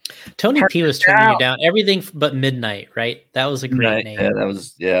 Tony P was turning you down. Everything but Midnight, right? That was a great name.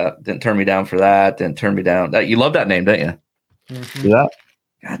 Yeah, didn't turn me down for that. Didn't turn me down. You love that name, don't you? Mm-hmm. Yeah.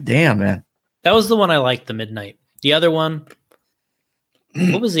 God damn, man. That was the one I liked, the Midnight. The other one,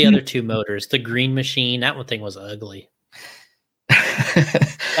 what was the other two motors? The Green Machine. That one thing was ugly.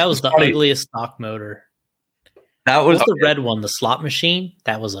 That was the ugliest stock motor. That was the red one, the Slot Machine.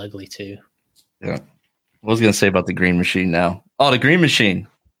 That was ugly too. Yeah. What was I going to say about the Green Machine now? Oh, the Green Machine.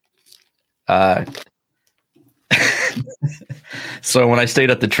 So when I stayed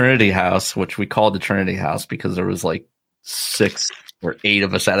at the Trinity House, which we called the Trinity House because there was like 6 or 8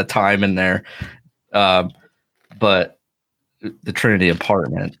 of us at a time in there, but the Trinity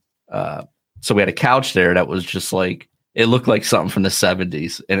apartment. So we had a couch there that was just like, it looked like something from the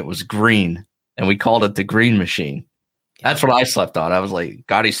 70s, and it was green, and we called it the Green Machine. That's what I slept on. I was like,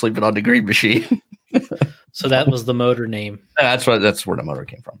 God, he's sleeping on the Green Machine. So that was the motor name. That's where the motor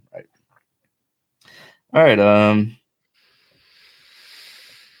came from, right? All right.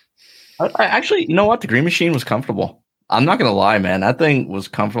 I actually, you know what? The Green Machine was comfortable. I'm not gonna lie, man. That thing was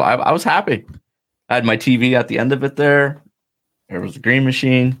comfortable. I was happy. I had my TV at the end of it there. There was the Green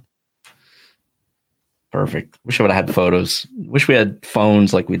Machine. Perfect. Wish I would have had photos. Wish we had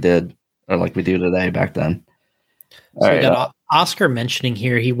phones like we did, or like we do today back then. All right. We got Oscar mentioning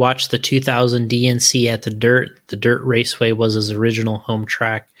here he watched the 2000 DNC at the Dirt. The Dirt Raceway was his original home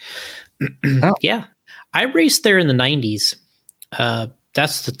track. Oh. Yeah. I raced there in the 90s.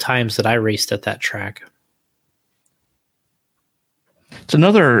 That's the times that I raced at that track. It's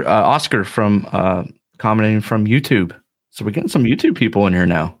another Oscar from commenting from YouTube. So we're getting some YouTube people in here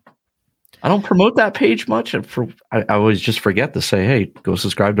now. I don't promote that page much. I always just forget to say, hey, go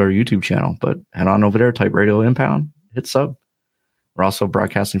subscribe to our YouTube channel. But head on over there, type Radio Impound, hit sub. We're also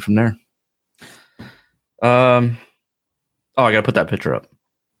broadcasting from there. I got to put that picture up.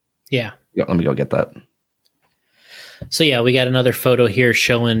 Yeah. Let me go get that. So, yeah, we got another photo here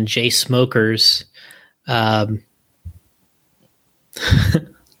showing Jay Smokers. I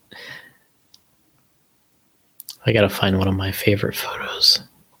got to find one of my favorite photos.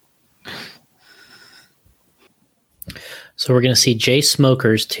 So we're going to see Jay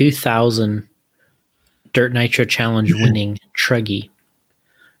Smokers 2000 Dirt Nitro Challenge winning Truggy.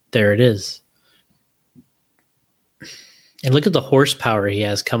 There it is. And look at the horsepower he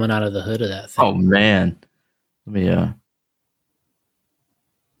has coming out of the hood of that thing. Oh, man. Let me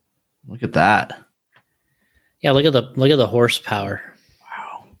look at that. Yeah, look at the horsepower.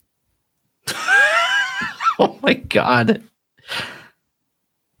 Wow. Oh my God.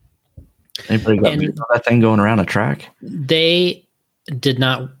 Anybody got that thing going around a track? They did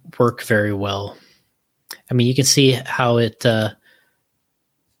not work very well. I mean, you can see how it all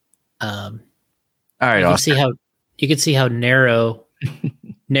right, you can see how narrow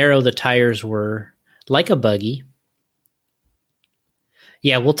the tires were, like a buggy.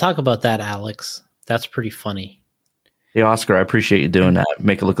 Yeah, we'll talk about that, Alex. That's pretty funny. Hey, Oscar, I appreciate you doing that.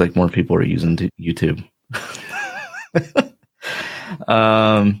 Make it look like more people are using YouTube.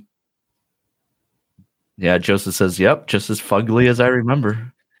 Yeah, Joseph says, yep, just as fugly as I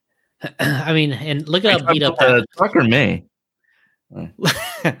remember. I mean, and look at how beat up that truck or me. Look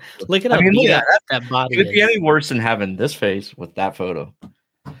at how beat up that body could be any worse than having this face with that photo.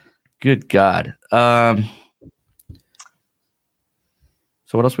 Good God. So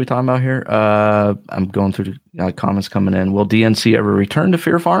what else are we talking about here? I'm going through the comments coming in. Will DNC ever return to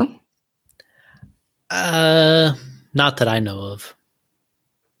Fear Farm? Not that I know of.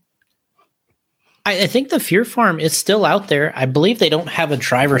 I think the Fear Farm is still out there. I believe they don't have a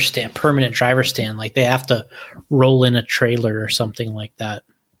permanent driver stand. Like they have to roll in a trailer or something like that.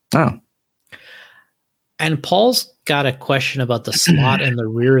 Oh. And Paul's got a question about the slot in the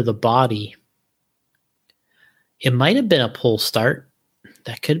rear of the body. It might have been a pull start.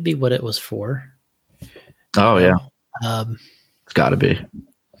 That could be what it was for. Oh, yeah. It's got to be.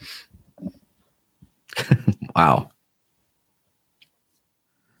 Wow.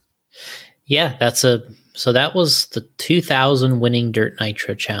 Yeah, so that was the 2000 winning Dirt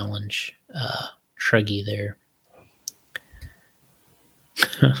Nitro Challenge, Truggy there.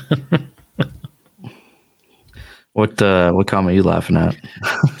 What comment are you laughing at?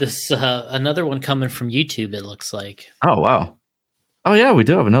 This another one coming from YouTube, it looks like. Oh, wow. Oh, yeah, we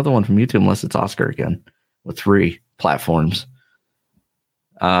do have another one from YouTube, unless it's Oscar again, with 3 platforms.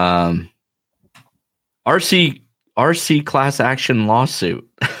 RC class action lawsuit.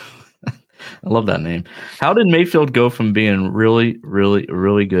 I love that name. How did Mayfield go from being really, really,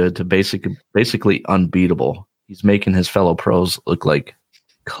 really good to basically unbeatable? He's making his fellow pros look like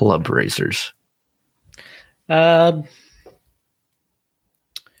club racers. Well,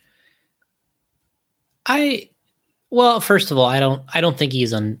 first of all, I don't think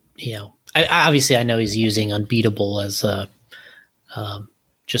he's obviously I know he's using unbeatable as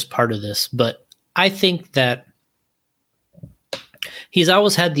just part of this, but I think that he's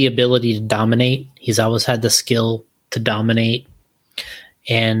always had the ability to dominate. He's always had the skill to dominate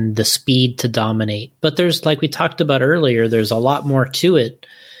and the speed to dominate. But there's, like we talked about earlier, there's a lot more to it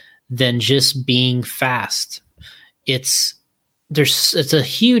than just being fast. It's a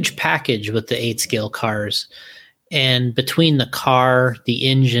huge package with the 8-scale cars. And between the car, the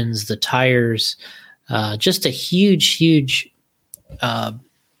engines, the tires, just a huge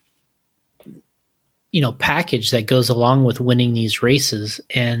package that goes along with winning these races.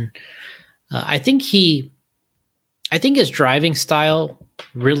 And I think his driving style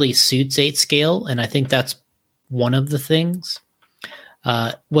really suits 8-scale, and I think that's one of the things.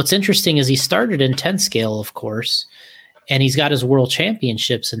 What's interesting is he started in 10-scale, of course, and he's got his world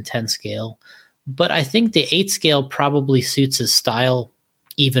championships in 10-scale. But I think the 8-scale probably suits his style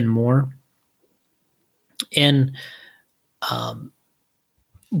even more. And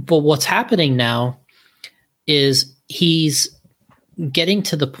but what's happening now is he's getting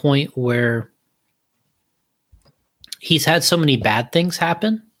to the point where he's had so many bad things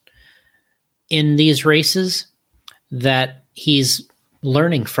happen in these races that he's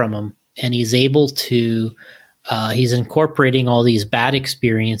learning from them, and he's able to he's incorporating all these bad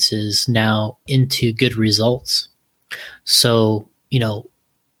experiences now into good results. So,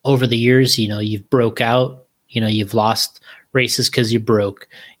 over the years, you've broke out, you've lost races because you broke.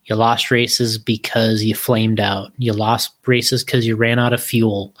 You lost races because you flamed out. You lost races because you ran out of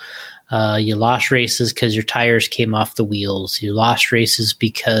fuel. You lost races because your tires came off the wheels. You lost races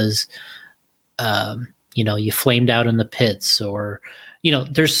because, you flamed out in the pits, or,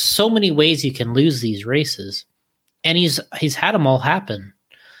 there's so many ways you can lose these races, and he's had them all happen.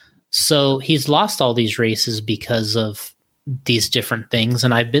 So he's lost all these races because of these different things.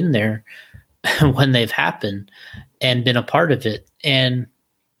 And I've been there when they've happened and been a part of it.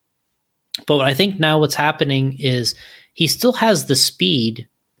 But I think now what's happening is he still has the speed,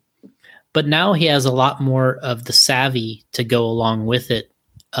 but now he has a lot more of the savvy to go along with it,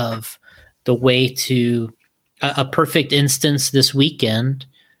 of the way to a perfect instance this weekend,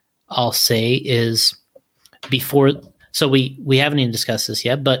 I'll say, is before. So we haven't even discussed this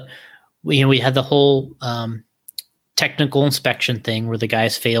yet, but we had the whole technical inspection thing where the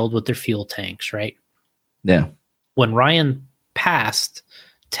guys failed with their fuel tanks, right? Yeah. When Ryan passed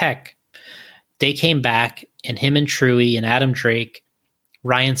Tech, they came back, and him and Truey and Adam Drake,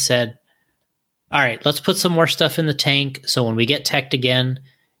 Ryan said, all right, let's put some more stuff in the tank, so when we get teched again,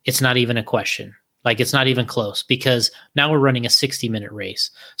 it's not even a question. Like, it's not even close, because now we're running a 60-minute race.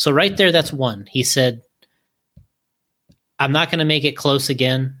 So right there, that's one. He said, I'm not going to make it close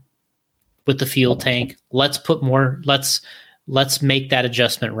again with the fuel tank. Let's put more, let's make that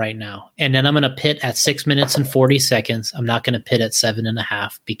adjustment right now. And then I'm going to pit at 6 minutes and 40 seconds. I'm not going to pit at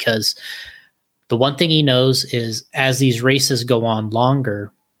 7.5, because the one thing he knows is as these races go on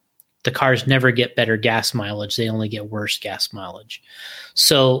longer, the cars never get better gas mileage. They only get worse gas mileage.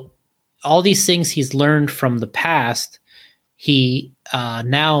 So all these things he's learned from the past, he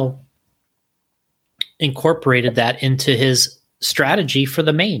now incorporated that into his strategy for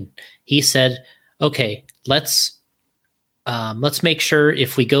the main. He said, okay, let's make sure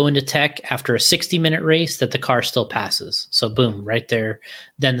if we go into tech after a 60-minute race that the car still passes. So boom, right there.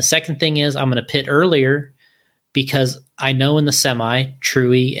 Then the second thing is I'm going to pit earlier, because I know in the semi,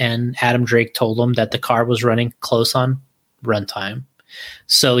 Truey and Adam Drake told him that the car was running close on runtime.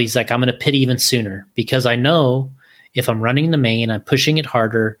 So he's like, I'm going to pit even sooner, because I know if I'm running the main, I'm pushing it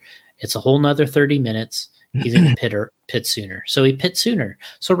harder, it's a whole nother 30 minutes. He's going to pit sooner. So he pit sooner.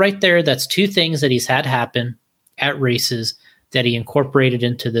 So right there, that's two things that he's had happen at races that he incorporated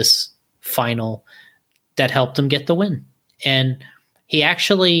into this final that helped him get the win. And he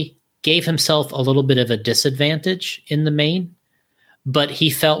actually gave himself a little bit of a disadvantage in the main, but he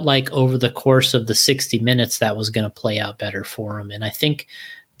felt like over the course of the 60 minutes that was going to play out better for him. And I think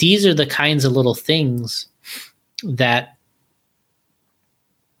these are the kinds of little things that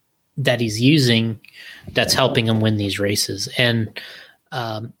that he's using that's helping him win these races. And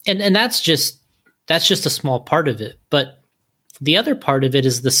that's just a small part of it. But the other part of it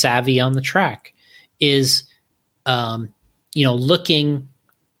is the savvy on the track, is, looking,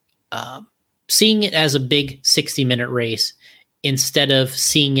 seeing it as a big 60-minute race instead of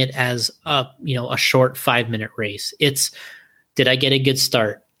seeing it as a short 5-minute race. It's, did I get a good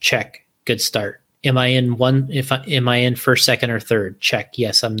start? Check. Good start. Am I in first, second, or third? Check.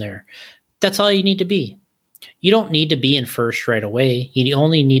 Yes, I'm there. That's all you need to be. You don't need to be in first right away. You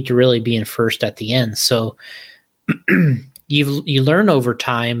only need to really be in first at the end. So you learn over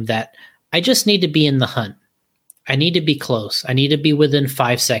time that I just need to be in the hunt. I need to be close. I need to be within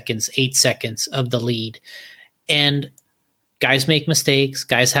 5 seconds, 8 seconds of the lead. And guys make mistakes.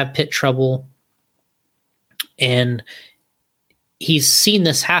 Guys have pit trouble. And he's seen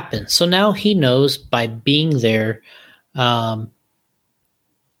this happen. So now he knows by being there, I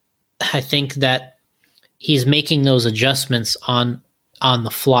think that he's making those adjustments on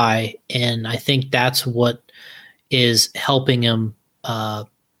the fly. And I think that's what is helping him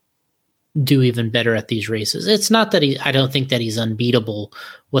do even better at these races. It's not that I don't think that he's unbeatable.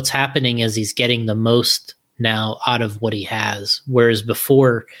 What's happening is he's getting the most now out of what he has. Whereas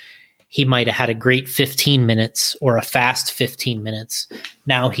before, he might have had a great 15 minutes or a fast 15 minutes.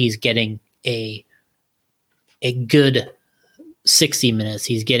 Now he's getting a good 60 minutes.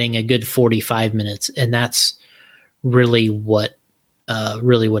 He's getting a good 45 minutes. And that's really what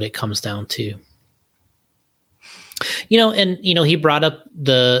it comes down to. He brought up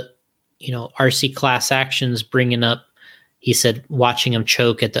the, RC class actions, bringing up, he said, watching him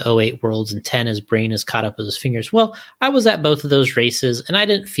choke at the 08 Worlds and 10, his brain is caught up with his fingers. Well, I was at both of those races, and I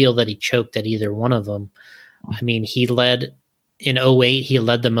didn't feel that he choked at either one of them. I mean, he led in 08, he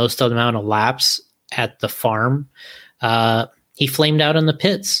led the most amount of laps at the farm. He flamed out in the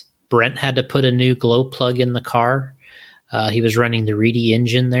pits. Brent had to put a new glow plug in the car. He was running the Reedy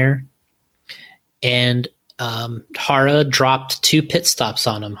engine there. And Hara dropped 2 pit stops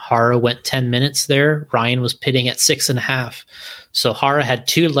on him. Hara went 10 minutes there. Ryan was pitting at 6.5. So Hara had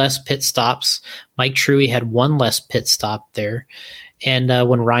 2 less pit stops. Mike Truey had 1 less pit stop there. And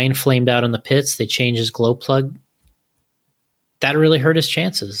when Ryan flamed out in the pits, they changed his glow plug. That really hurt his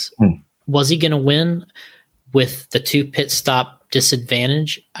chances. Was he going to win with the 2 pit stop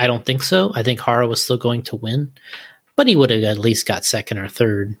disadvantage? I don't think so. I think Hara was still going to win, but he would have at least got second or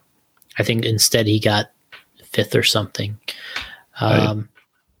third. I think instead he got 5th or something. Right.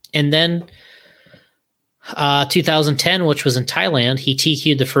 And then 2010, which was in Thailand, he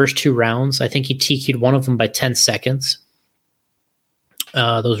TQ'd the first 2 rounds. I think he TQ'd one of them by 10 seconds.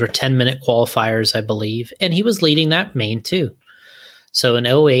 Those were 10-minute qualifiers, I believe. And he was leading that main too. So in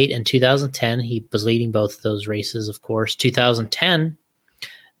 08 and 2010, he was leading both of those races, of course. 2010,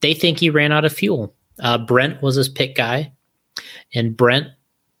 they think he ran out of fuel. Brent was his pit guy, and Brent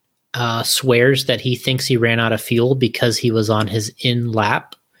swears that he thinks he ran out of fuel because he was on his in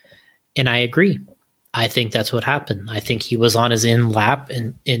lap. And I agree. I think that's what happened. I think he was on his in lap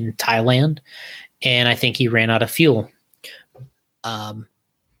in Thailand, and I think he ran out of fuel.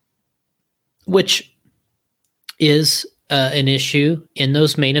 Which is an issue in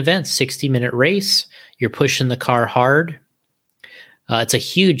those main events. 60-minute race, you're pushing the car hard. It's a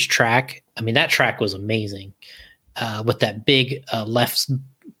huge track. I mean, that track was amazing with that big left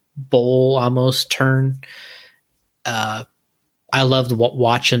bowl almost turn. I loved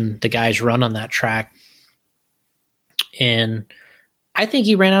watching the guys run on that track. And I think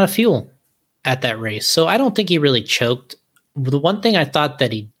he ran out of fuel at that race. So I don't think he really choked. The one thing I thought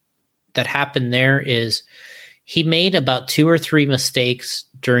that happened there is he made about 2 or 3 mistakes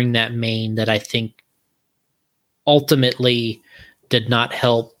during that main that I think ultimately did not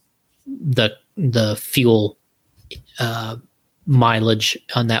help the fuel mileage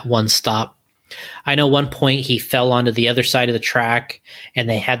on that one stop. I know one point he fell onto the other side of the track, and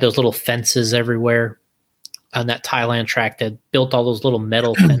they had those little fences everywhere on that Thailand track that built all those little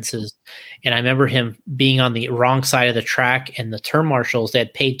metal fences. And I remember him being on the wrong side of the track, and the turn marshals, they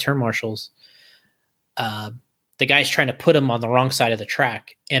had paid turn marshals. The guy's trying to put him on the wrong side of the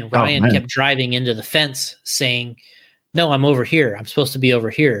track. And Ryan kept driving into the fence saying, no, I'm over here. I'm supposed to be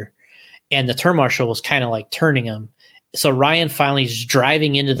over here. And the turn marshal was kind of like turning him. So Ryan finally is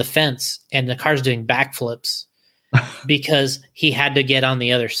driving into the fence, and the car's doing backflips because he had to get on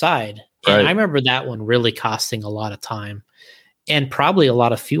the other side. Right. And I remember that one really costing a lot of time and probably a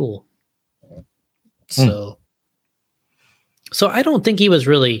lot of fuel. So I don't think he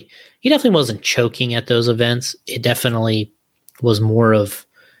definitely wasn't choking at those events. It definitely was more of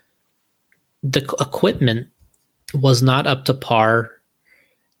the equipment was not up to par.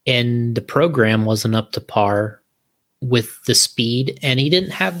 and the program wasn't up to par with the speed, and he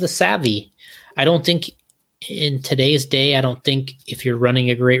didn't have the savvy. I don't think in today's day, I don't think if you're running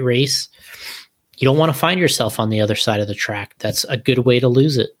a great race, you don't want to find yourself on the other side of the track. That's a good way to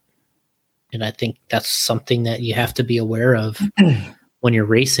lose it. And I think that's something that you have to be aware of when you're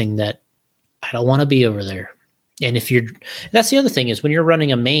racing, that I don't want to be over there. And that's the other thing is when you're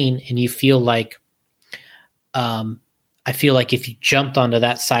running a main and you feel like, I feel like if you jumped onto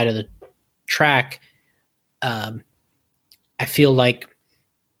that side of the track, I feel like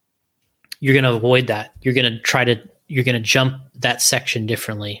you're going to avoid that. You're going to jump that section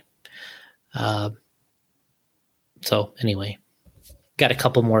differently. So anyway, got a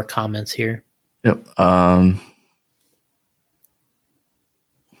couple more comments here. Yep.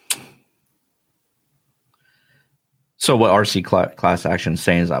 So what RC class action is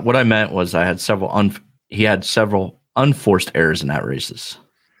saying is that what I meant was I had he had several unforced errors in that races.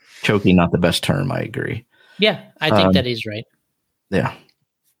 Choking, not the best term. I agree. Yeah, I think that he's right. Yeah.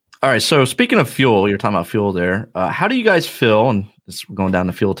 All right. So speaking of fuel, you're talking about fuel there. How do you guys feel? And this, we're going down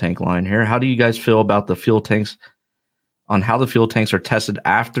the fuel tank line here. How do you guys feel about the fuel tanks? On how the fuel tanks are tested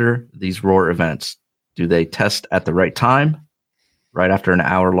after these Roar events? Do they test at the right time, right after an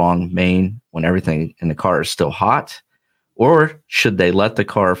hour-long main when everything in the car is still hot? Or should they let the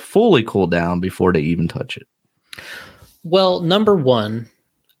car fully cool down before they even touch it? Well, number one,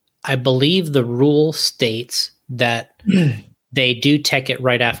 I believe the rule states that they do tech it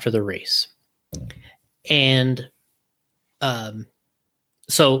right after the race. And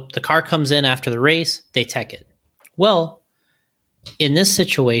so the car comes in after the race, they tech it. Well, in this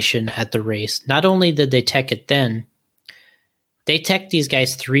situation at the race, not only did they tech it then, they teched these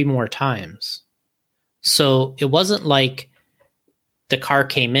guys 3 more times. So it wasn't like the car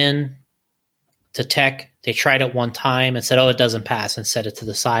came in to tech, they tried it one time and said, oh, it doesn't pass, and set it to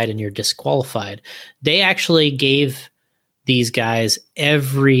the side and you're disqualified. They actually gave these guys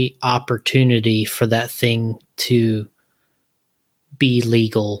every opportunity for that thing to be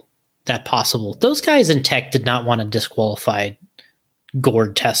legal that possible. Those guys in tech did not want to disqualify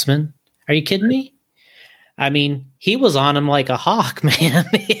Gord Tessman. Are you kidding me? I mean, he was on him like a hawk, man.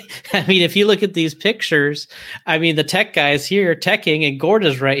 I mean, if you look at these pictures, I mean, the tech guy's here teching and Gord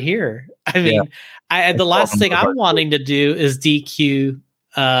is right here. I mean, the last thing I'm wanting to do is DQ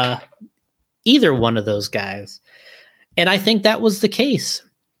either one of those guys. And I think that was the case.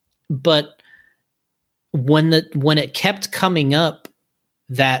 But when it kept coming up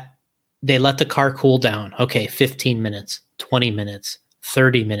that they let the car cool down, okay, 15 minutes, 20 minutes,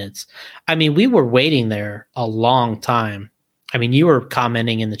 30 minutes. I mean, we were waiting there a long time. I mean, you were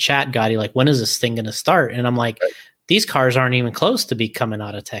commenting in the chat, Gotti, like, when is this thing going to start? And I'm like, these cars aren't even close to be coming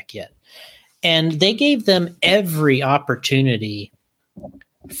out of tech yet. And they gave them every opportunity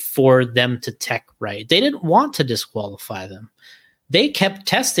for them to tech right. They didn't want to disqualify them. They kept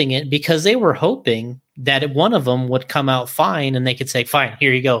testing it because they were hoping that one of them would come out fine and they could say, fine,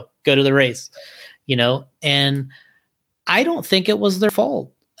 here you go to the race, and I don't think it was their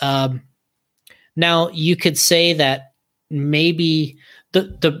fault. Now you could say that maybe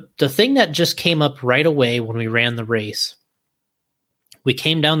the thing that just came up right away when we ran the race, we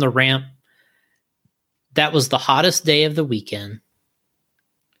came down the ramp. That was the hottest day of the weekend,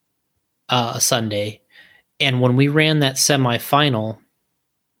 a Sunday. And when we ran that semifinal,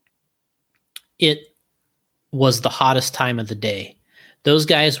 it was the hottest time of the day. Those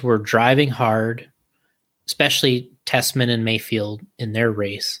guys were driving hard, especially Tessman and Mayfield in their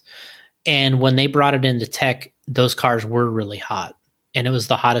race. And when they brought it into tech, those cars were really hot. And it was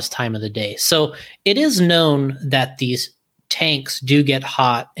the hottest time of the day. So it is known that these tanks do get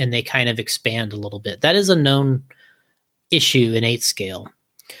hot and they kind of expand a little bit. That is a known issue in 8 scale.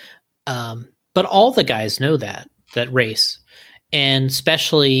 But all the guys know that race. And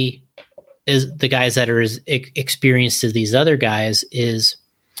especially is the guys that are as experienced as these other guys is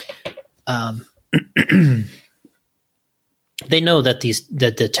they know that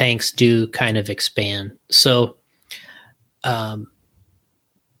the tanks do kind of expand. So I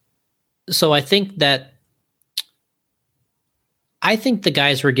think the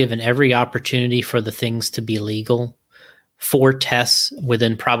guys were given every opportunity for the things to be legal. 4 tests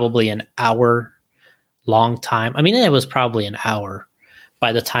within probably an hour long time. I mean, it was probably an hour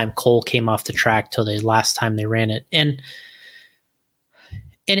by the time Cole came off the track till the last time they ran it. And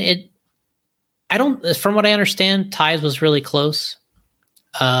from what I understand, Ty's was really close.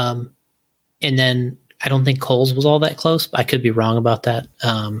 And then I don't think Cole's was all that close. I could be wrong about that.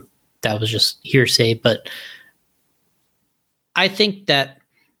 That was just hearsay, but I think that,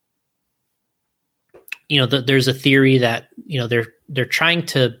 there's a theory that, they're trying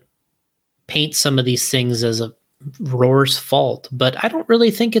to paint some of these things as a Roar's fault, but I don't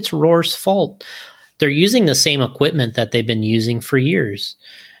really think it's Roar's fault. They're using the same equipment that they've been using for years.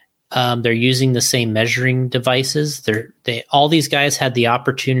 They're using the same measuring devices. All these guys had the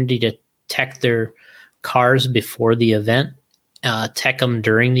opportunity to tech their cars before the event, tech them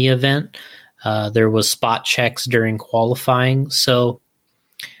during the event. There was spot checks during qualifying. So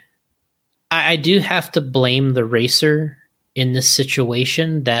I do have to blame the racer in this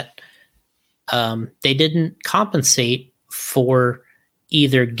situation that they didn't compensate for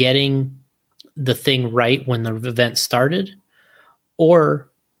either getting the thing right when the event started or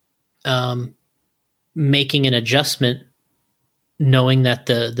making an adjustment knowing that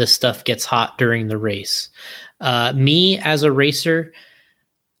the stuff gets hot during the race. Me as a racer,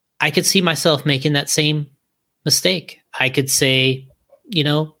 I could see myself making that same mistake. I could say,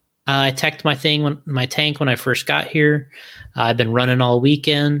 I teched my tank when I first got here. I've been running all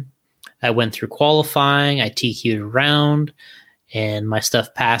weekend. I went through qualifying. I TQ'd around, and my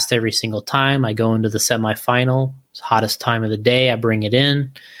stuff passed every single time. I go into the semifinal. It's the hottest time of the day. I bring it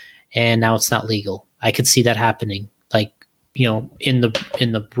in, and now it's not legal. I could see that happening. In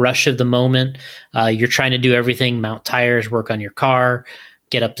the rush of the moment, you're trying to do everything, mount tires, work on your car,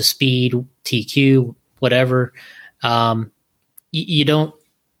 get up to speed, TQ, whatever. You don't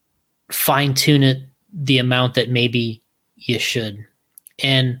fine tune it the amount that maybe you should.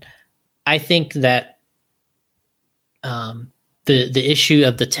 And I think that the issue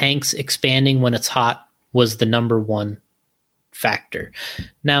of the tanks expanding when it's hot was the number one factor.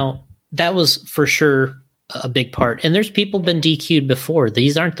 Now, that was for sure a big part. And there's people been DQ'd before.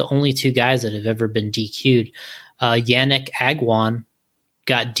 These aren't the only two guys that have ever been DQ'd. Yannick Agwan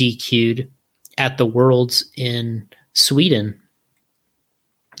got DQ'd at the Worlds in Sweden.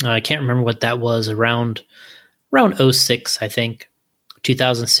 I can't remember what that was, around 06, I think,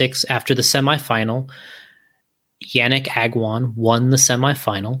 2006, after the semifinal. Yannick Agwan won the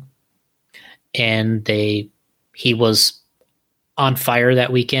semifinal, and he was on fire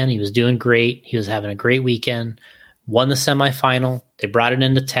that weekend. He was doing great. He was having a great weekend, won the semifinal. They brought it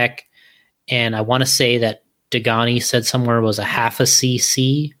into tech, and I want to say that Degani said somewhere it was a half a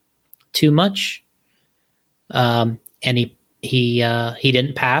cc too much, and he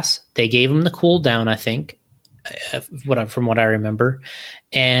didn't pass. They gave him the cool down, I think, from what I remember,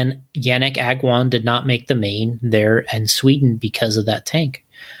 and Yannick Agwan did not make the main there in Sweden because of that tank.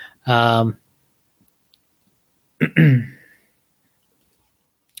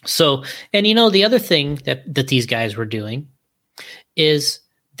 So, and the other thing that these guys were doing is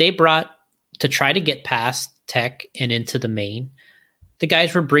they brought, to try to get past tech and into the main, the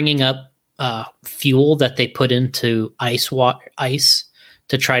guys were bringing up fuel that they put into ice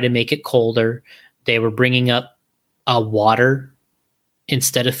to try to make it colder. They were bringing up water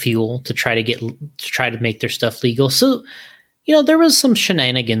instead of fuel to try to make their stuff legal. So, there was some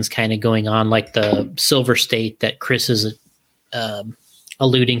shenanigans kind of going on, like the Silver State that Chris is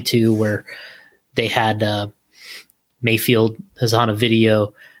alluding to, where they had Mayfield is on a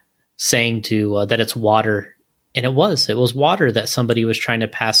video saying that it's water, and it was water that somebody was trying to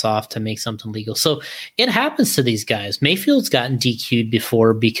pass off to make something legal. So it happens to these guys. Mayfield's gotten DQ'd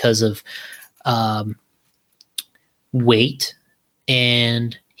before because of weight,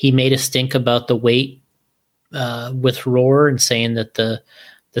 and he made a stink about the weight with Roar and saying that the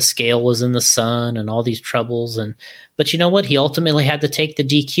scale was in the sun and all these troubles. But you know what? He ultimately had to take the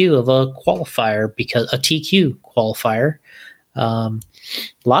DQ of a qualifier, because a TQ qualifier. A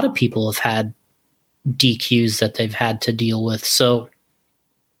lot of people have had DQs that they've had to deal with. So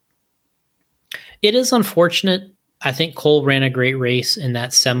it is unfortunate. I think Cole ran a great race in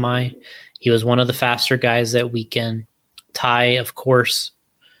that semi. He was one of the faster guys that weekend. Ty, of course,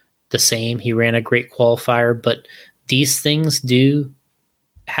 the same. He ran a great qualifier, but these things do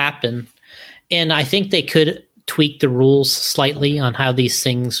happen. And I think they could tweak the rules slightly on how these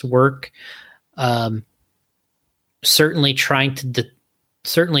things work. Certainly trying to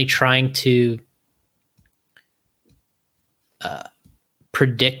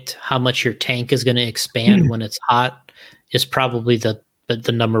predict how much your tank is going to expand when it's hot is probably the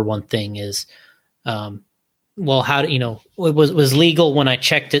number one thing. Is how do it was legal when I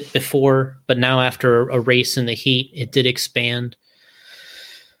checked it before, but now after a race in the heat, it did expand,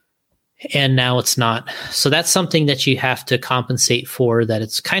 and now it's not. So that's something that you have to compensate for, that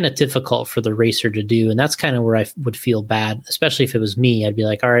it's kind of difficult for the racer to do. And that's kind of where I would feel bad, especially if it was me. I'd be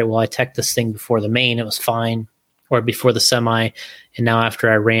like, all right, well, I teched this thing before the main, it was fine, or before the semi, and now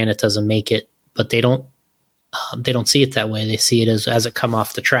after I ran, it doesn't make it. But they don't see it that way. They see it as it come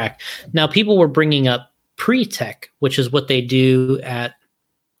off the track. Now, people were bringing up pre-tech, which is what they do at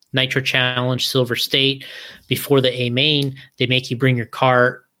Nitro Challenge, Silver State. Before the A main, they make you bring your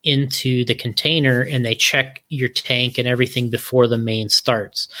car into the container and they check your tank and everything before the main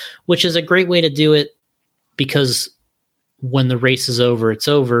starts, which is a great way to do it because when the race is over, it's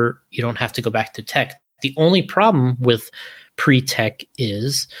over. You don't have to go back to tech. The only problem with pre-tech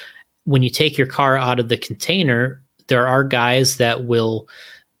is when you take your car out of the container, there are guys that will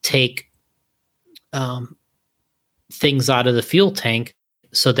take things out of the fuel tank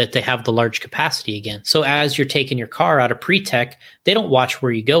so that they have the large capacity again. So as you're taking your car out of pre-tech, they don't watch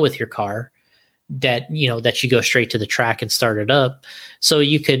where you go with your car, that you go straight to the track and start it up. So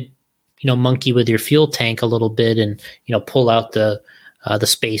you could, monkey with your fuel tank a little bit and, pull out the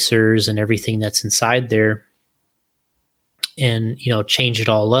spacers and everything that's inside there and, change it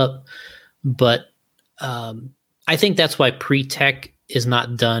all up. But I think that's why pre-tech is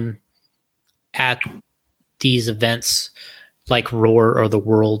not done at these events like Roar or the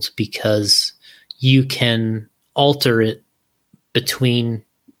Worlds, because you can alter it between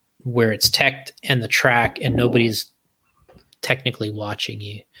where it's teched and the track and nobody's technically watching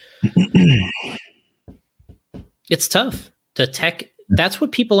you. It's tough. The tech, that's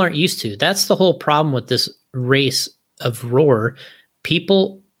what people aren't used to. That's the whole problem with this race of Roar.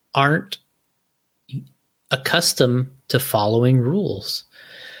 People aren't accustomed to following rules.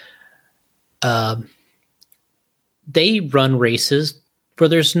 They run races where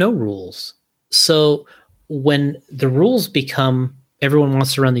there's no rules. So when the rules become, everyone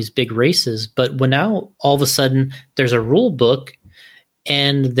wants to run these big races, but when now all of a sudden there's a rule book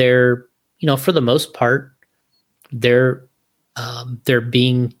and they're, for the most part, they're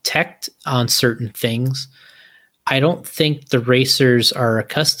being teched on certain things. I don't think the racers are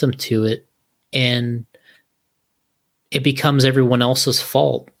accustomed to it, and it becomes everyone else's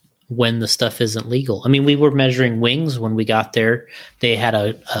fault when the stuff isn't legal. I mean, we were measuring wings when we got there. They had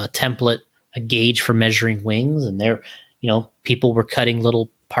a template, a gauge for measuring wings, and there, people were cutting little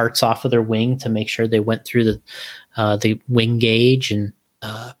parts off of their wing to make sure they went through the wing gauge. And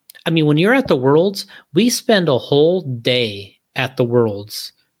I mean, when you're at the Worlds, we spend a whole day at the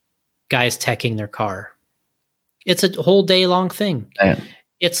Worlds, guys teching their car. It's a whole day long thing. Damn.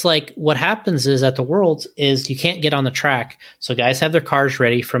 It's like what happens is at the Worlds is you can't get on the track. So guys have their cars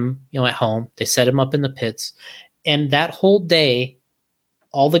ready from, at home. They set them up in the pits. And that whole day,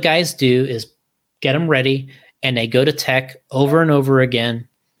 all the guys do is get them ready and they go to tech over and over again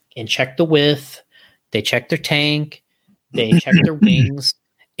and check the width. They check their tank. They check their wings.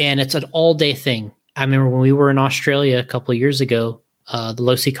 And it's an all day thing. I remember when we were in Australia a couple of years ago, the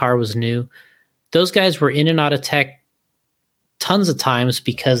Losi car was new. Those guys were in and out of tech tons of times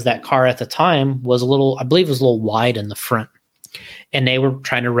because that car at the time was a little wide in the front, and they were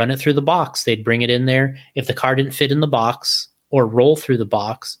trying to run it through the box. They'd bring it in there. If the car didn't fit in the box or roll through the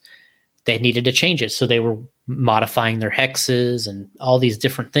box, they needed to change it. So they were modifying their hexes and all these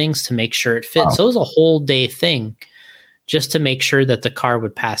different things to make sure it fit. Wow. So it was a whole day thing just to make sure that the car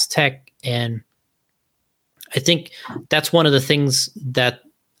would pass tech. And I think that's one of the things that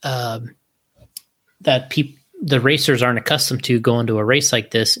the racers aren't accustomed to going to a race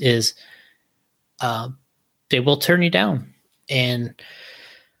like this is they will turn you down. And,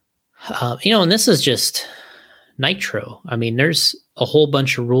 and this is just nitro. I mean, there's a whole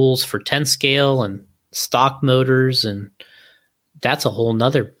bunch of rules for 10 scale and stock motors, and that's a whole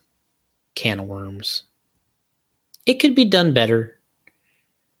nother can of worms. It could be done better,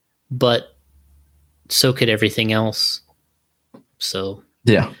 but so could everything else. So,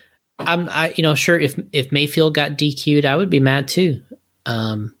 yeah. Sure, if Mayfield got DQ'd, I would be mad too.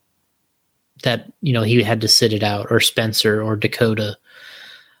 That, he had to sit it out, or Spencer or Dakota.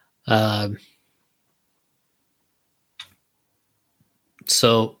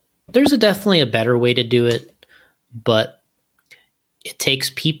 So there's definitely a better way to do it, but it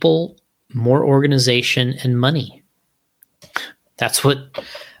takes people, more organization, and money. That's what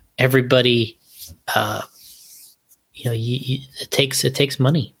everybody, it takes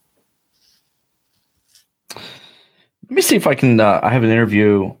money. Let me see if I can. I have an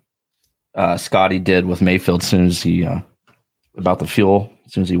interview Scotty did with Mayfield as soon as he about the fuel,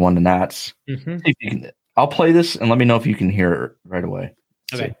 as soon as he won the Nats. Mm-hmm. I'll play this and let me know if you can hear it right away.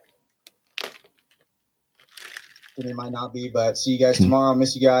 Okay. It might not be, but see you guys tomorrow.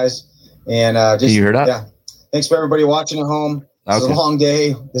 Miss you guys. And just, you hear that? Yeah. Thanks for everybody watching at home. This is a long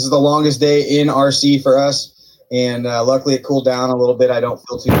day. This is the longest day in RC for us. And luckily it cooled down a little bit. I don't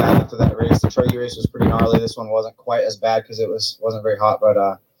feel too bad after that race. The Truggy race was pretty gnarly. This one wasn't quite as bad because it wasn't very hot.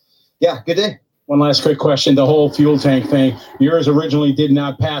 But yeah, good day. One last quick question. The whole fuel tank thing, yours originally did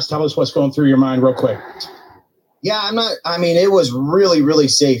not pass. Tell us what's going through your mind real quick. Yeah, it was really, really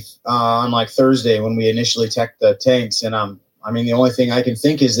safe on like Thursday when we initially teched the tanks. And the only thing I can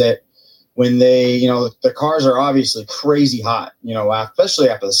think is that when they, the cars are obviously crazy hot, especially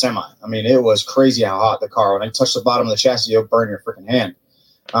after the semi. It was crazy how hot the car, when I touched the bottom of the chassis, you'll burn your freaking hand.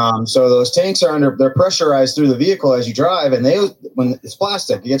 So those tanks they're pressurized through the vehicle as you drive, and when it's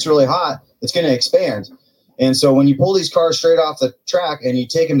plastic, it gets really hot, it's going to expand. And so when you pull these cars straight off the track and you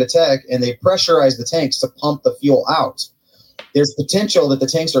take them to tech and they pressurize the tanks to pump the fuel out, there's potential that the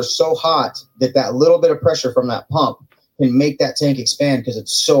tanks are so hot that little bit of pressure from that pump can make that tank expand because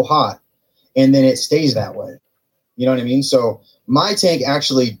it's so hot, and then it stays that way. You know what I mean? So my tank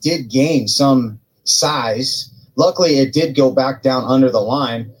actually did gain some size. Luckily, it did go back down under the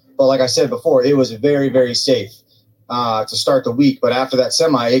line. But like I said before, it was very, very safe to start the week. But after that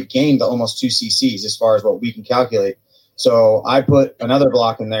semi, it gained almost 2 cc's as far as what we can calculate. So I put another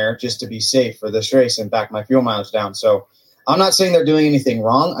block in there just to be safe for this race and back my fuel mileage down. So I'm not saying they're doing anything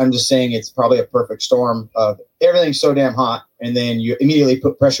wrong. I'm just saying it's probably a perfect storm of everything's so damn hot, and then you immediately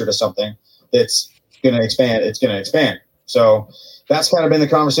put pressure to something that's going to expand. It's going to expand. So that's kind of been the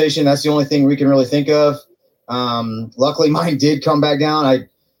conversation. That's the only thing we can really think of. Luckily, mine did come back down.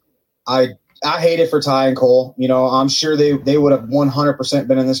 I hate it for Ty and Cole. I'm sure they would have 100%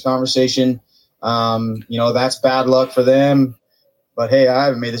 been in this conversation. That's bad luck for them. But hey, I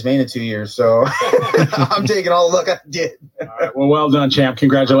haven't made this main in 2 years, so I'm taking all the luck I did. All right. Well done, champ.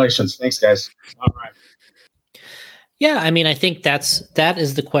 Congratulations. Thanks, guys. All right. Yeah, I think that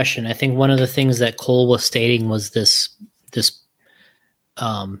is the question. I think one of the things that Cole was stating was this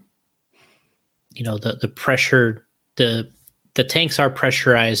the pressure, the tanks are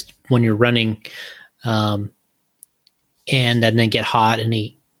pressurized when you're running, and then they get hot, and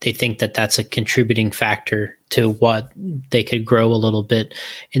they think that that's a contributing factor to what they could grow a little bit.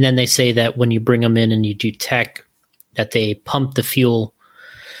 And then they say that when you bring them in and you do tech, that they pump the fuel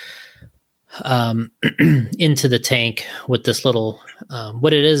into the tank with this little,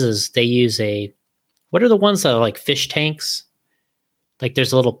 what it is they use what are the ones that are like fish tanks? Like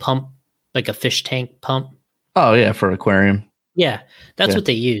there's a little pump, like a fish tank pump. Oh yeah, for aquarium. Yeah, that's what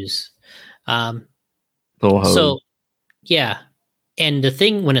they use. So yeah, and the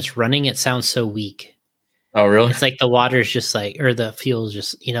thing when it's running, it sounds so weak. Oh really? It's like the water's just like, or the fuel's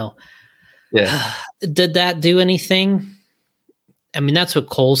just, Yeah. Did that do anything? That's what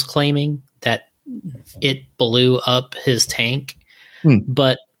Cole's claiming, that it blew up his tank.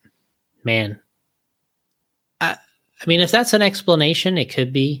 But man, if that's an explanation, it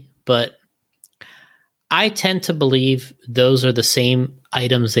could be, but I tend to believe those are the same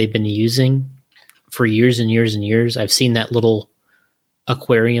items they've been using for years and years and years. I've seen that little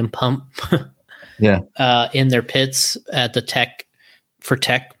aquarium pump in their pits at the tech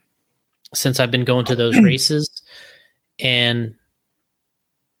since I've been going to those races, and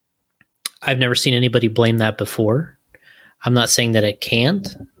I've never seen anybody blame that before. I'm not saying that it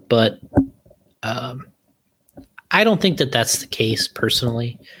can't, but I don't think that that's the case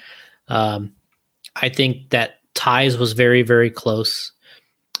personally. I think that Ty's was very, very close.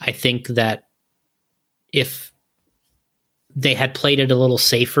 I think that if they had played it a little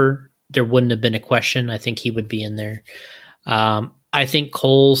safer, there wouldn't have been a question. I think he would be in there. I think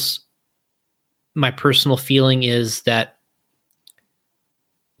my personal feeling is that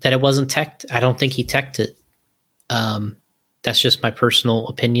it wasn't teched. I don't think he teched it. That's just my personal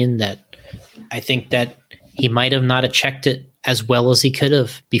opinion, that I think that he might have not have checked it as well as he could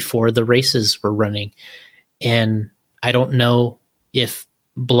have before the races were running. And I don't know if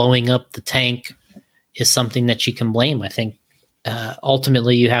blowing up the tank is something that you can blame. I think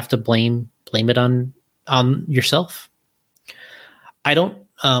ultimately you have to blame it on yourself. I don't.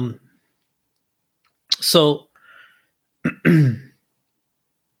 So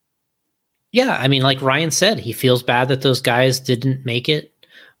yeah, like Ryan said, he feels bad that those guys didn't make it,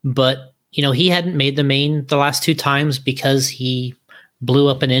 but he hadn't made the main the last 2 times because he blew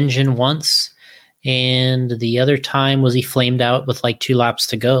up an engine once, and the other time was he flamed out with like 2 laps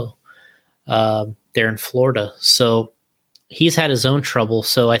to go there in Florida. So he's had his own trouble.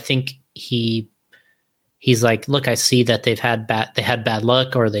 So I think he's like, look, I see that they had bad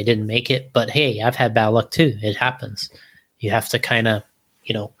luck or they didn't make it, but hey, I've had bad luck too. It happens. You have to kind of,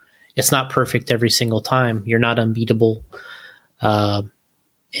 it's not perfect every single time. You're not unbeatable. And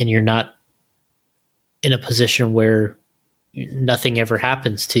you're not in a position where nothing ever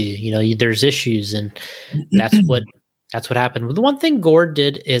happens to you. There's issues, and that's what happened. The one thing Gord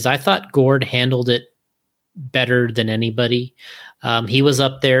did is I thought Gord handled it better than anybody. He was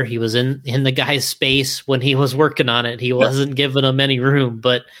up there. He was in the guy's space when he was working on it. He wasn't giving him any room,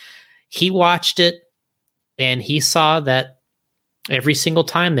 but he watched it and he saw that every single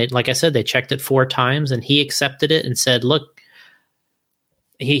time like I said, they checked it 4 times and he accepted it and said, look,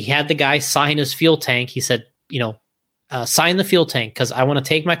 he had the guy sign his fuel tank. He said, sign the fuel tank because I want to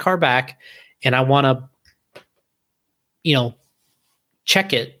take my car back and I want to,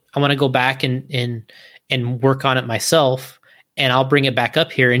 check it. I want to go back and work on it myself, and I'll bring it back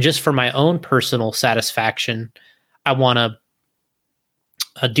up here. And just for my own personal satisfaction, I want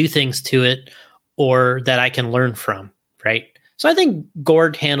to do things to it or that I can learn from, right? So I think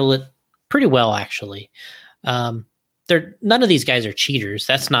Gord handled it pretty well, actually. None of these guys are cheaters.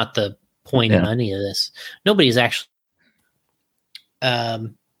 That's not the point in any of this. Nobody's actually.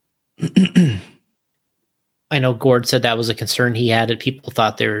 I know Gord said that was a concern he had, and people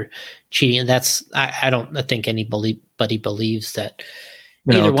thought they were cheating. And I don't think anybody believes that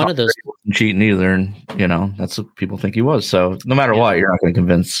either one of those wasn't cheating either. And that's what people think he was. So no matter what, you're not going to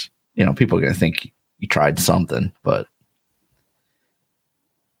convince people are going to think you tried something, but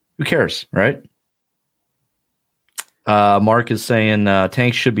who cares, right? Mark is saying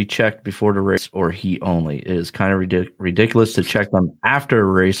tanks should be checked before the race or heat only. It is kind of ridiculous to check them after a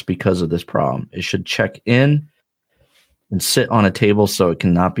race because of this problem. It should check in and sit on a table so it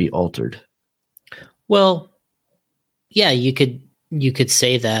cannot be altered. Well, yeah, you could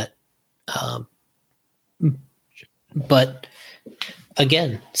say that, but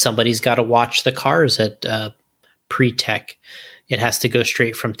again, somebody's got to watch the cars at pre-tech. It has to go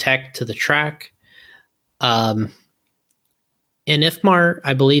straight from tech to the track. And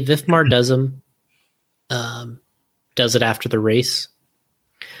I believe IFMAR does them, does it after the race.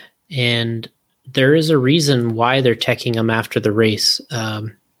 And there is a reason why they're teching them after the race.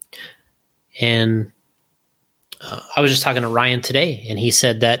 And I was just talking to Ryan today, and he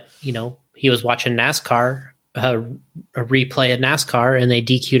said that, he was watching NASCAR, a replay of NASCAR, and they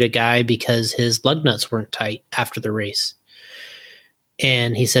DQ'd a guy because his lug nuts weren't tight after the race.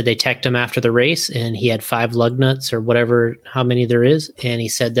 And he said they teched him after the race and he had 5 lug nuts or whatever, how many there is. And he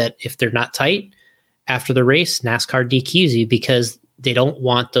said that if they're not tight after the race, NASCAR DQs you because they don't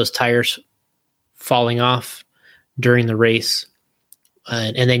want those tires falling off during the race.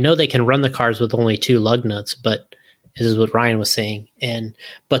 And they know they can run the cars with only 2 lug nuts, but this is what Ryan was saying.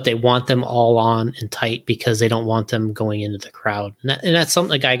 But they want them all on and tight because they don't want them going into the crowd. And that's something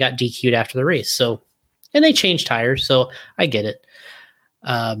the guy got DQ'd after the race. So, and they changed tires. So I get it.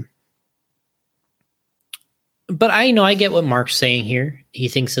 But I get what Mark's saying here. He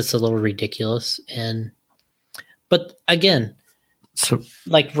thinks it's a little ridiculous. But again, so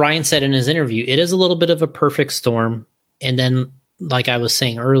like Ryan said in his interview, it is a little bit of a perfect storm. And then, like I was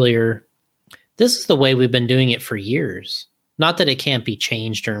saying earlier, this is the way we've been doing it for years. Not that it can't be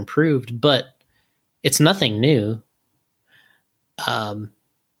changed or improved, but it's nothing new.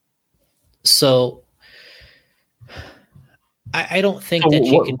 So I don't think that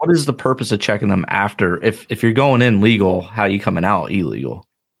you can. What is the purpose of checking them after? If you're going in legal, how are you coming out illegal?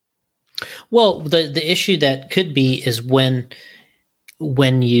 Well, the issue that could be is when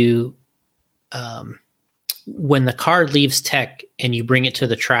you when the car leaves tech and you bring it to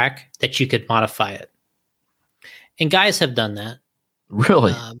the track, that you could modify it. And guys have done that.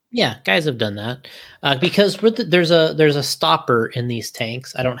 Really? Yeah, guys have done that because there's a stopper in these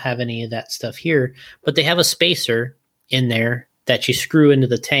tanks. I don't have any of that stuff here, but they have a spacer in there that you screw into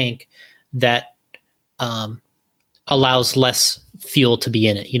the tank that allows less fuel to be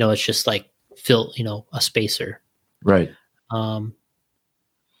in it. It's just like a spacer. Right.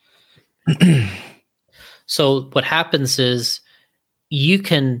 So what happens is you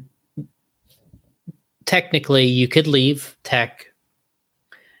could leave tech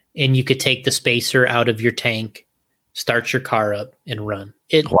and you could take the spacer out of your tank, start your car up and run.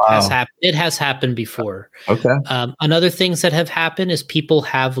 It has happened before. Okay. Another things that have happened is people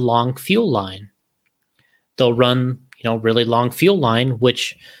have long fuel line. They'll run, really long fuel line,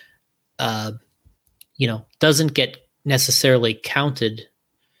 which, doesn't get necessarily counted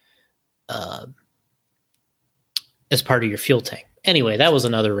as part of your fuel tank. Anyway, that was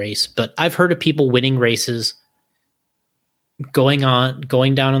another race, but I've heard of people winning races, going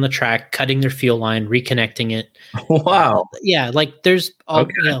down on the track, cutting their fuel line, reconnecting it. Wow. Yeah. Like there's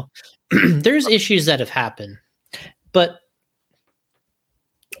there's issues that have happened, but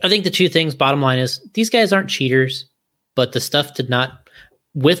I think the two things, bottom line is these guys aren't cheaters, but the stuff did not,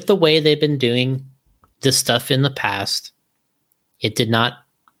 with the way they've been doing this stuff in the past, it did not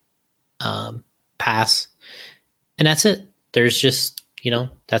pass. And that's it. There's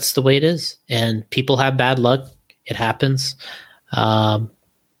that's the way it is. And people have bad luck. It happens. So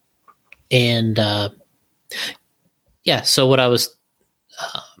what I was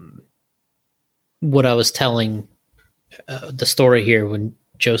telling the story here when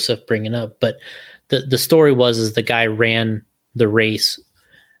Joseph bringing up, but the story is the guy ran the race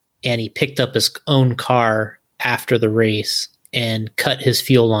and he picked up his own car after the race and cut his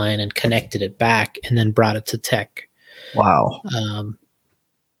fuel line and connected it back and then brought it to tech. Wow.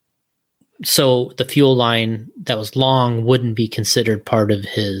 So the fuel line that was long wouldn't be considered part of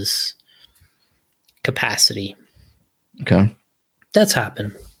his capacity. Okay. That's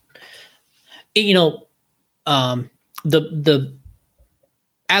happened. The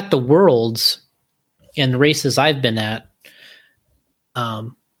at the Worlds and races I've been at,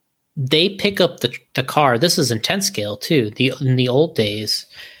 they pick up the car. This is in 10 scale too. In the old days,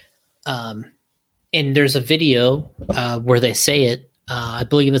 and there's a video where they say it. I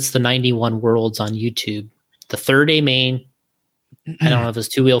believe it's the 91 Worlds on YouTube. The third A main. I don't know if it's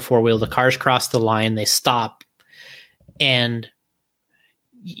 2-wheel, 4-wheel. The cars cross the line. They stop, and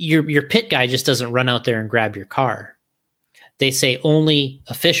your pit guy just doesn't run out there and grab your car. They say only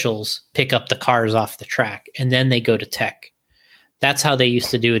officials pick up the cars off the track, and then they go to tech. That's how they used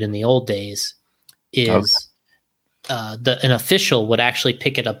to do it in the old days. An official would actually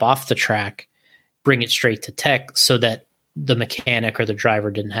pick it up off the track, bring it straight to tech, so that the mechanic or the driver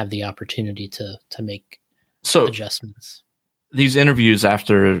didn't have the opportunity to make adjustments. These interviews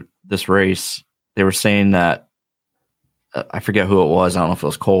after this race, they were saying that I forget who it was. I don't know if it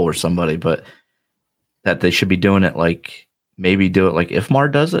was Cole or somebody, but that they should be doing it maybe do it like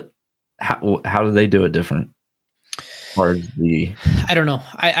Ifmar does it. How do they do it different? I don't know.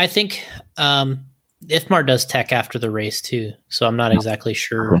 I think Ifmar does tech after the race too, so I'm not exactly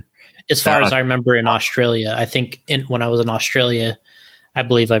sure. As far as I remember in Australia, I think when I was in Australia, I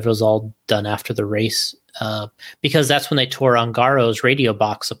believe I was all done after the race because that's when they tore Ungaro's radio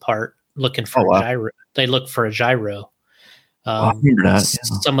box apart looking for a gyro. They looked for a gyro. I remember that.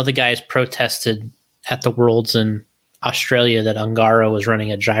 Some of the guys protested at the Worlds in Australia that Ungaro was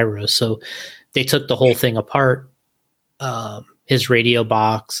running a gyro, so they took the whole thing apart, his radio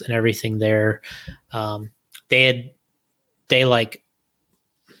box and everything there. They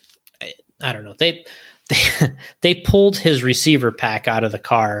pulled his receiver pack out of the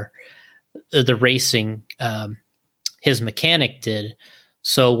car, the racing, his mechanic did.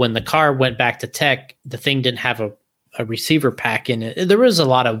 So when the car went back to tech, the thing didn't have a receiver pack in it. There was a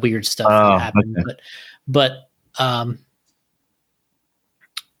lot of weird stuff that happened, but so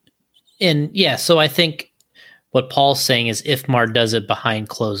I think what Paul's saying is Ifmar does it behind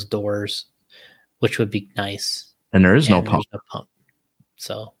closed doors, which would be nice. And there is no pump.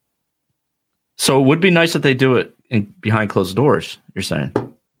 So it would be nice if they do it behind closed doors, you're saying?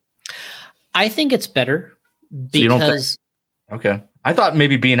 I think it's better because... Okay. I thought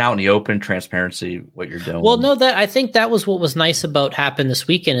maybe being out in the open, transparency, what you're doing. Well, no, I think that was what was nice about happened this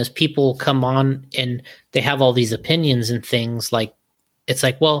weekend is people come on and they have all these opinions and things like, it's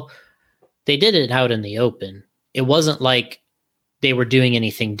like, well, they did it out in the open. It wasn't like they were doing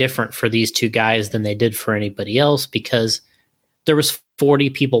anything different for these two guys than they did for anybody else because there was 40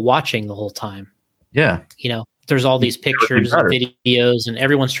 people watching the whole time. Yeah. There's all these pictures and videos and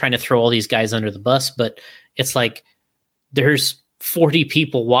everyone's trying to throw all these guys under the bus, but it's like there's 40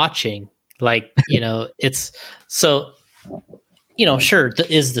 people watching. It's so, sure.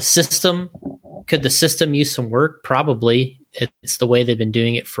 Is the system, could the system use some work? Probably. It's the way they've been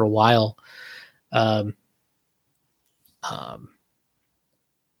doing it for a while. So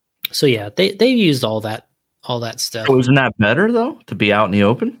yeah, they used all that stuff. So isn't that better though, to be out in the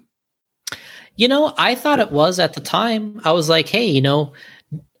open? I thought it was at the time. I was like, hey,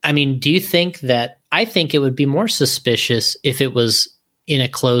 do you think that I think it would be more suspicious if it was in a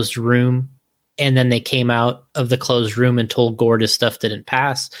closed room and then they came out of the closed room and told Gord his stuff didn't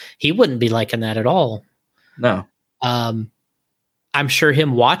pass. He wouldn't be liking that at all. No. I'm sure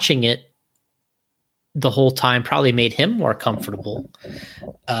him watching it the whole time probably made him more comfortable,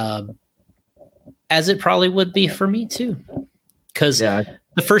 as it probably would be for me too. Because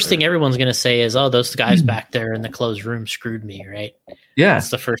the first thing everyone's going to say is, oh, those guys back there in the closed room screwed me, right? Yeah. That's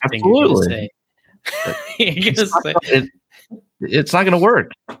the first thing you're going to say. It's not going to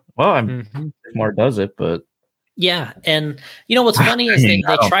work. Well, Mark does it, but yeah. And what's funny is they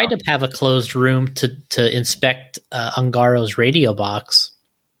tried to have a closed room to inspect Ungaro's radio box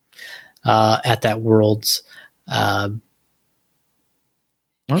at that Worlds.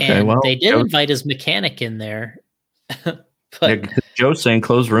 Okay, and they did invite his mechanic in there, But Joe's saying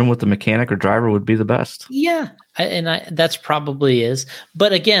closed room with the mechanic or driver would be the best. Yeah, that's probably is.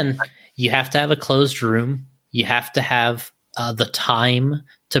 But again, you have to have a closed room. You have to have the time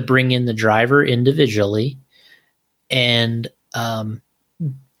to bring in the driver individually. And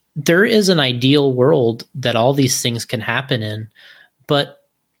there is an ideal world that all these things can happen in. But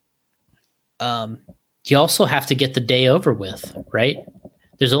you also have to get the day over with, right?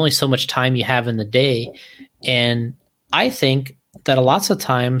 There's only so much time you have in the day. And I think that lots of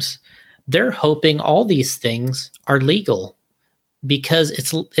times they're hoping all these things are legal because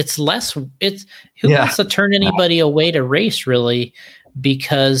it's less, who wants to turn anybody away to race really,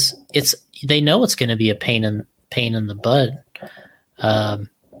 because they know it's going to be a pain in the butt.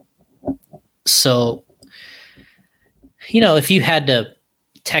 So, if you had to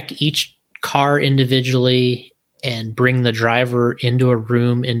tech each car individually and bring the driver into a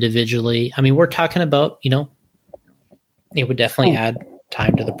room individually, I mean, we're talking about, it would definitely add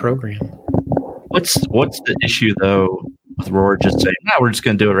time to the program. What's the issue though with Roar just saying, "No, we're just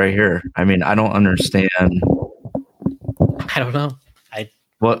going to do it right here"? I mean, I don't understand. I don't know.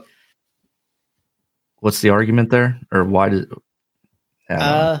 What's the argument there, or why did?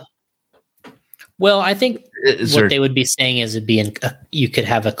 Well, I think they would be saying is you could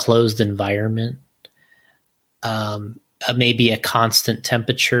have a closed environment, maybe a constant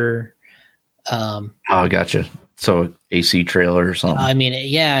temperature. Gotcha. So AC trailer or something. I mean,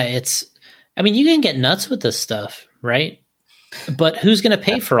 yeah, you can get nuts with this stuff, right? But who's going to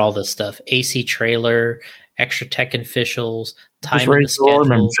pay for all this stuff? AC trailer, extra tech officials, time in the schedule,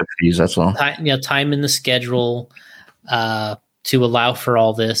 membership fees. That's all. Time in the schedule to allow for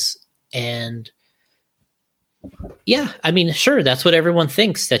all this, and yeah, I mean, sure, that's what everyone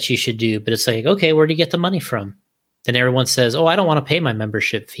thinks that you should do, but it's like, okay, where do you get the money from? Then everyone says, "Oh, I don't want to pay my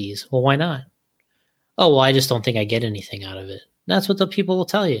membership fees." Well, why not? "Oh, well, I just don't think I get anything out of it." And that's what the people will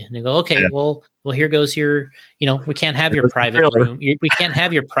tell you. And they go, "Okay, well, here goes your, we can't have your private room. We can't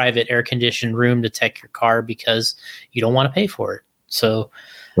have your private air conditioned room to tech your car because you don't want to pay for it." So,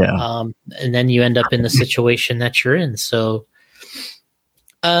 and then you end up in the situation that you're in. So,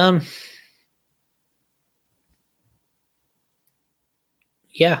 yeah.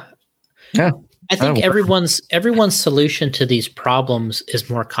 I think everyone's solution to these problems is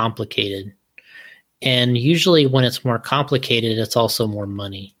more complicated. And usually when it's more complicated, it's also more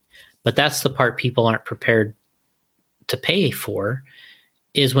money. But that's the part people aren't prepared to pay for,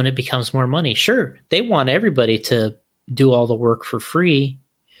 is when it becomes more money. Sure, they want everybody to do all the work for free.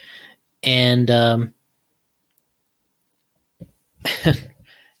 And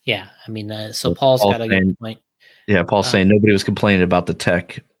yeah, I mean, so Paul's got a good point. Yeah, Paul's saying nobody was complaining about the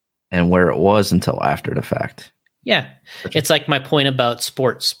tech and where it was until after the fact. Yeah, it's like my point about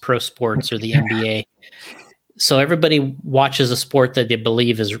sports, pro sports, or the NBA. So everybody watches a sport that they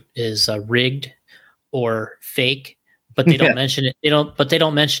believe is rigged or fake, but they don't mention it. They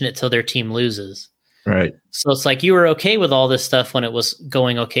don't mention it till their team loses. Right. So it's like you were okay with all this stuff when it was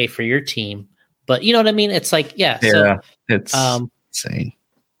going okay for your team, but you know what I mean? It's like, it's insane.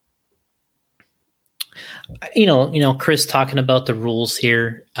 Chris talking about the rules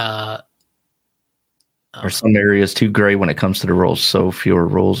here. Are some areas too gray when it comes to the rules? So fewer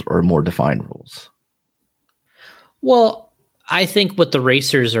rules or more defined rules? Well, I think what the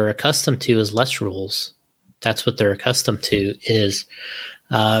racers are accustomed to is less rules. That's what they're accustomed to is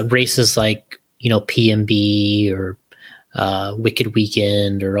races like, PMB or Wicked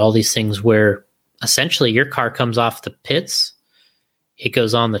Weekend or all these things where essentially your car comes off the pits, it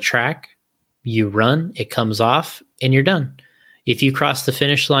goes on the track, you run, it comes off, and you're done. If you cross the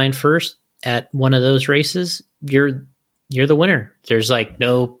finish line first at one of those races, you're the winner. There's like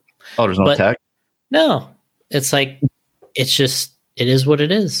no... Oh, there's no tech? No. It's like, it is what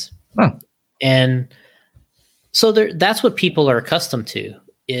it is. Huh. And so that's what people are accustomed to,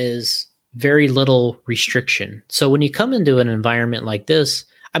 is very little restriction. So when you come into an environment like this,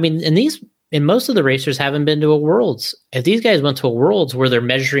 I mean, and most of the racers haven't been to a Worlds. If these guys went to a Worlds where they're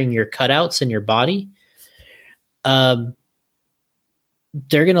measuring your cutouts in your body, they're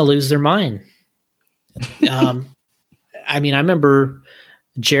going to lose their mind. I mean, I remember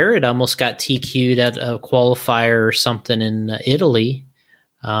Jared almost got TQ'd at a qualifier or something in Italy.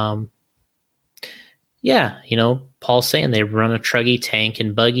 Paul's saying they run a truggy tank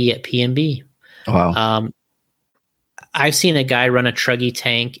and buggy at PMB. Wow. I've seen a guy run a truggy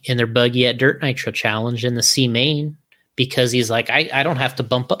tank in their buggy at Dirt Nitro Challenge in the C Main because he's like, I don't have to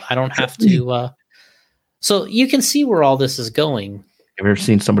bump up. I don't have to. So you can see where all this is going. Have you ever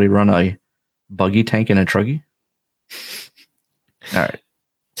seen somebody run a buggy tank in a truggy? All right.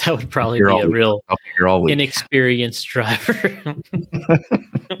 That would probably You're be all a week. real You're all week. inexperienced driver.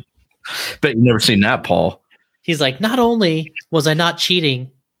 Bet you've never seen that, Paul. He's like, not only was I not cheating,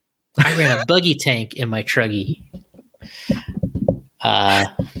 I ran a buggy tank in my truggy.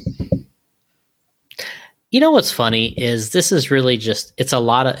 You know what's funny is this is really just it's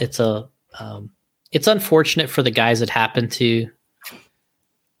unfortunate for the guys it happened to,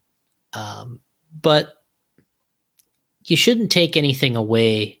 but you shouldn't take anything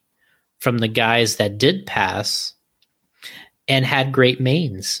away from the guys that did pass and had great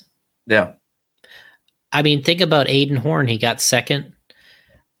mains. Yeah. I mean, think about Aiden Horn. He got second.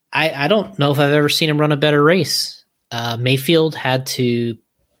 I don't know if I've ever seen him run a better race. Mayfield had to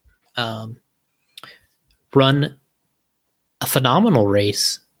run a phenomenal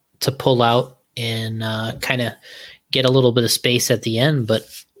race to pull out and kind of get a little bit of space at the end. But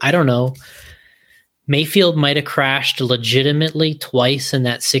I don't know. Mayfield might have crashed legitimately twice in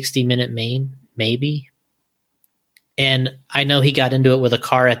that 60-minute main, maybe. And I know he got into it with a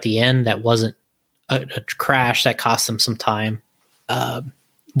car at the end that wasn't a crash that cost him some time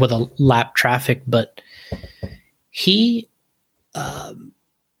with a lap traffic, but he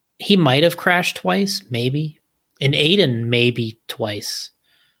might have crashed twice, maybe. And Aiden maybe twice.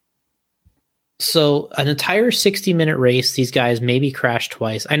 So an entire 60-minute race, these guys maybe crashed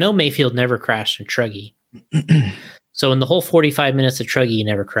twice. I know Mayfield never crashed in Truggy. So in the whole 45 minutes of Truggy, he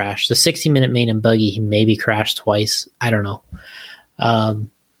never crashed. The 60-minute main and buggy, he maybe crashed twice. I don't know.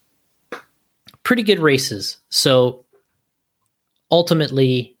 Pretty good races. So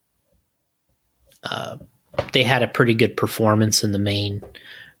ultimately, they had a pretty good performance in the main,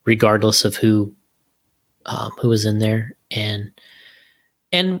 regardless of who was in there. And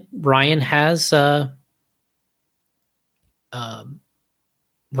Ryan has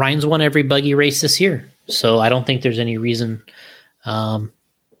Ryan's won every buggy race this year, so I don't think there's any reason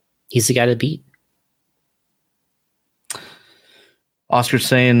he's the guy to beat. Oscar's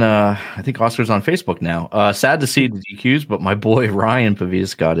saying, I think Oscar's on Facebook now. Sad to see the DQs, but my boy Ryan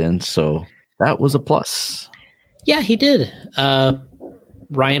Pavitas got in, so that was a plus. Yeah, he did.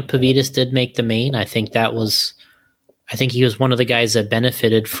 Ryan Pavitas did make the main. I think he was one of the guys that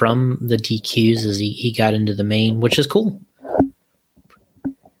benefited from the DQs as he got into the main, which is cool.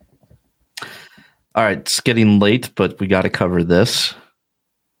 All right, it's getting late, but we got to cover this.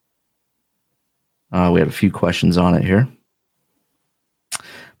 We have a few questions on it here.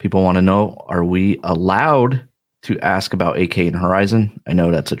 People want to know, are we allowed to ask about AK and Horizon? I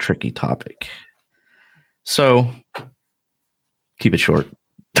know that's a tricky topic. So, keep it short.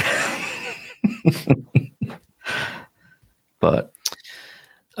 But,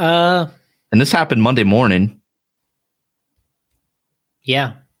 and this happened Monday morning.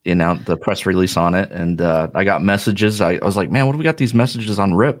 Yeah. You know, the press release on it. And I got messages. I was like, man, what do we got these messages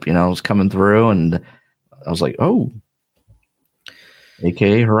on RIP? You know, it was coming through and I was like, oh,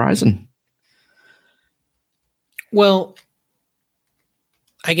 AKA Horizon. Well,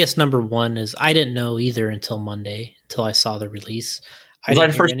 I guess number one is I didn't know either until Monday, until I saw the release. Was I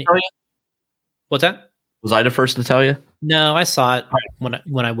the first to tell you? What's that? Was I the first to tell you? No, I saw it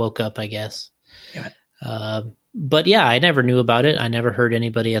when I woke up, I guess. But yeah, I never knew about it. I never heard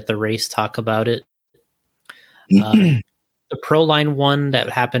anybody at the race talk about it. The Proline one that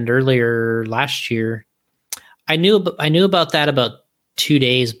happened earlier last year, I knew about that about 2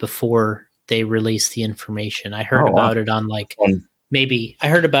 days before they released the information. I heard about it on maybe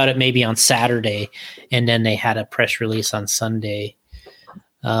on Saturday, and then they had a press release on Sunday.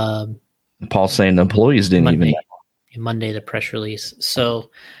 Paul's saying the employees didn't even know. Monday, the press release. So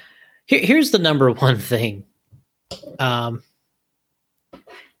here's the number one thing. Gil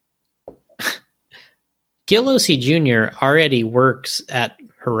Losi Jr. already works at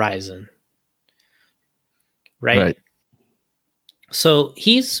Horizon. Right? So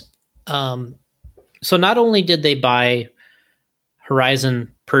he's so not only did they buy Horizon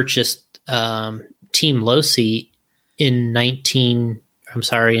purchased Team Losi in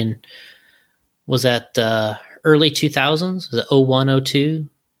was that early 2000s? Was it 01, 02?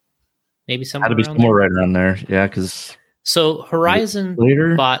 Maybe somewhere Had to be around somewhere there? right around there. Yeah, because so Horizon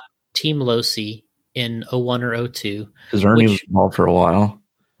later bought Team Losi in 01 or 02. Because Ernie was involved for a while.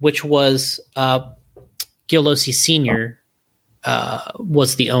 Which was Gil Losi Sr.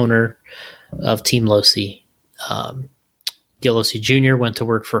 Was the owner of Team Losi. Gil Losi Jr. went to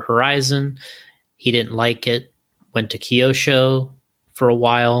work for Horizon. He didn't like it. Went to Kyosho for a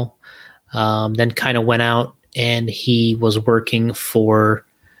while. Then kind of went out and he was working for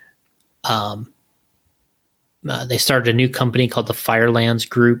they started a new company called the Firelands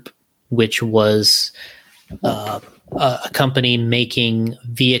Group, which was a company making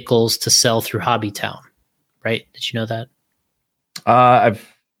vehicles to sell through Hobbytown, right? Did you know that? I've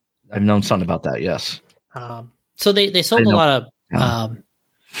known something about that. Yes. So they sold a lot of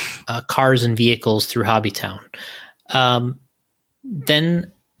cars and vehicles through Hobbytown.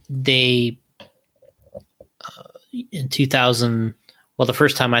 Then they in 2000. Well, the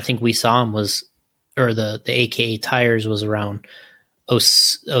first time I think we saw them was, or the AKA tires was around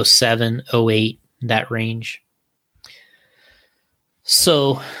 07, 08, that range.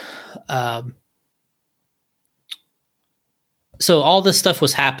 So, so all this stuff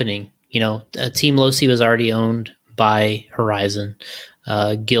was happening. Team Losi was already owned by Horizon.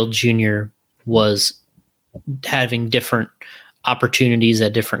 Guild Jr. was having different opportunities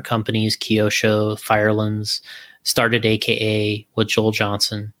at different companies. Kyosho, Firelands, started AKA with Joel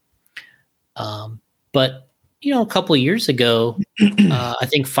Johnson. But, a couple of years ago, I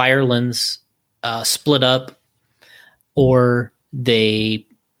think Firelands split up, or I'm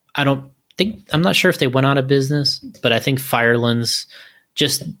not sure if they went out of business, but I think Firelands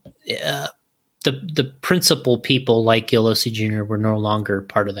just, the principal people like Gil Losi Jr. were no longer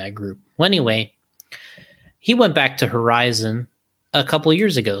part of that group. Well, anyway, he went back to Horizon a couple of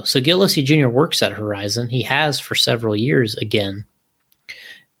years ago. So Gil Losi Jr. works at Horizon. He has for several years again.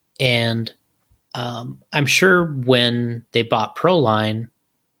 And I'm sure when they bought Proline,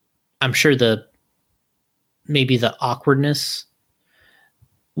 I'm sure maybe the awkwardness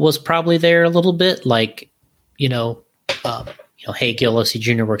was probably there a little bit. Like, hey, Gil Losi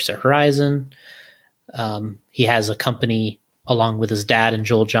Jr. works at Horizon. He has a company along with his dad and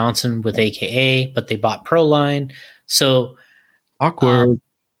Joel Johnson with AKA, but they bought Proline. So awkward.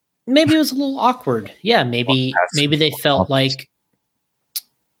 Maybe it was a little awkward. Yeah, maybe they felt like.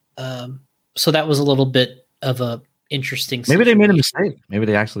 So that was a little bit of a interesting. Maybe they made a mistake. Maybe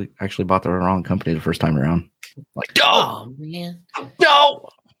they actually bought the wrong company the first time around. Like, oh man, no,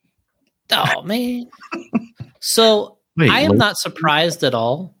 oh man. So I am not surprised at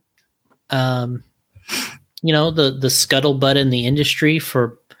all. The scuttlebutt in the industry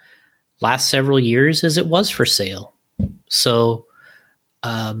for last several years is it was for sale. So,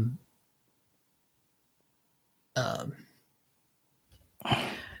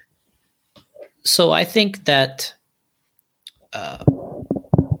 so I think that the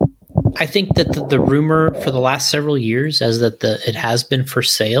rumor for the last several years is that it has been for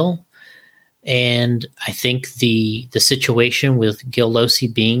sale. And I think the situation with Gil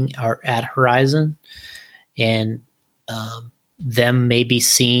Losi being at Horizon and them maybe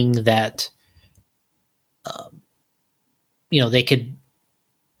seeing that,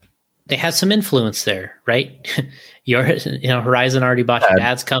 they had some influence there, right? Horizon already bought your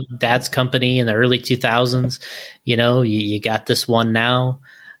dad's company in the early 2000s. You got this one now.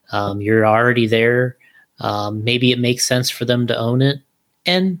 You're already there. Maybe it makes sense for them to own it.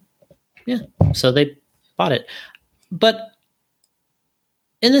 And yeah, so they bought it. But,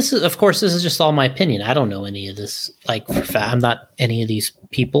 and this is just all my opinion. I don't know any of this. I'm not any of these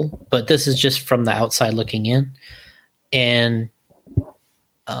people, but this is just from the outside looking in. And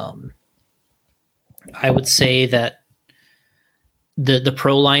I would say that the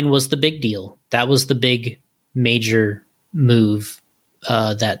Proline was the big deal. That was the big major move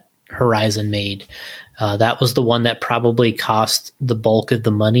that Horizon made. That was the one that probably cost the bulk of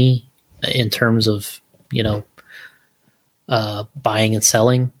the money in terms of, buying and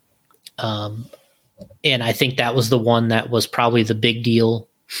selling. And I think that was the one that was probably the big deal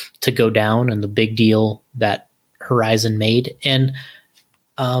to go down and the big deal that Horizon made. And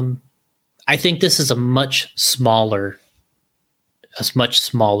I think this is a much smaller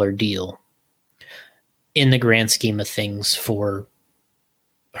deal in the grand scheme of things for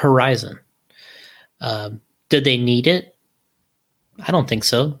Horizon. Did they need it? I don't think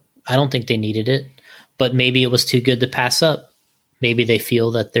so. I don't think they needed it, but maybe it was too good to pass up. Maybe they feel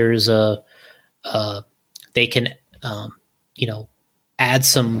that there's they can, add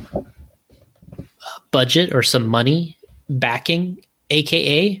some budget or some money backing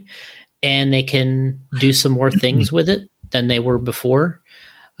AKA, and they can do some more things with it than they were before.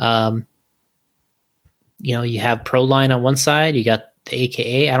 You have Proline on one side, you got the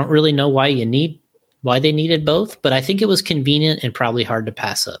AKA. I don't really know why they needed both, but I think it was convenient and probably hard to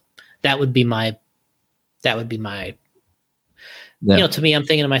pass up. That would be my, to me, I'm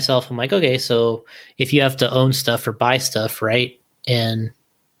thinking to myself, I'm like, okay, so if you have to own stuff or buy stuff, right? And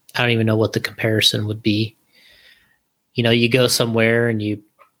I don't even know what the comparison would be. You go somewhere and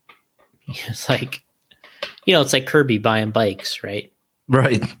it's like Kirby buying bikes, right?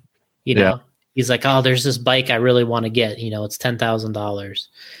 Right. He's like, oh, there's this bike I really want to get, it's $10,000.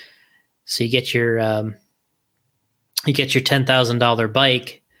 So you get your, you get your $10,000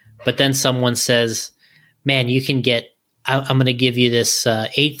 bike, but then someone says, man, you can get, I'm going to give you this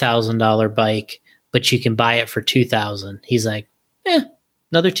 $8,000 bike, but you can buy it for $2,000. He's like,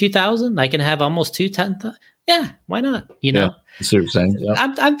 another $2,000. I can have almost $10,000. Yeah, why not? You know, that's what you're saying. Yeah.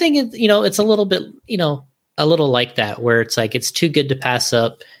 I'm thinking, it's a little bit, a little like that, where it's like, it's too good to pass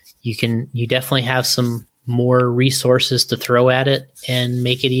up. You definitely have some more resources to throw at it and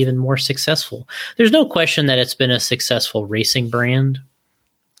make it even more successful. There's no question that it's been a successful racing brand,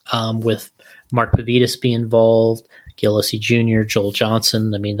 with Mark Pavidis being involved, Gil Ossie Jr., Joel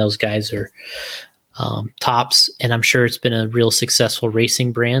Johnson. I mean, those guys are tops, and I'm sure it's been a real successful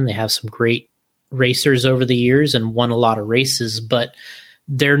racing brand. They have some great racers over the years and won a lot of races, but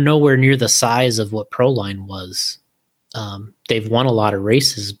they're nowhere near the size of what Proline was. They've won a lot of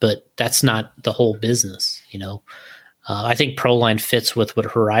races, but that's not the whole business. I think Proline fits with what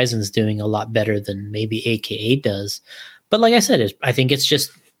Horizon's doing a lot better than maybe AKA does. But like I said, I think it's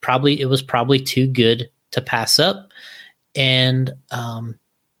just it was probably too good to pass up, and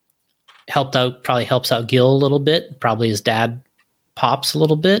probably helps out Gil a little bit. Probably his dad pops a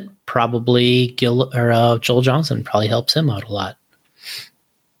little bit. Probably Gil or Joel Johnson probably helps him out a lot.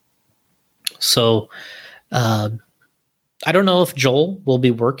 So I don't know if Joel will be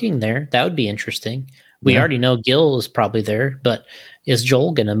working there. That would be interesting. We already know Gil is probably there, but is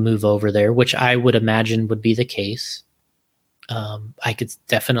Joel going to move over there? Which I would imagine would be the case. I could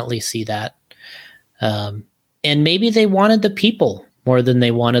definitely see that. And maybe they wanted the people more than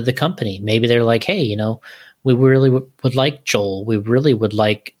they wanted the company. Maybe they're like, hey, we really would like Joel. We really would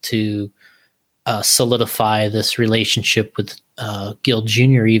like to solidify this relationship with Gil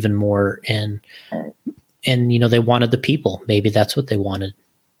Jr. even more. And they wanted the people. Maybe that's what they wanted.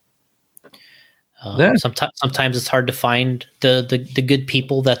 Sometimes it's hard to find the good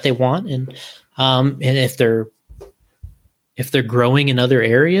people that they want. And if they're growing in other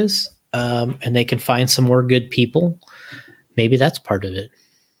areas, and they can find some more good people, maybe that's part of it.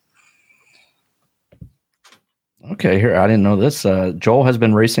 Okay, here, I didn't know this. Joel has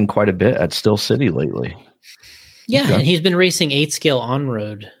been racing quite a bit at Steel City lately. Yeah, okay. And he's been racing 8-scale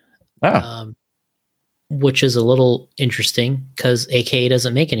on-road, which is a little interesting because AKA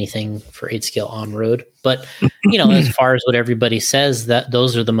doesn't make anything for 8-scale on-road. But, as far as what everybody says, that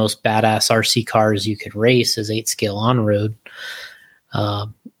those are the most badass RC cars you could race is 8-scale on-road.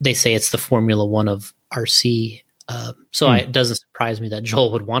 They say it's the Formula One of RC. So it doesn't surprise me that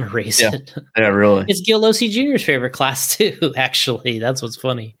Joel would want to race it. Yeah, really. It's Gil Ossie Jr.'s favorite class too, actually. That's what's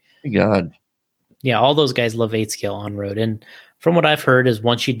funny. God. Yeah, all those guys love 8-scale on-road. And from what I've heard is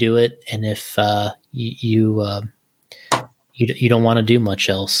once you do it, and if you don't want to do much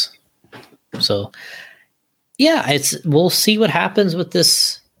else. So yeah, we'll see what happens with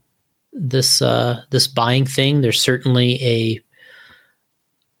this buying thing. There's certainly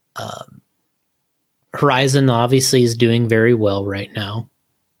Horizon obviously is doing very well right now,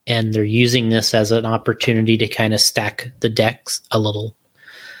 and they're using this as an opportunity to kind of stack the decks a little.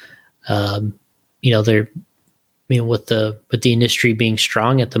 With the industry being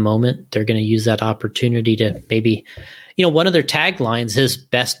strong at the moment, they're going to use that opportunity to maybe, one of their taglines is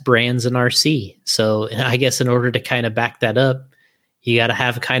best brands in RC. So I guess in order to kind of back that up, you got to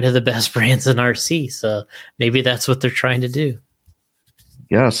have kind of the best brands in RC. So maybe that's what they're trying to do.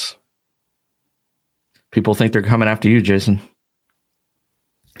 Yes. People think they're coming after you, Jason.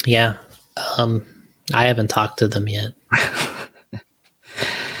 Yeah. I haven't talked to them yet.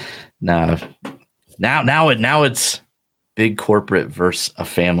 No. Now it's big corporate versus a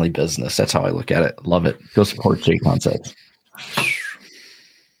family business. That's how I look at it. Love it. Go support J Concepts.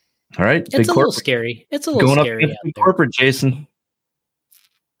 All right. It's a little scary. It's a little scary out there. Corporate, Jason.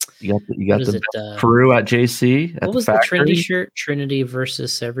 You got the Peru at JC. What was the Trinity shirt? Trinity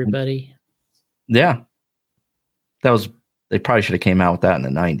versus everybody. Yeah. They probably should have came out with that in the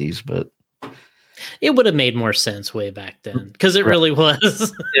 90s, but it would have made more sense way back then because it really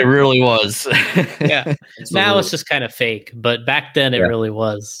was. It really was. Yeah. Now it's just kind of fake, but back then it really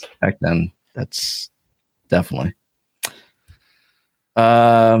was. Back then, that's definitely.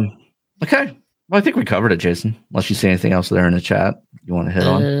 Okay. Well, I think we covered it, Jason. Unless you see anything else there in the chat you want to hit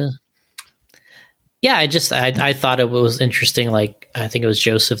on. Yeah, I thought it was interesting. Like I think it was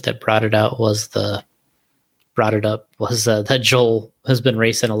Joseph that brought it up was that Joel has been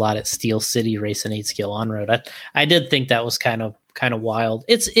racing a lot at Steel City, racing 8-scale on-road. I did think that was kind of wild.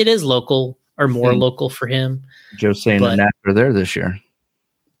 It is local or more local for him. Joe's saying that they're there this year.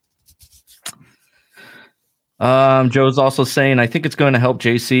 Joe's also saying, I think it's going to help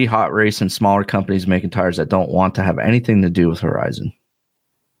JC, Hot Race, and smaller companies making tires that don't want to have anything to do with Horizon.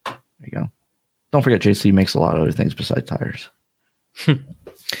 There you go. Don't forget, JC makes a lot of other things besides tires.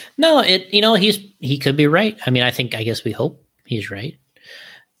 No, he could be right. I mean, I guess we hope he's right.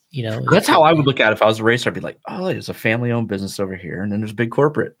 That's how I would look at it if I was a racer. I'd be like, oh, there's a family-owned business over here, and then there's a big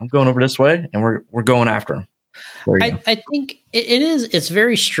corporate. I'm going over this way, and we're going after them. I think it's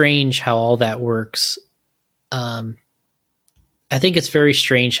very strange how all that works. I think it's very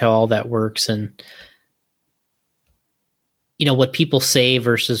strange how all that works, and what people say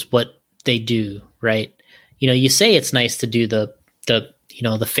versus what they do, right? You say it's nice to do the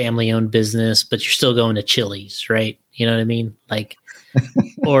family-owned business, but you're still going to Chili's, right? You know what I mean? Like,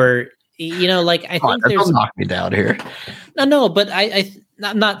 or I think there's knock me down here. No, but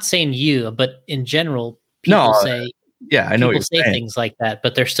I'm not saying you, but in general, people say. Yeah, I know people say saying. Things like that,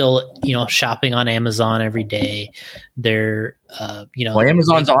 but they're still, shopping on Amazon every day. They're, Well,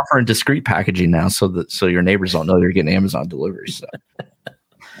 Amazon's offering discreet packaging now, so your neighbors don't know they're getting Amazon deliveries. So.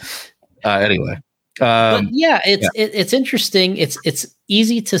 Anyway, it's interesting. It's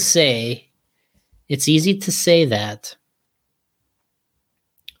easy to say. It's easy to say that,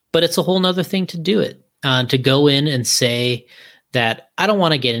 but it's a whole nother thing to do it. To go in and say that I don't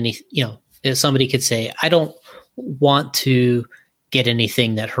want to get any. If somebody could say I don't want to get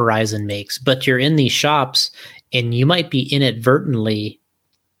anything that Horizon makes, but you're in these shops and you might be inadvertently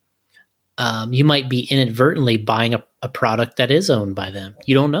buying a product that is owned by them.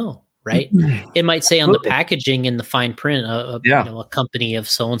 You don't know, right? It might say on the packaging in the fine print, a company of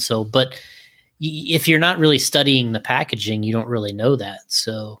so-and-so, but if you're not really studying the packaging, you don't really know that.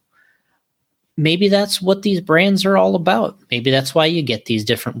 So maybe that's what these brands are all about. Maybe that's why you get these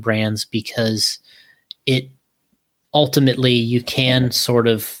different brands, because ultimately you can sort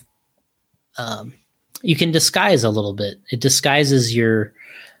of you can disguise a little bit. It disguises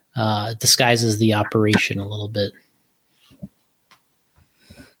disguises the operation a little bit.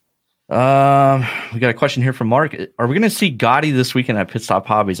 We got a question here from Mark. Are we going to see Gotti this weekend at Pit Stop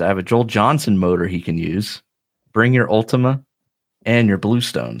Hobbies? I have a Joel Johnson motor he can use. Bring your Ultima and your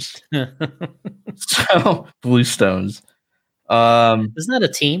Bluestones. So Bluestones. Isn't that a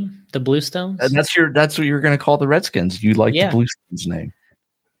team, the Bluestones? And that's what you're going to call the Redskins. You like the Bluestones name.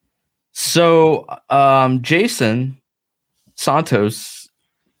 So Jason Santos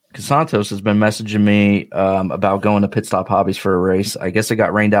has been messaging me about going to Pit Stop Hobbies for a race. I guess it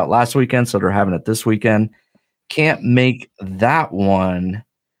got rained out last weekend, so they're having it this weekend. Can't make that one,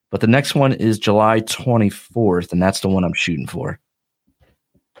 but the next one is July 24th, and that's the one I'm shooting for.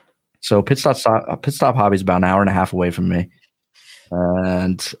 So Pit Stop Hobbies is about an hour and a half away from me.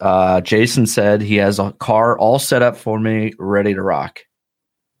 And Jason said he has a car all set up for me, ready to rock.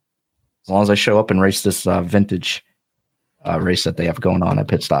 As long as I show up and race this vintage race that they have going on at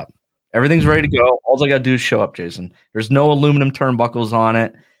Pit Stop. Everything's ready to go. All I got to do is show up, Jason. There's no aluminum turnbuckles on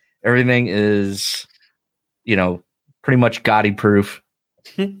it. Everything is, pretty much Gotti proof.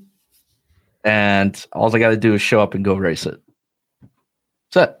 And all I got to do is show up and go race it.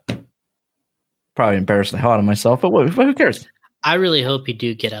 That's it. Probably embarrass the hell out of myself, but who cares? I really hope you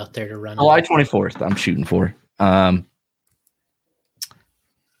do get out there to run. July 24th, I'm shooting for. Let me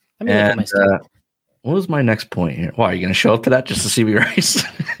look at my stuff. What was my next point here? Why are you going to show up to that just to see me race?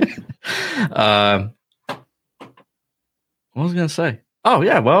 What was I going to say? Oh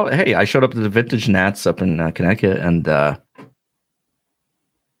yeah, well, hey, I showed up to the Vintage Nats up in Connecticut, and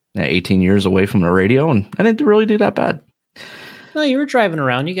 18 years away from the radio, and I didn't really do that bad. No, you were driving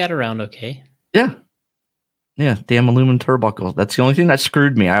around. You got around okay. Yeah, damn aluminum turnbuckle. That's the only thing that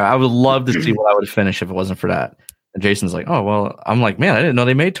screwed me. I would love to see what I would finish if it wasn't for that. And Jason's like, oh, well, I'm like, man, I didn't know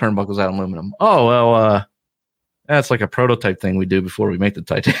they made turnbuckles out of aluminum. Oh, well, that's like a prototype thing we do before we make the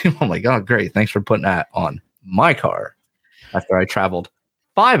titanium. I'm like, oh, great. Thanks for putting that on my car after I traveled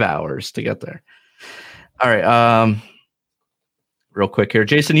 5 hours to get there. All right. Real quick here.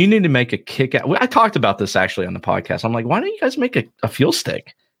 Jason, you need to make a kick out. I talked about this actually on the podcast. I'm like, why don't you guys make a fuel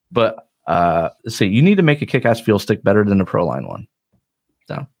stick? But let's see, you need to make a kick-ass fuel stick better than the Proline one.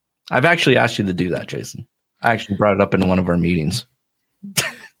 So I've actually asked you to do that, Jason. I actually brought it up in one of our meetings.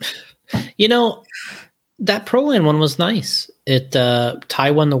 That Proline one was nice. It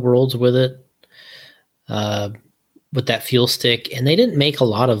Ty won the worlds with it, with that fuel stick, and they didn't make a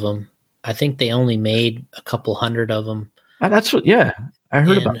lot of them. I think they only made a couple hundred of them. That's what. Yeah, I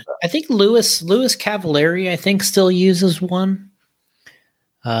heard about that. I think Louis Cavalieri, I think, still uses one.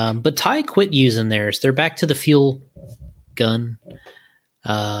 But Ty quit using theirs. They're back to the fuel gun.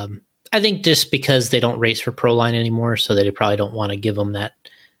 I think just because they don't race for Proline anymore, so they probably don't want to give them that.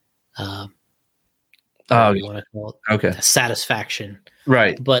 You want to call it satisfaction,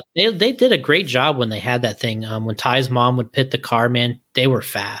 right? But they did a great job when they had that thing. When Ty's mom would pit the car, man, they were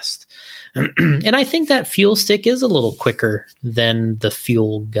fast. And I think that fuel stick is a little quicker than the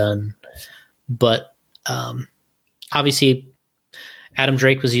fuel gun. But obviously, Adam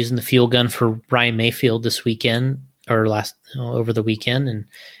Drake was using the fuel gun for Ryan Mayfield this weekend or over the weekend, and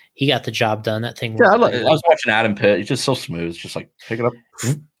he got the job done. That thing. Yeah, I was watching Adam Pitt. He's just so smooth. It's just like pick it up,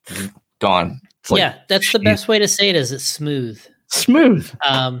 gone. It's yeah, that's the best way to say it. Is it's smooth. Smooth.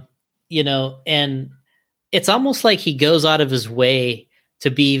 And it's almost like he goes out of his way to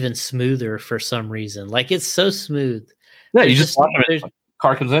be even smoother for some reason. Like it's so smooth. Yeah, you just watch him.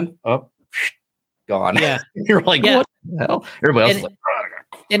 Car comes in, gone. Yeah, you're like, what the hell? Everybody else is like,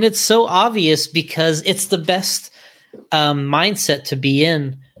 and it's so obvious because it's the best mindset to be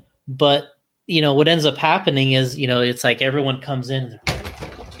in. But what ends up happening is it's like everyone comes in.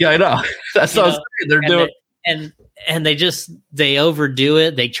 Yeah, I know. That's what I was saying. They're doing and they overdo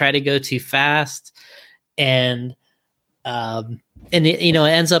it. They try to go too fast, and it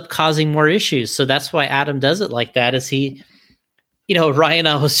ends up causing more issues. So that's why Adam does it like that. Is he, Ryan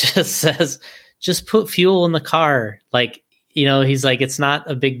always just says, just put fuel in the car. Like, he's like, it's not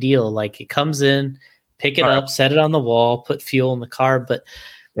a big deal. Like it comes in, pick it up, set it on the wall, put fuel in the car. But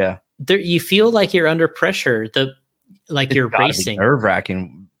yeah, you feel like you're under pressure. You're racing, nerve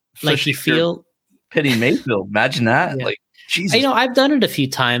wracking. Like you feel Pitty Mayfield. Imagine that. Yeah. Like Jesus. I've done it a few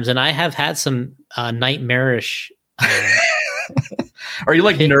times, and I have had some nightmarish. Are you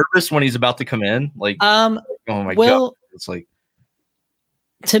like nervous when he's about to come in? Like, oh my god! It's like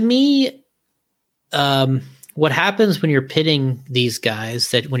to me, what happens when you're pitting these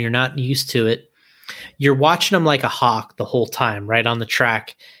guys that when you're not used to it, you're watching them like a hawk the whole time, right on the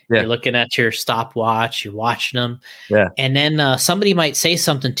track. Yeah. You're looking at your stopwatch, you're watching them. Yeah. And then somebody might say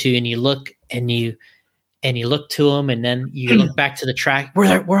something to you, and you look and you look to them, and then you look back to the track.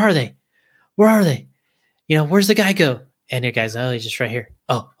 Where are they? Where are they? Where's the guy go? And your guy's, he's just right here.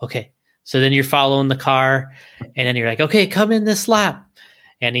 Oh, okay. So then you're following the car, and then you're like, okay, come in this lap.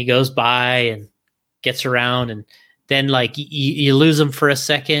 And he goes by and gets around, and then like you lose him for a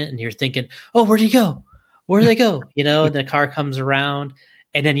second, and you're thinking, oh, where'd he go? Where'd they go? And the car comes around,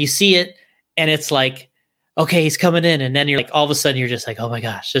 and then you see it, and it's like, okay, he's coming in, and then you're like, all of a sudden you're just like, oh my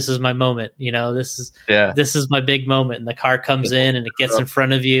gosh, this is my moment. This is my big moment. And the car comes in, and it gets in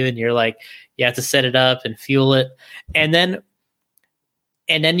front of you, and you're like, you have to set it up and fuel it, and then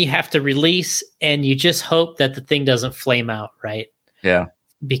you have to release, and you just hope that the thing doesn't flame out, right? Yeah.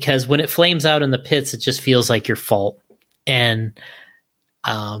 Because when it flames out in the pits, it just feels like your fault. And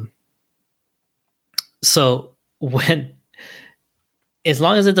so as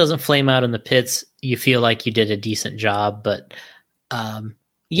long as it doesn't flame out in the pits, you feel like you did a decent job. But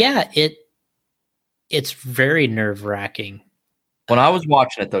it's very nerve-wracking. When I was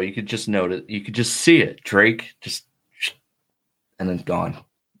watching it, though, you could just note it. You could just see it. Drake just and then gone.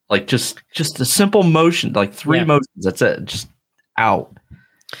 Like just a simple motion, like three motions. That's it. Just out.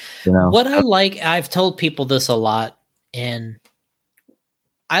 What I like, I've told people this a lot, and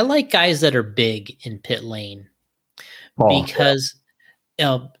I like guys that are big in pit lane because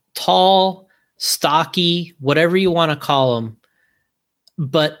tall, stocky, whatever you want to call them,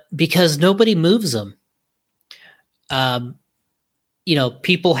 but because nobody moves them.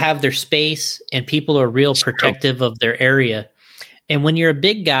 People have their space, and people are real protective of their area. And when you're a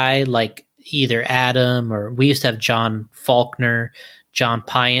big guy like either Adam, or we used to have John Faulkner, John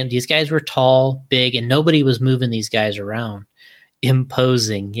Payant, these guys were tall, big, and nobody was moving these guys around.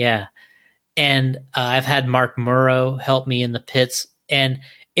 Imposing, yeah. And I've had Mark Murrow help me in the pits, and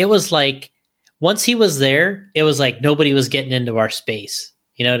it was like once he was there, it was like nobody was getting into our space.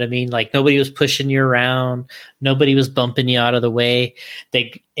 You know what I mean? Like nobody was pushing you around, nobody was bumping you out of the way.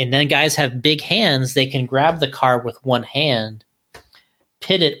 And then guys have big hands; they can grab the car with one hand,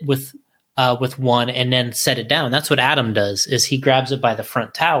 pit it with one, and then set it down. That's what Adam does. Is he grabs it by the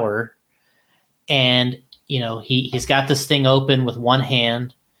front tower, and he's got this thing open with one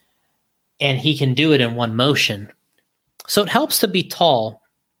hand, and he can do it in one motion. So it helps to be tall.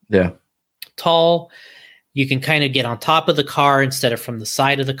 Yeah. Tall. You can kind of get on top of the car instead of from the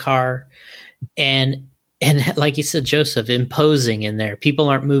side of the car. And like you said, Joseph, imposing in there. People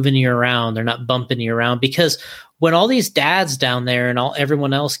aren't moving you around. They're not bumping you around, because when all these dads down there and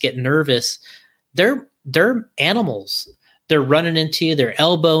everyone else get nervous, they're animals. They're running into you. They're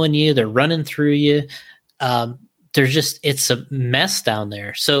elbowing you. They're running through you. It's a mess down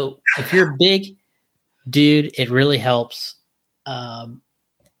there. So if you're big, dude, it really helps.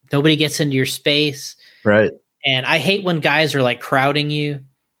 Nobody gets into your space. Right. And I hate when guys are like crowding you,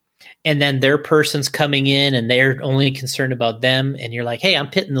 and then their person's coming in and they're only concerned about them. And you're like, hey, I'm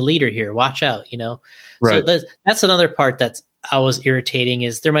pitting the leader here. Watch out, Right. So that's another part that's I was irritating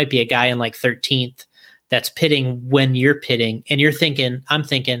is there might be a guy in like 13th that's pitting when you're pitting, and I'm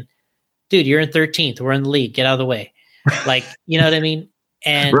thinking, dude, you're in 13th. We're in the lead. Get out of the way. Like, you know what I mean?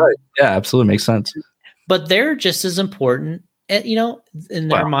 And right. Yeah, absolutely makes sense. But they're just as important, you know, in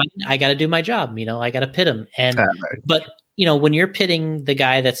their mind. I got to do my job. You know, I got to pit them. And but you know, when you're pitting the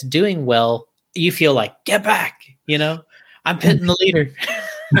guy that's doing well, you feel like, get back. You know, I'm pitting the leader.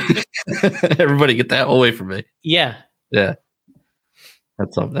 Everybody get that away from me. Yeah. Yeah.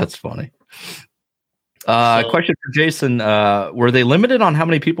 That's funny. Question for Jason. Were they limited on how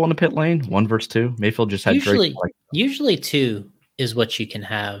many people in the pit lane? 1 versus 2? Mayfield just had usually 2 is what you can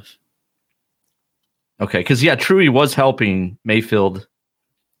have. Okay, because Truey was helping Mayfield.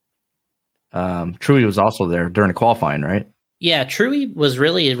 Truey was also there during the qualifying, right? Yeah, Truey was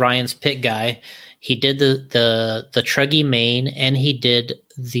really Ryan's pit guy. He did the Truggy main and he did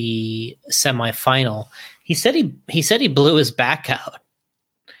the semifinal. He said he blew his back out.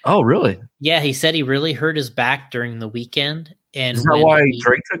 Oh, really? Yeah, he said he really hurt his back during the weekend. And is that why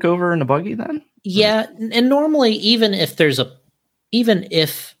Drake took over in the buggy then? Yeah, and normally even if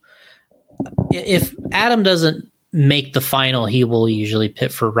Adam doesn't make the final, he will usually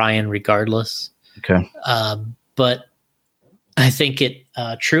pit for Ryan regardless. Okay. But I think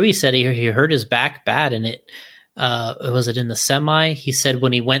Truey said he hurt his back bad, and was it in the semi? He said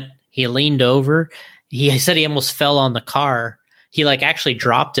when he leaned over, he said he almost fell on the car. He actually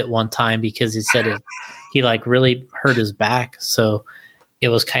dropped it one time because he said he really hurt his back. So it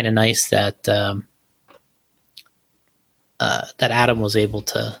was kind of nice that that Adam was able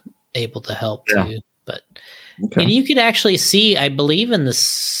to help too. But and you could actually see, I believe in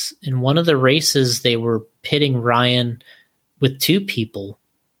one of the races they were pitting Ryan with 2 people,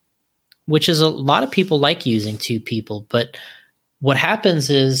 which is a lot of people like using 2 people. But what happens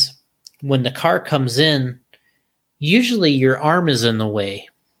is when the car comes in, usually your arm is in the way.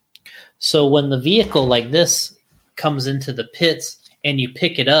 So when the vehicle like this comes into the pits and you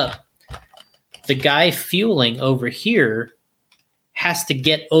pick it up, the guy fueling over here has to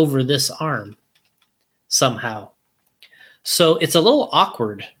get over this arm somehow. So it's a little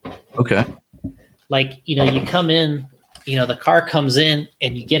awkward. Okay. You come in, the car comes in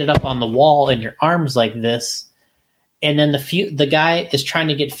and you get it up on the wall and your arm's like this. And then the guy is trying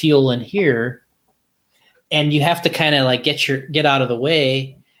to get fuel in here. And you have to kind of get out of the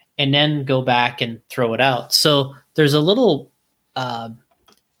way and then go back and throw it out. So there's a little,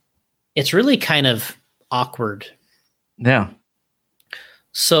 it's really kind of awkward. Yeah.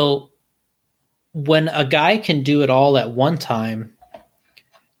 So when a guy can do it all at one time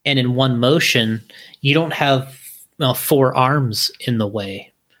and in one motion, you don't have 4 arms in the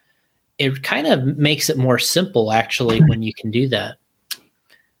way. It kind of makes it more simple actually when you can do that.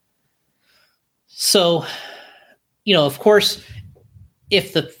 So, of course,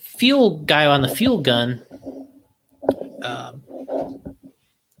 if the fuel guy on the fuel gun,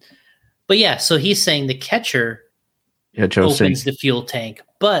 so he's saying the catcher opens the fuel tank,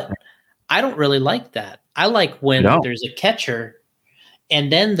 but I don't really like that. I like when there's a catcher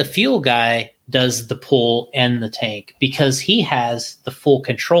and then the fuel guy does the pull and the tank because he has the full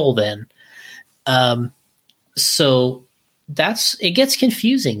control then. So it gets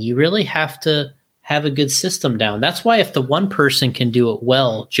confusing. You really have to have a good system down. That's why if the one person can do it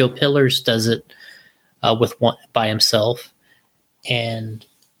well, Joe Pillars does it with one by himself, and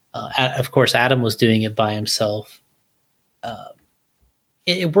of course Adam was doing it by himself.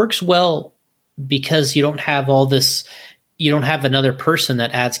 It works well because you don't have all this. You don't have another person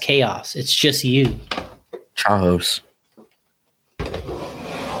that adds chaos. It's just you. Chahos.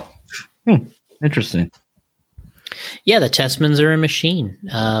 Interesting. Yeah, the Tessmans are a machine.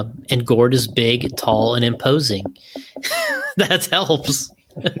 And Gord is big, tall, and imposing. That helps.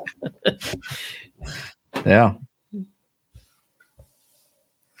 Yeah.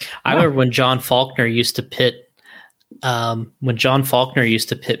 I remember when John Faulkner used to pit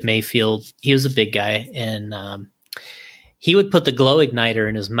Mayfield, he was a big guy, and he would put the glow igniter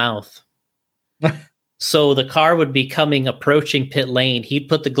in his mouth. So the car would be approaching pit lane. He'd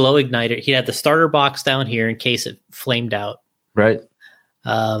put the glow igniter. He had the starter box down here in case it flamed out. Right.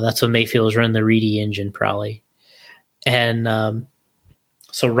 That's when Mayfield was running the Reedy engine probably. And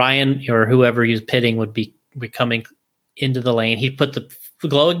so Ryan or whoever he was pitting would be coming into the lane. He'd put the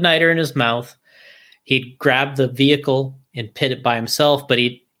glow igniter in his mouth. He'd grab the vehicle and pit it by himself, but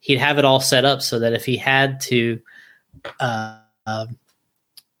he'd have it all set up so that if he had to,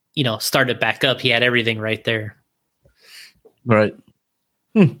 start it back up, he had everything right there. Right.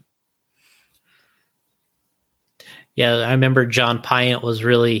 Yeah, I remember John Pyant was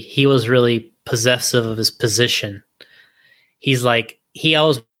really possessive of his position. he's like, he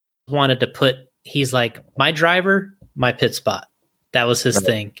always wanted to put, he's like, my driver, my pit spot. That was his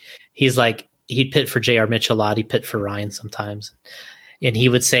thing. He's like, he'd pit for JR Mitchell a lot. He'd pit for Ryan sometimes. And he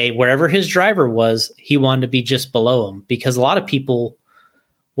would say wherever his driver was, he wanted to be just below him, because a lot of people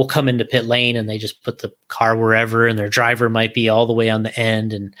will come into pit lane and they just put the car wherever, and their driver might be all the way on the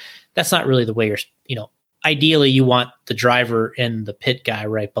end. And that's not really the way ideally you want the driver and the pit guy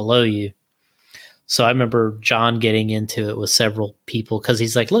right below you. So I remember John getting into it with several people because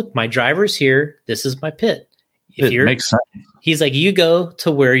he's like, look, my driver's here. This is my pit. It makes sense. He's like, you go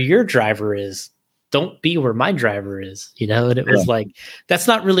to where your driver is. Don't be where my driver is, And it was like, that's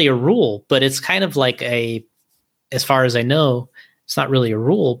not really a rule, but it's kind of like as far as I know, it's not really a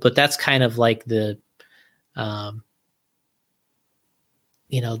rule, but that's kind of like the,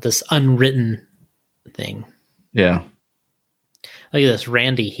 this unwritten thing. Yeah. Look at this.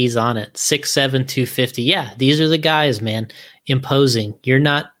 Randy, he's on it. 6'7", 250. Yeah, these are the guys, man. Imposing. You're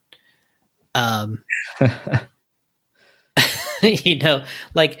not,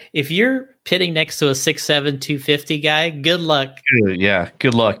 like if you're pitting next to a 6'7", 250 guy, good luck. Yeah,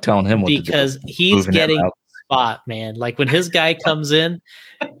 good luck telling him what to do. Because he's getting spot, man. Like when his guy comes in,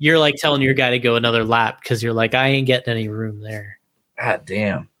 you're like telling your guy to go another lap because you're like, I ain't getting any room there. God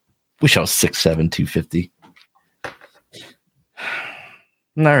damn. Wish I was 6'7", 250.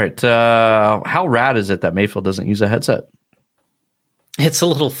 All right. How rad is it that Mayfield doesn't use a headset? It's a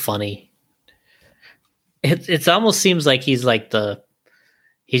little funny. It almost seems like he's like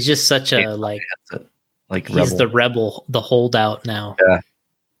he's just such a like he's rebel. The rebel, the holdout now.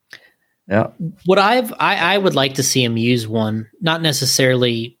 Yeah. What I would like to see him use one, not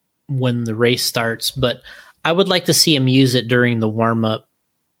necessarily when the race starts, but I would like to see him use it during the warm up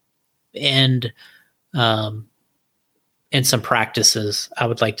and some practices. I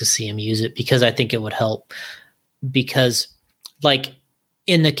would like to see him use it because I think it would help. Because, like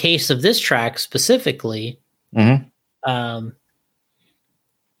in the case of this track specifically, there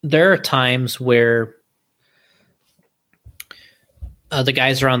are times where the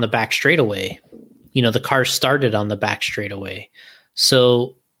guys are on the back straightaway. The car started on the back straightaway,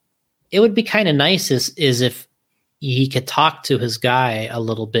 so it would be kind of nice is if he could talk to his guy a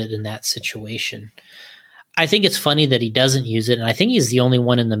little bit in that situation. I think it's funny that he doesn't use it, and I think he's the only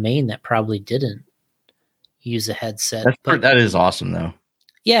one in the main that probably didn't use a headset. That is awesome, though.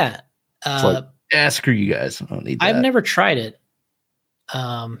 Yeah. Screw you guys. I don't need that. I've never tried it.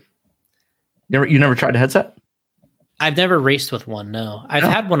 You never tried a headset? I've never raced with one, no. I've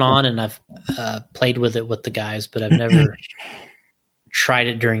had one on, and I've played with it with the guys, but I've never tried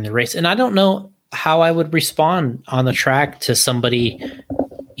it during the race. And I don't know how I would respond on the track to somebody,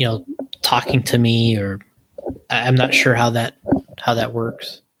 talking to me, or I'm not sure how that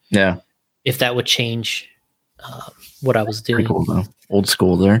works. Yeah. If that would change what I was doing. Pretty cool, though. Old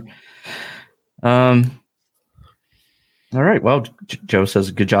school there. All right. Well, Joe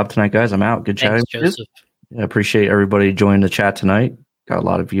says, good job tonight, guys. I'm out. Good chatting. Thanks, Joseph. I appreciate everybody joining the chat tonight. Got a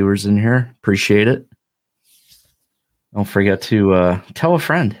lot of viewers in here. Appreciate it. Don't forget to tell a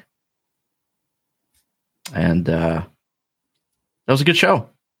friend. And that was a good show.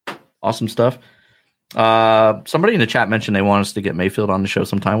 Awesome stuff. Somebody in the chat mentioned they want us to get Mayfield on the show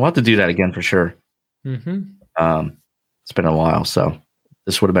sometime. We'll have to do that again for sure. Mm-hmm. It's been a while, so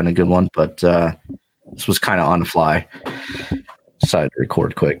this would have been a good one, but this was kind of on the fly. Decided to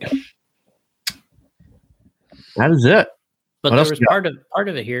record quick. That is it. But there was part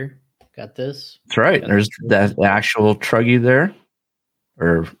of it here. Got this. That's right. There's that actual Truggy there,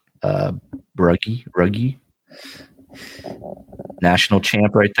 or Ruggy. National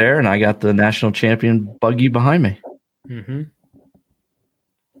champ right there, and I got the national champion buggy behind me. Mm-hmm.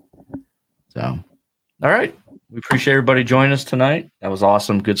 So, all right. We appreciate everybody joining us tonight. That was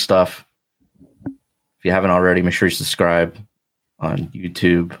awesome. Good stuff. If you haven't already, make sure you subscribe on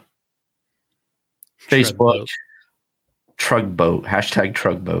YouTube, Facebook, Trugboat,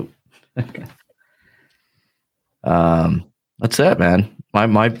 #Trugboat. That's it, man.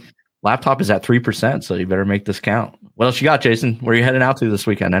 My laptop is at 3%, so you better make this count. What else you got, Jason? Where are you heading out to this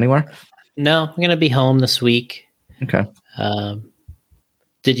weekend? Anywhere? No, I'm gonna be home this week. Okay.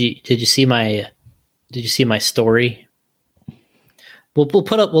 Did you see my story? We'll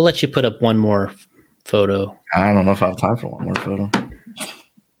let you put up one more photo. I don't know if I have time for one more photo.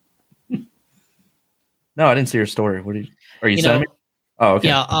 No, I didn't see your story. Are you sending me? Oh, okay.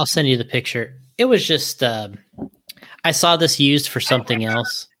 Yeah, I'll send you the picture. It was just I saw this used for something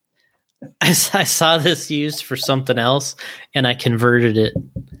else. I saw this used for something else, and I converted it.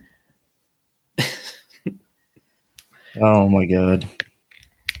 Oh my god!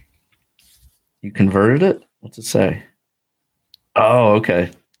 You converted it? What's it say? Oh,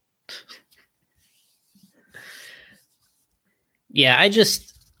 okay. Yeah, I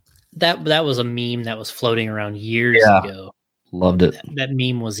just that was a meme that was floating around years ago. Loved it. That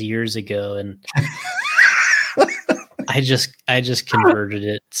meme was years ago, and I just converted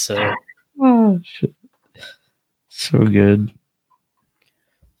it. So Oh, shit. So good.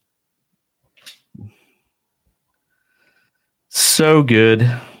 So good.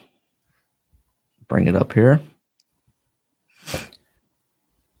 Bring it up here.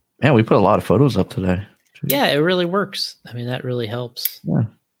 Man, we put a lot of photos up today. yeah, it really works. I mean, that really helps. Yeah.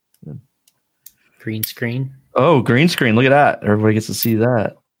 Green screen. Oh, green screen. Look at that. Everybody gets to see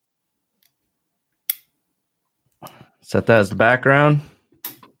that. Set that as the background.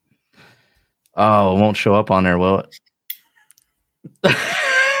 Oh, it won't show up on there, will it?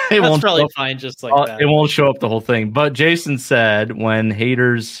 That's probably fine, just like that. It won't show up the whole thing. But Jason said when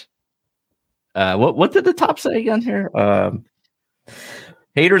haters, what did the top say again here?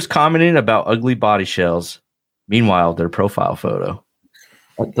 Haters commenting about ugly body shells. Meanwhile, their profile photo.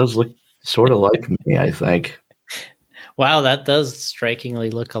 That does look sort of like me, I think. Wow, that does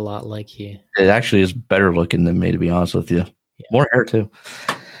strikingly look a lot like you. It actually is better looking than me, to be honest with you. Yeah. More hair too.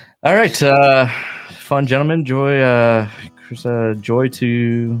 All right, fun gentlemen. Joy to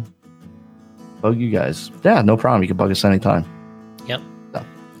bug you guys. Yeah, no problem. You can bug us anytime. Yep. So.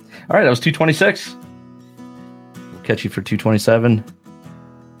 All right, that was 226. We'll catch you for 227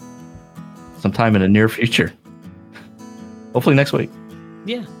 sometime in the near future. Hopefully next week.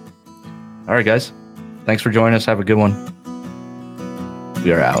 Yeah. All right, guys. Thanks for joining us. Have a good one.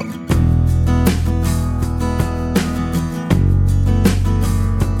 We are out.